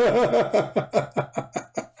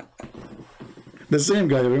 The same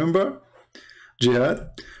guy, remember?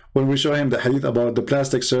 Jihad, when we show him the hadith about the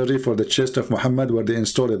plastic surgery for the chest of Muhammad, where they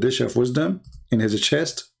installed a dish of wisdom in his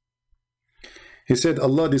chest, he said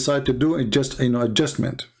Allah decided to do just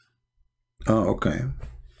adjustment. Oh, okay.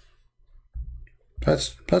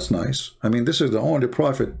 That's nice. I mean, this is the only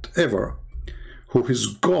prophet ever who his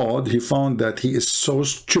God, he found that he is so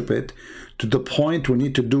stupid to the point we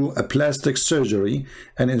need to do a plastic surgery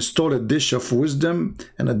and install a dish of wisdom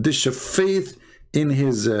and a dish of faith in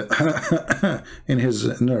his in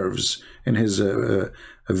his nerves, in his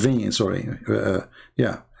veins, sorry,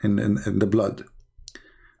 yeah, in the blood.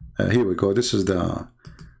 Here we go. This is the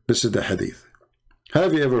hadith.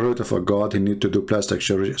 Have you ever heard of a God who need to do plastic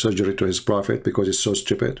surgery to his prophet because he's so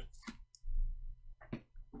stupid?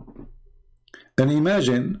 And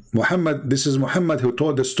imagine Muhammad, this is Muhammad who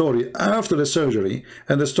told the story after the surgery,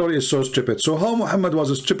 and the story is so stupid. So how Muhammad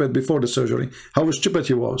was stupid before the surgery? How stupid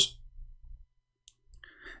he was?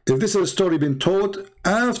 If this is a story been told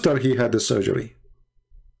after he had the surgery.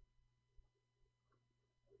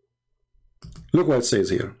 Look what it says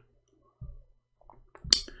here.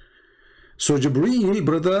 So Jibreel,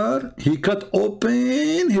 brother, he cut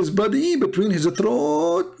open his body between his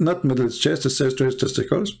throat, not middle of his chest, it says to his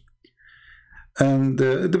testicles. And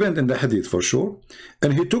it depends on the hadith for sure.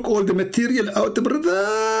 And he took all the material out,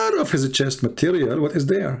 brother, of his chest. Material, what is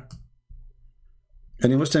there?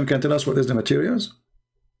 Any Muslim can tell us what is the materials?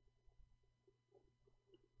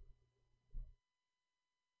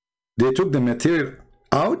 They took the material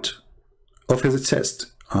out of his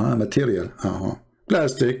chest. Material.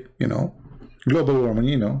 Plastic, global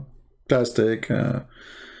warming, plastic,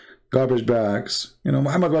 garbage bags.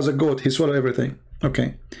 Muhammad was a goat. He swallowed everything.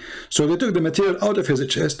 Okay. So they took the material out of his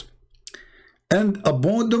chest and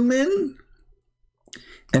abandoned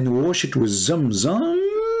and washed it with Zamzam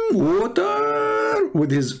water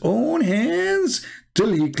with his own hands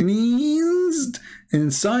till he cleansed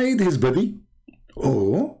inside his body.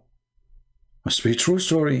 Oh, must be a true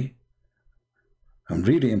story. I'm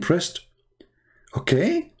really impressed.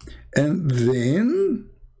 Okay. And then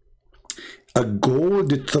a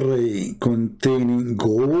gold tray containing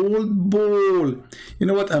gold bowl. You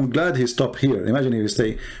know what? I'm glad he stopped here. Imagine if you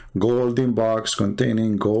say golden box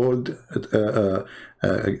containing gold,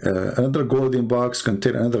 another golden box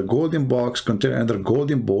containing another golden box, containing another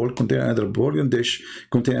golden bowl, containing another golden dish,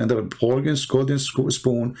 containing another golden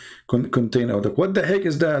spoon, containing other. What the heck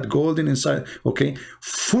is that? Golden inside. Okay,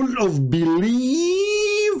 full of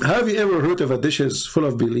belief. Have you ever heard of a dishes full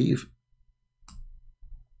of belief?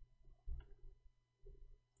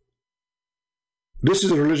 This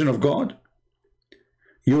is the religion of God.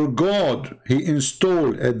 Your God, he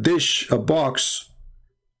installed a dish, a box.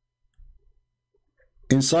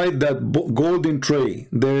 Inside that golden tray,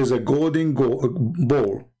 there is a golden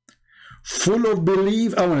bowl full of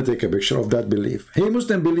belief. I want to take a picture of that belief. Hey,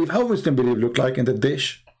 Muslim belief, how Muslim belief look like in the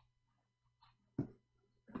dish?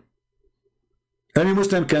 Any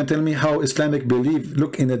Muslim can tell me how Islamic belief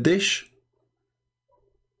look in a dish?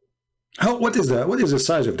 What is that? What is the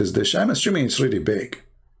size of this dish? I'm assuming it's really big.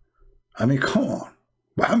 I mean, come on.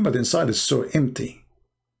 Muhammad inside is so empty.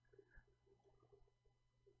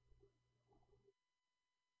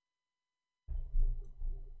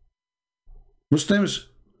 Muslims,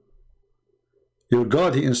 your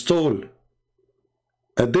God, he installed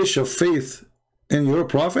a dish of faith in your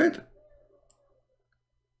prophet?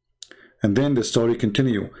 And then the story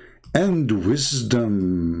continue. And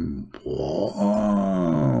wisdom.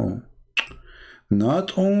 Wow.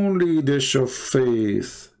 Not only dish of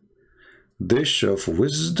faith, dish of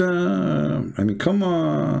wisdom. I mean, come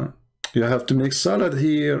on. You have to make salad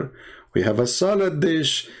here. We have a salad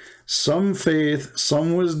dish. Some faith,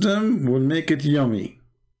 some wisdom will make it yummy.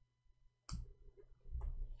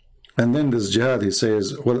 And then this jihad, he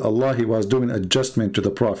says, well, Allah, he was doing adjustment to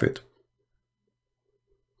the prophet.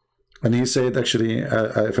 And he said, actually,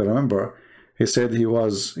 if I remember, he said he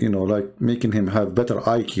was, like making him have better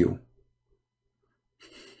IQ.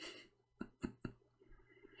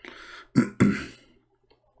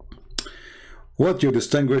 What you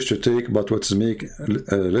distinguish to take but what's make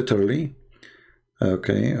literally,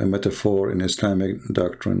 okay, a metaphor in Islamic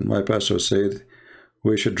doctrine. My pastor said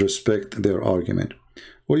we should respect their argument.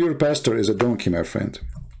 Well, your pastor is a donkey, my friend.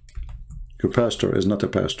 Your pastor is not a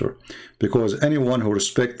pastor. Because anyone who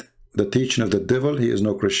respects the teaching of the devil, he is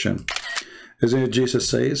no Christian. Isn't it Jesus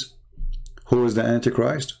says, who is the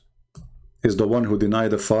Antichrist? Is the one who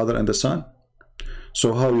denied the Father and the Son?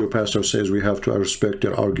 So how your pastor says we have to respect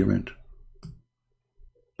their argument?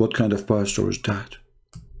 What kind of pastor is that?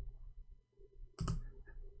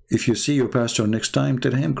 If you see your pastor next time,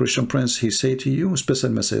 tell him, Christian Prince, he say to you, special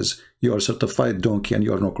message, you are a certified donkey and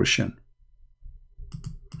you are no Christian.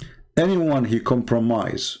 Anyone he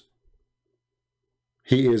compromise,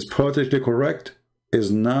 he is politically correct,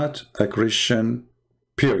 is not a Christian,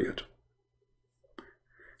 period.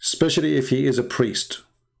 Especially if he is a priest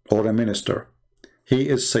or a minister. He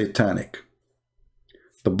is satanic.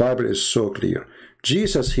 The Bible is so clear.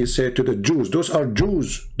 Jesus, he said to the Jews, those are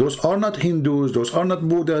Jews. Those are not Hindus. Those are not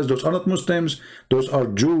Buddhas. Those are not Muslims. Those are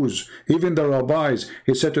Jews. Even the rabbis,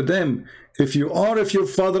 he said to them, if you are of your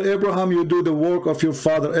father Abraham, you do the work of your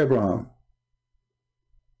father Abraham.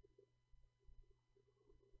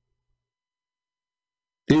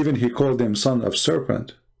 Even he called them son of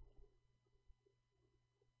serpent.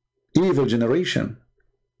 Evil generation.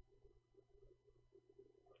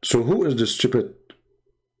 So who is the stupid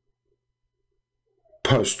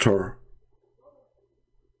pastor?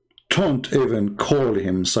 Don't even call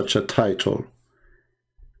him such a title.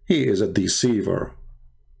 He is a deceiver,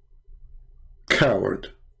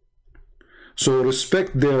 coward. So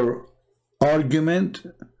respect their argument,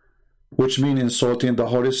 which means insulting the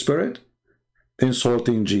Holy Spirit,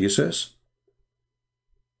 insulting Jesus,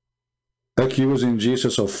 accusing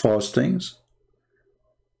Jesus of false things.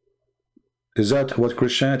 Is that what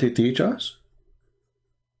Christianity teaches us?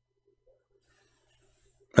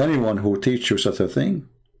 Anyone who teaches you such a thing,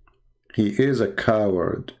 he is a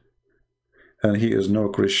coward, and he is no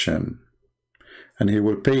Christian, and he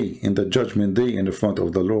will pay in the judgment day in the front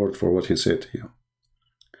of the Lord for what he said to you.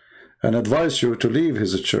 And advise you to leave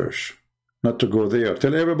his church, not to go there.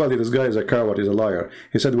 Tell everybody this guy is a coward, he's a liar.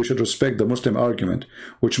 He said we should respect the Muslim argument,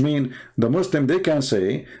 which means the Muslim, they can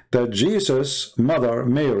say that Jesus' mother,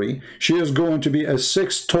 Mary, she is going to be a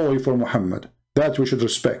sex toy for Muhammad. That we should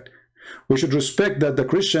respect. We should respect that the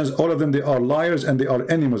Christians, all of them, they are liars and they are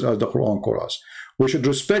enemies, as the Quran calls us. We should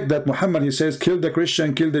respect that Muhammad, he says, kill the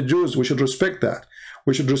Christian, kill the Jews. We should respect that.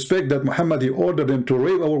 We should respect that Muhammad, he ordered them to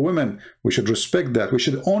rape our women. We should respect that. We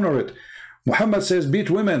should honor it. Muhammad says beat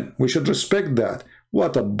women. We should respect that.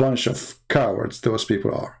 What a bunch of cowards those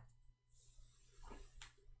people are.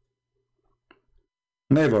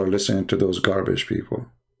 Never listen to those garbage people.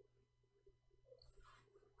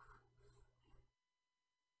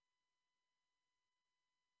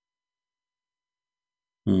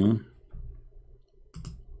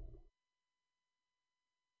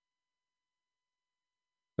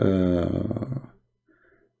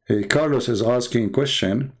 Carlos is asking a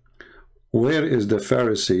question. Where is the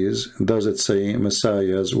Pharisees? Does it say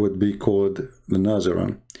Messiahs would be called the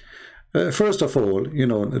Nazarene? First of all, you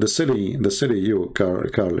know, the silly you,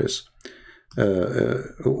 Carlos.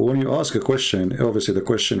 When you ask a question, obviously the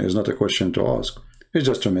question is not a question to ask. It's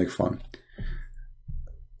just to make fun.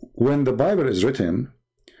 When the Bible is written,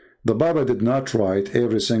 the Bible did not write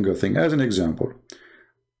every single thing. As an example,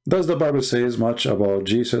 does the Bible say much about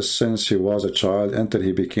Jesus since he was a child until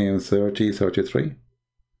he became 30, 33?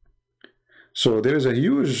 So there is a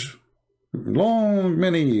huge, long,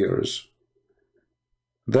 many years.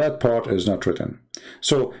 That part is not written.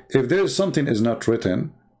 So if there is something is not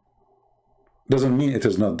written, doesn't mean it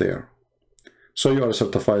is not there. So you are a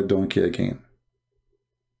certified donkey again.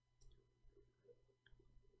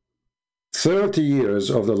 30 years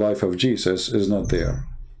of the life of Jesus is not there.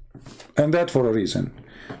 And that for a reason.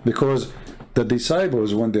 Because the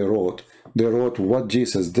disciples, when they wrote what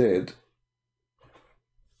Jesus did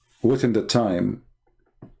within the time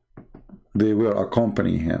they were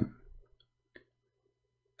accompanying him.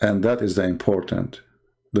 And that is the important.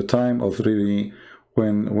 The time of really,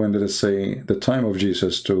 when let us say, the time of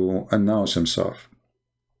Jesus to announce himself.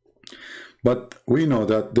 But we know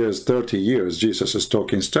that there's 30 years Jesus is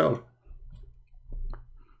talking still.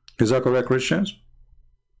 Is that correct, Christians?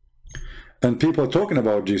 And people are talking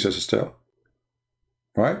about Jesus still.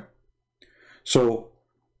 Right? So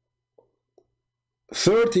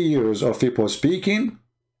 30 years of people speaking,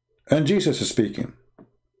 and Jesus is speaking.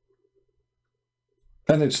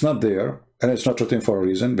 And it's not there, and it's not written for a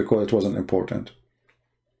reason, because it wasn't important.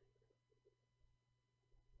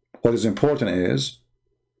 What is important is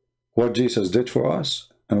what Jesus did for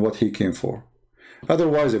us and what he came for.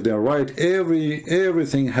 Otherwise, if they write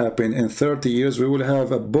everything happened in 30 years, we will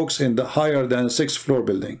have books in the higher than 6th floor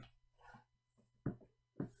building.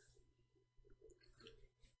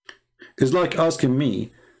 It's like asking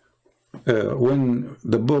me, when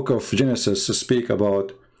the book of Genesis speak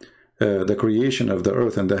about the creation of the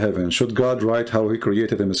earth and the heaven, should God write how he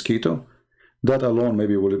created a mosquito? That alone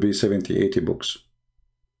maybe will be 70, 80 books.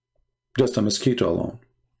 Just a mosquito alone.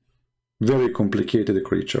 Very complicated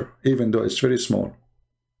creature, even though it's very small.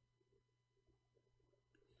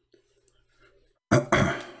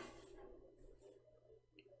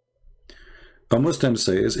 A Muslim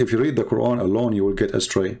says, if you read the Quran alone, you will get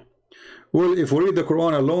astray. Well, if we read the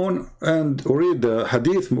Quran alone and read the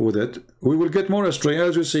Hadith with it, we will get more astray.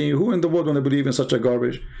 As you see, who in the world want to believe in such a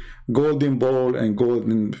garbage? Golden ball and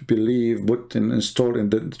golden belief put and installed in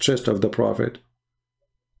the chest of the Prophet.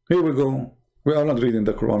 Here we go. We are not reading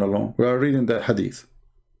the Quran alone. We are reading the Hadith.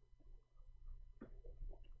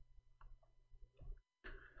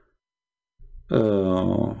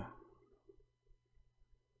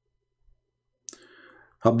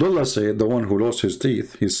 Abdullah said, the one who lost his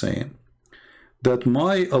teeth, he's saying that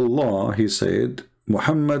my Allah, he said,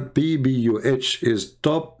 Muhammad BBUH is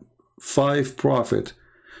top 5 prophet.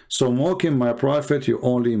 So mocking my prophet, you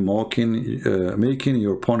only mocking, making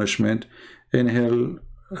your punishment in hell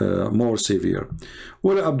more severe.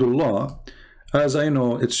 Well, Abdullah, as I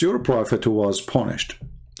know, it's your prophet who was punished.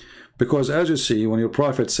 Because as you see, when your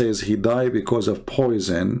prophet says he died because of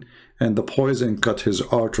poison, and the poison cut his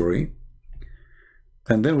artery,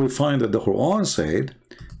 and then we find that the Quran said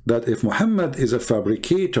that if Muhammad is a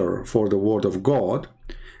fabricator for the word of God,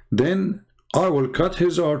 then I will cut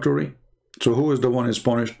his artery. So who is the one who is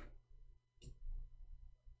punished?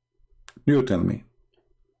 You tell me.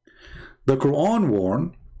 The Quran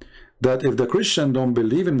warned that if the Christians don't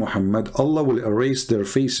believe in Muhammad, Allah will erase their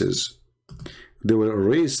faces. They will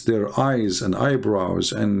erase their eyes and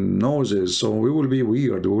eyebrows and noses. So we will be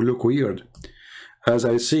weird. We will look weird. As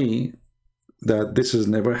I see that this has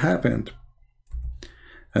never happened.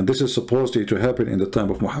 And this is supposedly to happen in the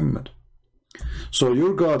time of Muhammad. So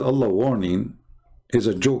your God, Allah warning, is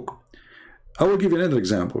a joke. I will give you another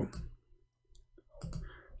example.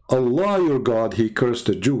 Allah, your God, he cursed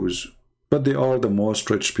the Jews, but they are the most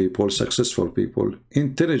rich people, successful people,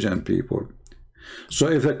 intelligent people. So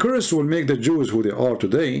if the curse will make the Jews who they are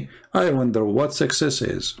today, I wonder what success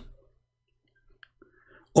is.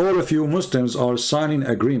 All of you Muslims are signing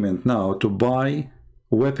agreement now to buy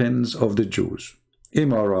weapons of the Jews.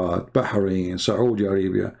 Emirat, Bahrain, Saudi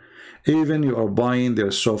Arabia, even you are buying their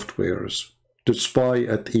softwares to spy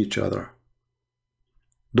at each other.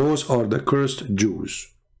 Those are the cursed Jews.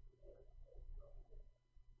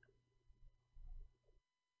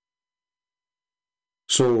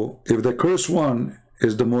 So if the cursed one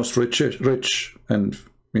is the most rich and,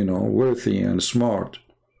 you know, wealthy and smart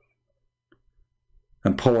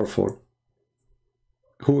and powerful,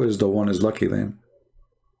 who is the one is lucky then?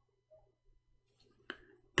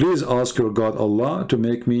 Please ask your God Allah to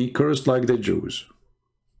make me cursed like the Jews,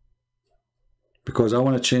 because I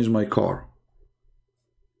want to change my car.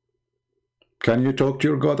 Can you talk to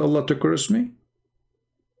your God Allah to curse me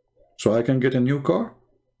so I can get a new car?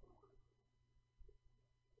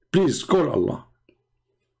 Please call Allah.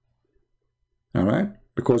 All right,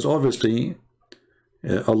 because obviously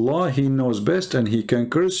Allah, he knows best, and he can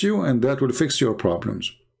curse you, and that will fix your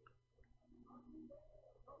problems.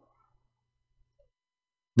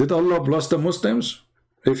 Did Allah bless the Muslims?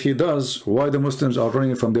 If he does, why the Muslims are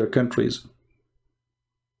running from their countries?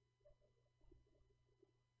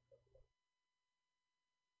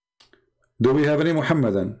 Do we have any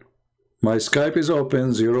Muhammadan? My Skype is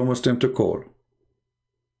open, 0 Muslim to call.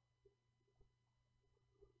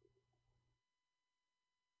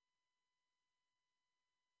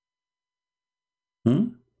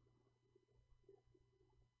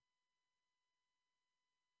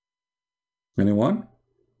 Anyone?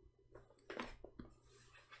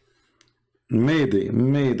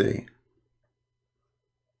 Mayday.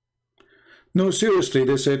 No, seriously,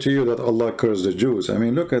 they say to you that Allah cursed the Jews. I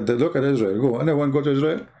mean, look at Israel. Go. Anyone go to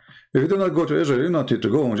Israel? If you do not go to Israel, you not need to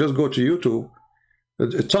go. Just go to YouTube.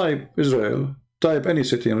 Type Israel. Type any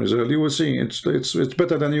city in Israel. You will see it's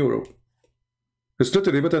better than Europe. It's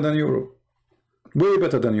literally better than Europe. Way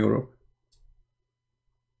better than Europe.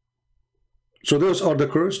 So those are the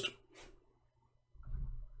cursed.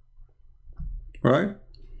 Right?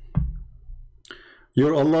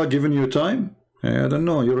 Your Allah giving you time? I don't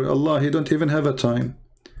know. Your Allah, he don't even have a time.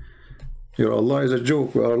 Your Allah is a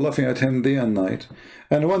joke. We are laughing at him day and night.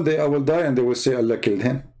 And one day I will die and they will say Allah killed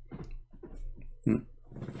him.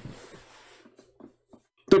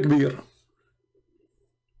 Takbir.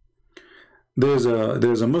 There's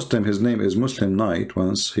a Muslim, his name is Muslim Knight.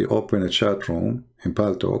 Once he opened a chat room in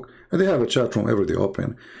Paltalk, and they have a chat room every day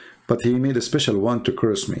open, but he made a special one to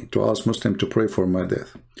curse me, to ask Muslim to pray for my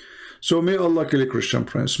death. So may Allah kill a Christian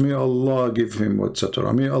prince. May Allah give him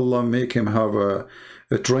etc. May Allah make him have a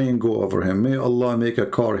train go over him. May Allah make a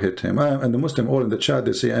car hit him. And the Muslim all in the chat,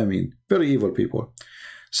 they say, I mean, very evil people.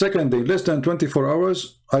 Second day, less than 24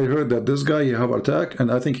 hours, I heard that this guy, he have attack, and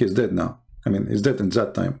I think he's dead now. I mean, he's dead in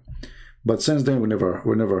that time. But since then, we never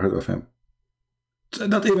heard of him.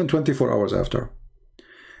 Not even 24 hours after.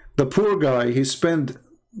 The poor guy, he spent,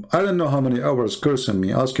 I don't know how many hours cursing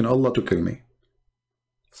me, asking Allah to kill me.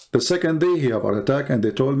 The second day, he have an attack, and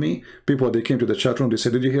they told me, people, they came to the chat room, they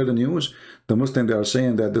said, did you hear the news? The Muslim, they are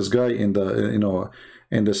saying that this guy in the,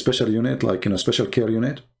 in the special unit, like in a special care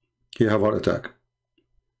unit, he have heart attack.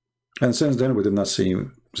 And since then, we did not see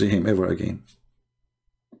him ever again.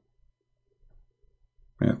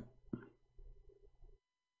 Yeah.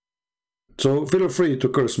 So feel free to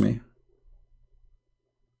curse me.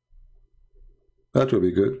 That will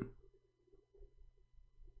be good.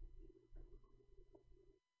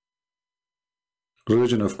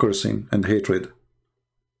 Religion of cursing and hatred.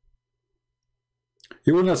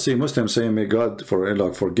 You will not see Muslims saying, may God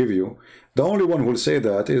forgive you. The only one who will say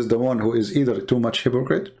that is the one who is either too much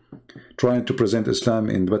hypocrite, trying to present Islam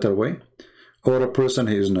in a better way, or a person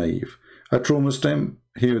who is naive. A true Muslim,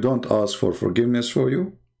 he don't ask for forgiveness for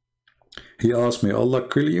you. He asks, may Allah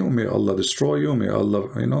kill you, may Allah destroy you, may Allah,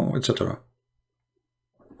 etc.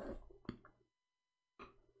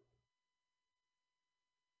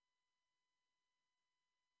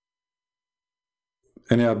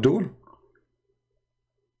 Any Abdul?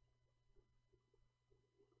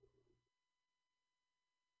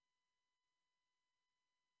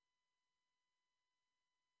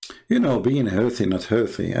 Being healthy, not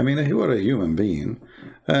healthy. I mean, you are a human being,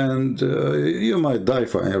 and you might die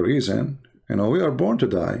for any reason. We are born to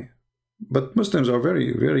die. But Muslims are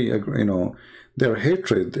very, very, their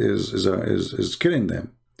hatred is killing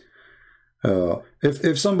them.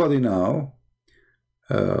 If somebody now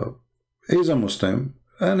is a Muslim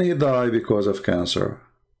and he died because of cancer,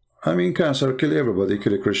 I mean, cancer kill everybody,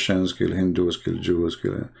 kill Christians, kill Hindus, kill Jews,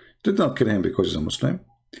 did not kill him because he's a Muslim.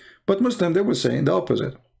 But Muslim, they will say the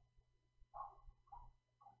opposite.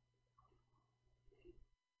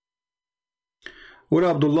 Well,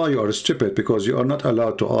 Abdullah, you are stupid because you are not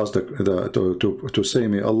allowed to ask to say,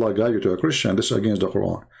 may Allah guide you to a Christian. This is against the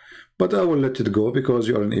Quran. But I will let it go because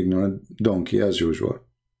you are an ignorant donkey as usual.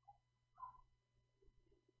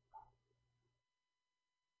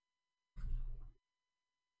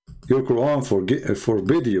 Your Quran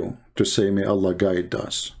forbid you to say, may Allah guide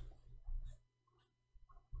us.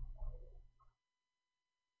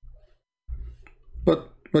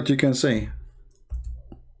 But what you can say?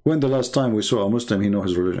 When the last time we saw a Muslim, he know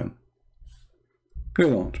his religion? You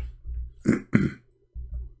don't.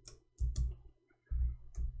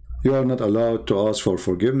 You are not allowed to ask for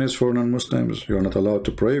forgiveness for non-Muslims. You are not allowed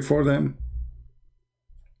to pray for them.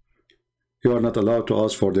 You are not allowed to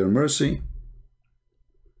ask for their mercy.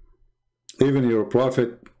 Even your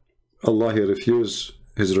prophet, Allah, he refused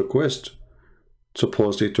his request,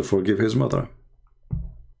 supposedly to forgive his mother.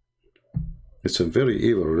 It's a very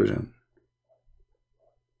evil religion.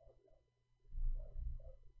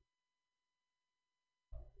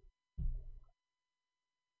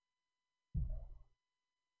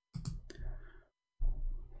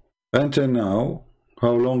 Until now,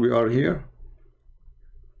 how long we are here?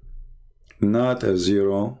 Not a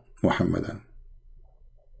zero Muhammadan.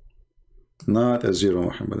 Not a zero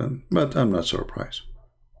Muhammadan, but I'm not surprised.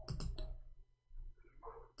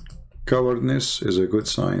 Cowardness is a good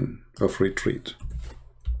sign of retreat.